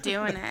 So You're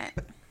doing it.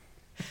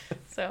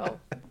 So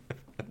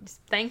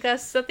just thank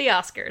us at the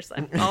Oscars.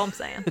 That's all I'm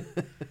saying.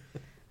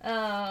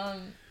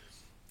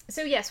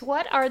 So yes,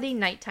 what are the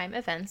nighttime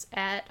events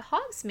at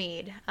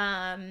Hogsmeade?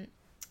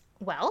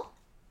 Well,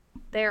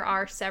 there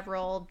are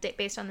several,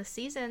 based on the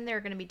season, there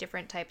are going to be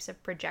different types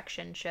of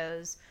projection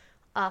shows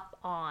up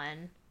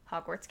on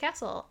Hogwarts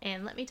Castle.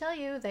 And let me tell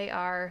you, they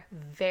are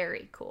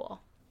very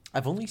cool.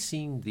 I've only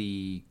seen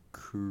the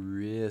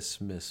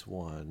Christmas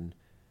one,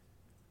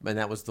 and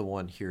that was the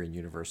one here in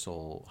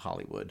Universal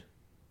Hollywood.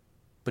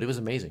 But it was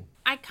amazing.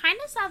 I kind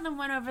of saw the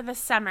one over the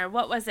summer.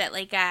 What was it?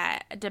 Like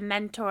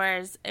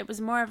Dementors. It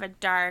was more of a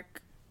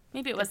dark,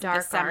 maybe it wasn't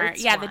the summer.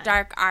 Arts Yeah, one. the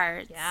dark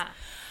arts. Yeah.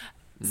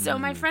 So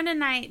my friend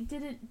and I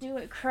didn't do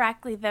it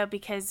correctly, though,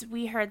 because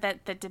we heard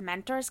that the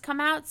Dementors come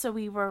out, so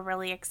we were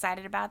really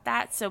excited about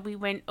that. So we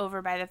went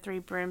over by the Three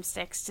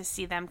Broomsticks to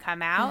see them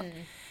come out.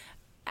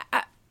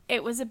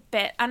 It was a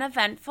bit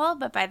uneventful,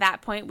 but by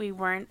that point we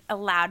weren't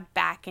allowed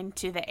back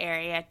into the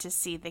area to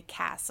see the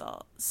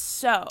castle.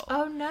 So,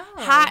 Oh no!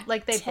 hot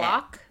Like they tip.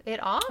 block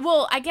it off?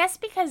 Well, I guess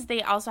because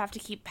they also have to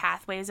keep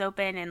pathways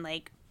open and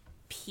like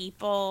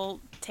people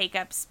take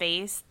up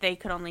space, they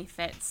could only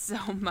fit so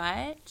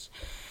much.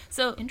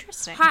 So,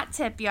 Interesting. Hot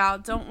tip, y'all.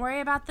 Don't worry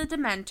about the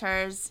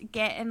Dementors.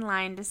 Get in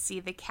line to see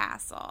the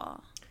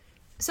castle.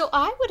 So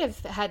I would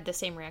have had the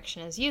same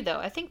reaction as you, though.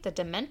 I think the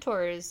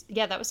Dementors,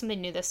 yeah, that was something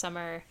new this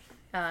summer.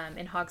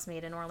 In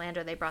Hogsmeade in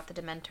Orlando, they brought the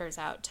Dementors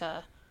out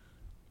to,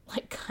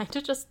 like, kind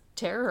of just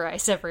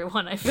terrorize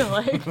everyone, I feel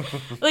like.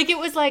 Like, it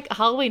was like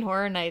Halloween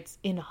Horror Nights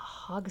in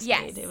Hogsmeade.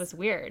 Yes. It was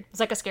weird. It was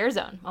like a scare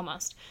zone,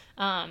 almost.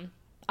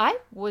 I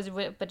was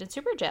but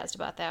super jazzed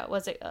about that.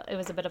 Was it? It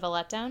was a bit of a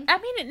letdown. I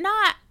mean,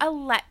 not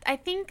a I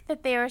think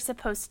that they were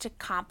supposed to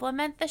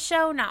complement the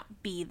show,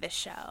 not be the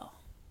show.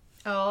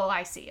 Oh,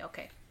 I see.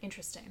 Okay.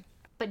 Interesting.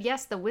 But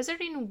yes, the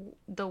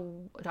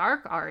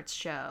Dark Arts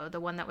show, the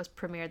one that was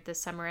premiered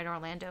this summer in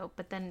Orlando,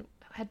 but then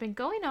had been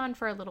going on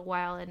for a little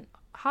while in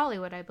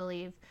Hollywood, I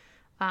believe,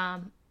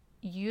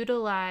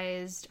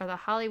 utilized, or the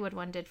Hollywood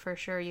one did for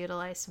sure,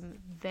 utilize some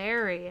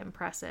very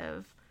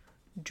impressive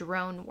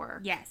drone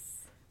work.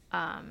 Yes.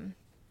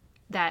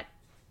 That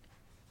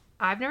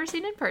I've never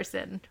seen in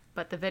person,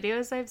 but the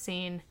videos I've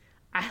seen,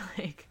 I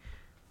like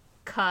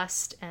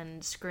cussed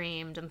and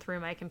screamed and threw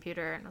my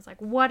computer and was like,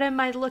 what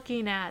am I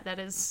looking at? That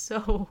is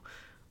so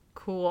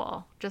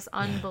cool. Just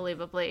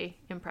unbelievably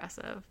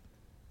impressive.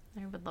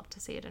 I would love to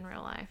see it in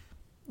real life.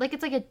 Like,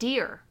 it's like a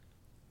deer.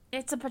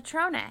 It's a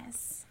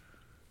Patronus.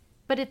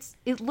 But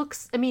it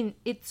looks, I mean,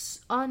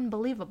 it's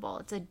unbelievable.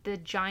 It's the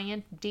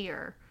giant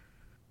deer.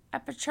 A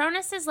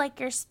Patronus is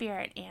like your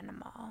spirit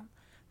animal,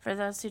 for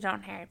those who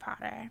don't Harry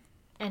Potter.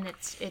 And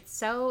it's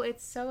so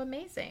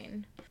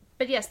amazing.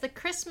 But yes, the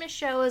Christmas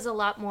show is a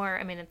lot more,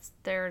 I mean,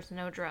 there's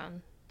no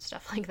drone,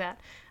 stuff like that.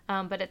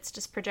 But it's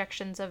just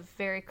projections of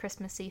very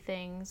Christmassy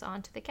things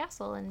onto the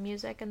castle, and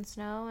music and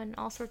snow and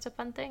all sorts of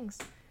fun things.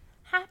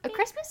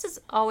 Christmas is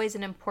always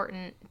an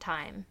important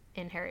time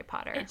in Harry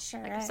Potter. It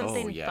sure is.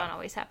 Something fun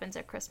always happens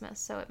at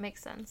Christmas, so it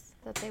makes sense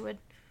that they would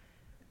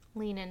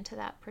lean into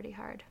that pretty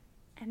hard.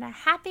 And a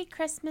happy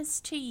Christmas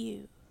to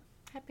you.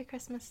 Happy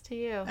Christmas to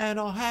you. And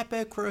a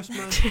happy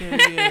Christmas to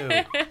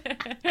you.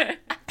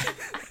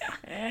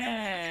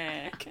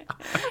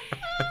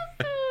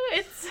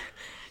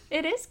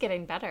 It is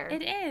getting better.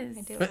 It is.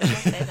 I do want to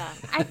say that.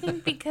 I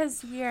think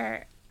because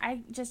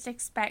I just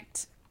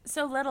expect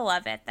so little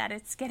of it that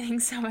it's getting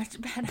so much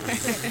better.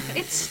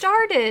 It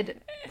started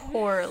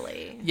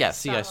poorly. Yeah,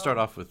 see, I start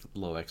off with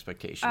low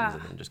expectations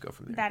and then just go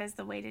from there. That is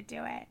the way to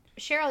do it.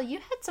 Cheryl, you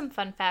had some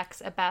fun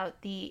facts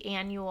about the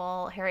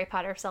annual Harry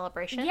Potter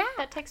celebration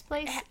that takes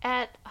place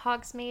at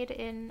Hogsmeade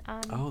in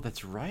Oh,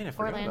 that's right. I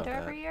forgot Orlando about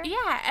that. every year.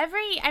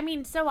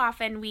 Yeah, so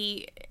often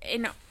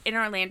in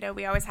Orlando,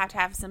 we always have to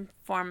have some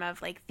form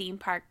of like theme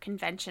park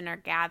convention or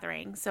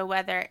gathering. So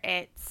whether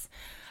it's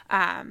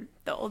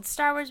the old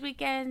Star Wars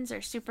weekends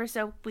or Super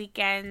Soap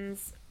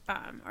weekends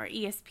or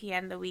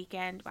ESPN the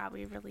weekend, wow,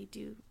 we really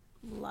do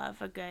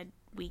love a good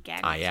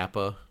weekend.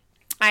 IAPA,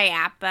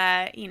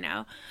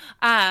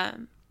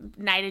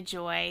 Night of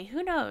Joy,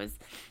 who knows?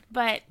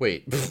 But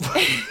wait.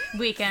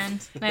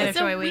 Weekend. Night of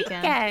Joy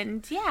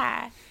weekend.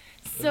 Yeah.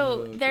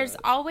 So there's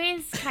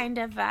always kind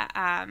of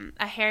a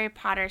Harry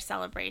Potter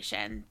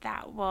celebration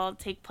that will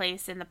take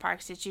place in the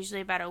parks. It's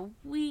usually about a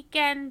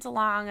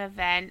weekend-long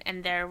event,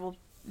 and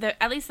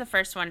at least the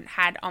first one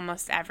had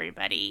almost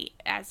everybody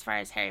as far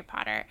as Harry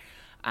Potter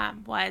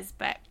was,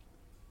 but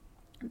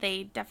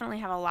they definitely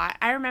have a lot.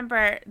 I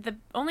remember the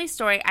only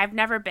story, I've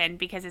never been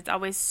because it's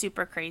always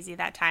super crazy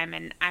that time,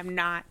 and I'm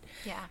not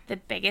the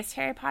biggest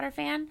Harry Potter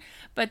fan,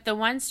 but the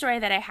one story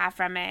that I have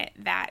from it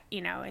that,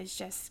 is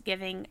just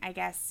giving, I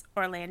guess,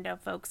 Orlando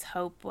folks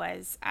hope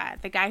was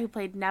the guy who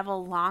played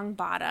Neville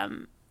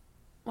Longbottom.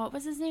 What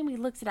was his name? We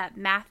looked it up.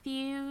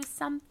 Matthew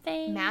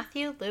something?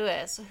 Matthew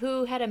Lewis,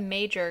 who had a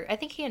major, I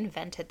think he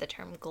invented the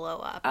term glow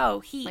up. Oh,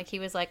 he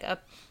was like a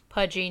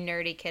pudgy,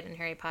 nerdy kid in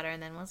Harry Potter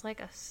and then was like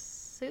a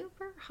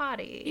super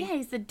hottie. Yeah,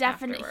 he's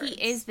he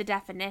is the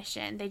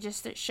definition. They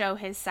just show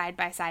his side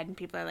by side and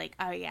people are like,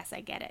 oh yes,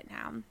 I get it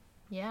now.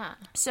 Yeah.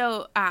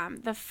 So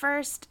the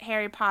first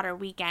Harry Potter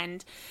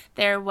weekend,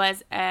 there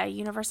was a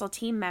Universal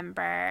team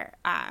member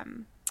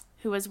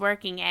who was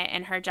working it,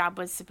 and her job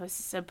was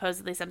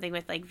supposedly something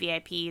with like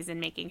VIPs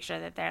and making sure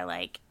that they're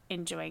like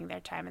enjoying their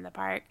time in the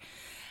park.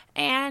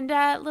 And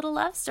little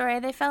love story,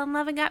 they fell in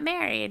love and got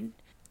married.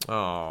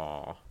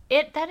 Oh.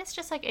 That is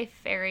just like a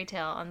fairy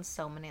tale on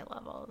so many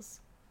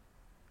levels.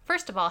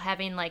 First of all,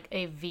 having like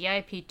a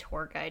VIP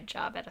tour guide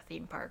job at a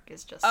theme park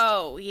is just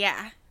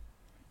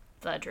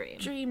the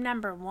dream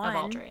number one of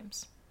all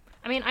dreams.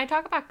 I mean, I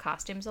talk about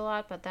costumes a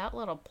lot, but that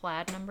little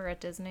plaid number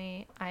at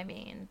Disney, I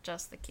mean,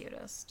 just the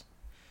cutest.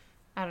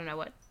 I don't know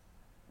what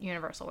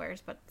Universal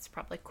wears, but it's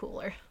probably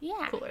cooler.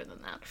 Yeah. Cooler than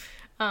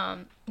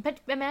that. But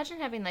imagine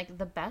having like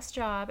the best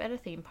job at a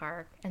theme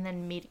park and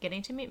then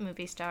getting to meet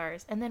movie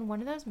stars, and then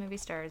one of those movie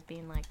stars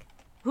being like,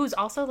 who's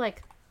also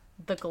like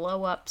the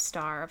glow up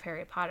star of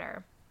Harry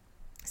Potter,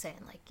 saying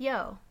like,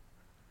 yo,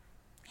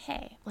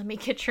 hey, let me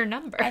get your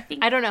number.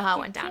 I don't know how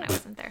it went down. I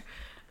wasn't there.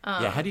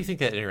 How do you think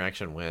that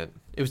interaction went?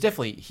 It was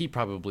definitely, he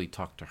probably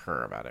talked to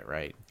her about it,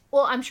 right?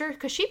 Well, I'm sure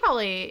because she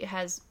probably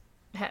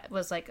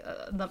was like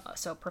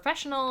so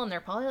professional, and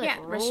they're probably like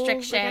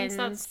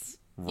restrictions.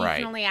 Right.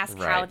 You can only ask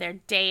how their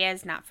day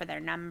is, not for their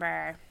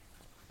number.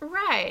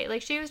 Right.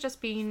 Like she was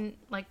just being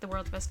like the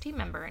world's best team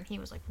member, and he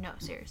was like, no,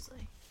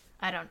 seriously,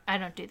 I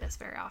don't do this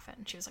very often.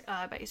 She was like, oh,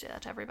 I bet you say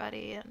that to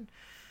everybody, and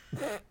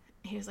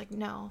he was like,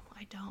 no,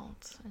 I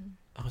don't. And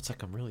it's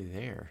like I'm really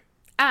there.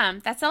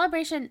 That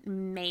celebration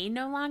may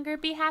no longer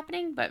be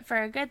happening, but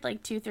for a good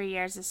 2-3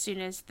 years, as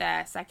soon as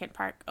the second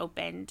park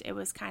opened, it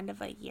was kind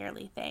of a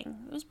yearly thing.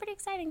 It was pretty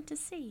exciting to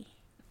see.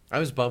 I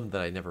was bummed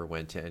that I never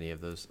went to any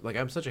of those. Like,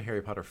 I'm such a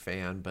Harry Potter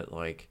fan, but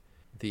like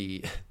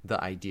the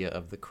idea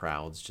of the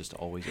crowds just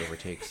always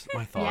overtakes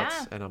my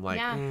thoughts, and I'm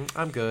like,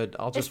 I'm good.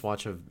 I'll just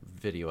watch a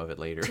video of it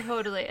later.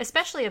 Totally,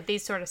 especially of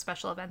these sort of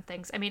special event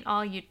things. I mean,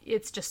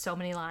 it's just so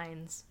many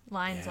lines.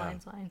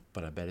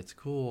 But I bet it's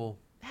cool.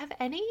 Have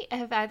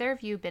either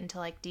of you been to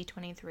like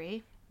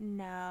D23?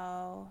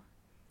 No.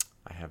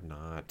 I have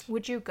not.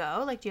 Would you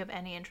go? Like, do you have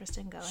any interest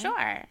in going?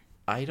 Sure.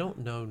 I don't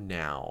know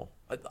now.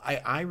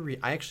 I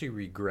actually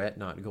regret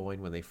not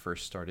going when they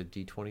first started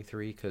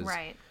D23 because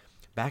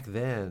back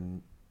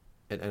then,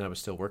 and I was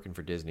still working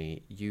for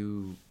Disney,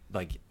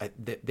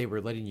 they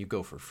were letting you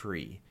go for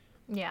free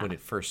when it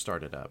first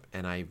started up.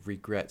 And I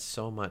regret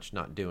so much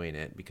not doing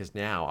it because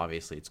now,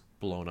 obviously, it's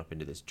blown up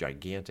into this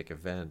gigantic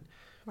event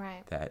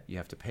that you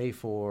have to pay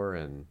for.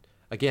 And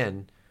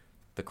again,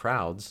 the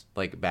crowds,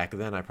 like back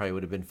then, I probably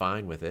would have been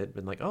fine with it.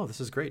 Been like, oh,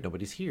 this is great.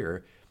 Nobody's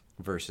here.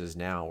 Versus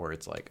now where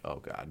it's like, oh,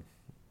 God,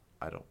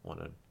 I don't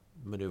want to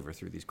maneuver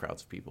through these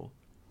crowds of people.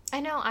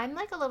 I know. I'm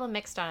like a little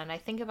mixed on it. I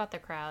think about the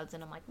crowds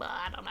and I'm like, well,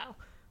 I don't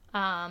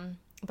know.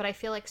 But I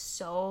feel like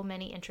so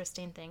many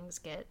interesting things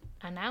get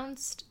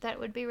announced that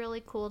would be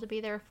really cool to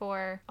be there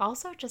for.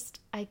 Also, just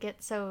I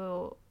get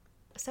so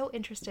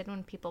interested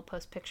when people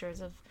post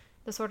pictures of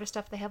the sort of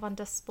stuff they have on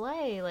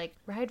display, like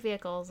ride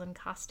vehicles and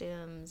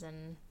costumes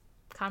and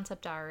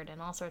concept art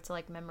and all sorts of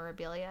like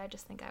memorabilia. I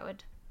just think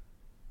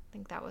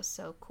that was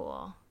so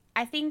cool.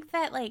 I think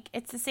that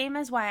it's the same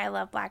as why I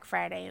love Black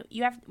Friday.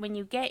 When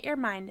you get your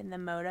mind in the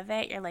mode of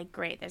it, you're like,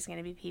 great, there's going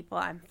to be people.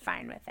 I'm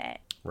fine with it.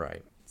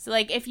 Right. So,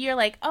 like, if you're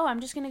like, oh, I'm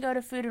just going to go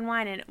to Food and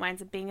Wine, and it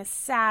winds up being a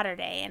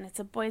Saturday, and it's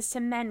a Boys to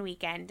Men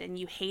weekend, and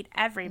you hate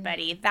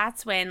everybody,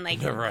 that's when,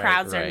 like,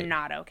 crowds are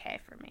not okay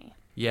for me.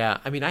 Yeah,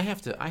 I mean, I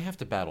have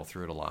to battle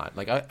through it a lot.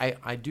 Like,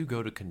 I do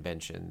go to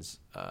conventions,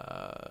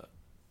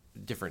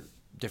 different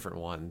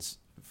ones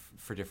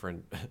for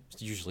different,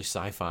 usually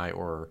sci-fi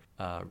or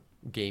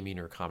gaming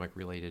or comic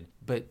related.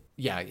 But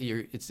yeah,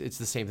 it's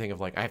the same thing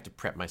of like, I have to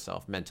prep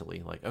myself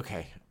mentally. Like,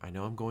 okay, I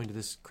know I'm going to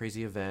this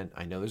crazy event.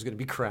 I know there's going to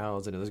be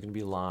crowds. I know there's going to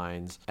be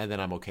lines, and then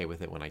I'm okay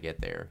with it when I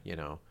get there.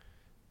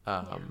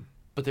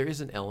 But there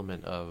is an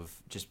element of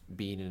just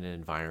being in an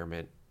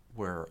environment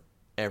where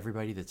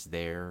everybody that's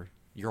there,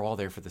 you're all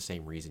there for the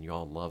same reason. You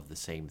all love the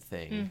same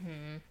thing.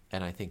 Mm-hmm.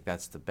 And I think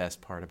that's the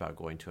best part about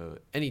going to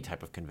any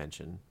type of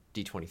convention.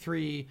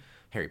 D23,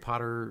 Harry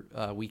Potter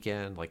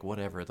weekend, like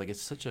whatever. Like,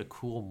 it's such a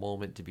cool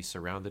moment to be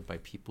surrounded by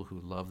people who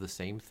love the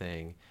same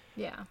thing.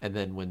 Yeah. And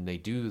then when they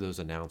do those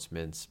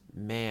announcements,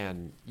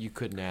 man, you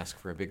couldn't ask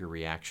for a bigger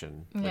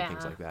reaction when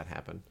things like that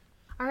happen.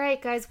 All right,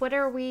 guys, what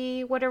are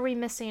we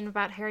missing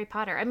about Harry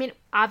Potter? I mean,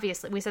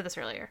 obviously, we said this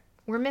earlier.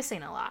 We're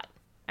missing a lot,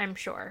 I'm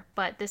sure,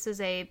 but this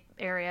is a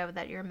area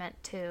that you're meant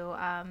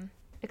to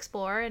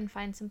explore and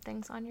find some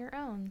things on your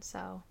own.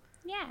 So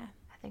yeah,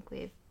 I think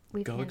we've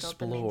Go handled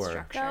the main explore.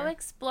 structure. Go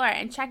explore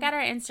and check out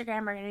our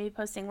Instagram. We're going to be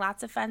posting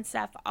lots of fun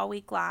stuff all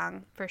week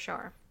long. For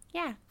sure.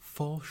 Yeah.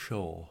 For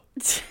sure.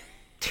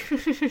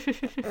 You've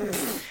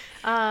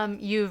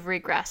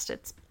regressed.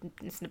 It's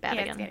bad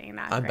Yeah, again. it's getting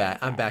not I'm very back.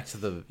 I'm good. back to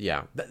the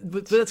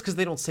but that's because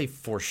they don't say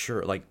for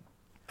sure. Like,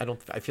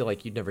 I feel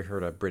like you'd never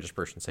heard a British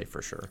person say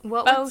for sure.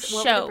 What would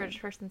show. a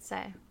British person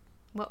say?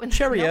 What would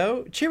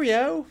Cheerio.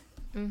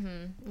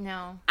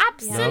 No.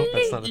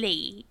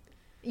 Absolutely.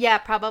 Yeah,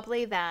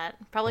 probably that.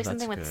 Probably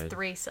something with good.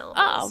 3 syllables.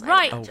 Oh, I'd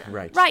right. imagine. Oh,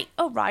 right. Right.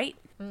 Oh, right.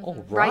 All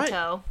right.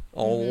 Righto.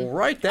 All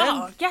right then.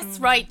 Oh, yes,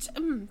 right.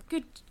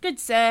 Good,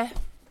 sir.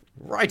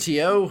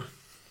 Rightio.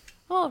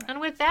 Oh,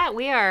 And with that,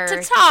 we are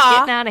Ta-ta.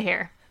 getting out of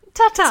here.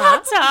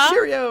 Ta-ta. ta-ta.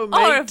 Cheerio, mate.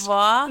 Au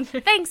revoir.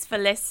 Thanks for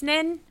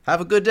listening.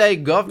 Have a good day,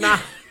 governor.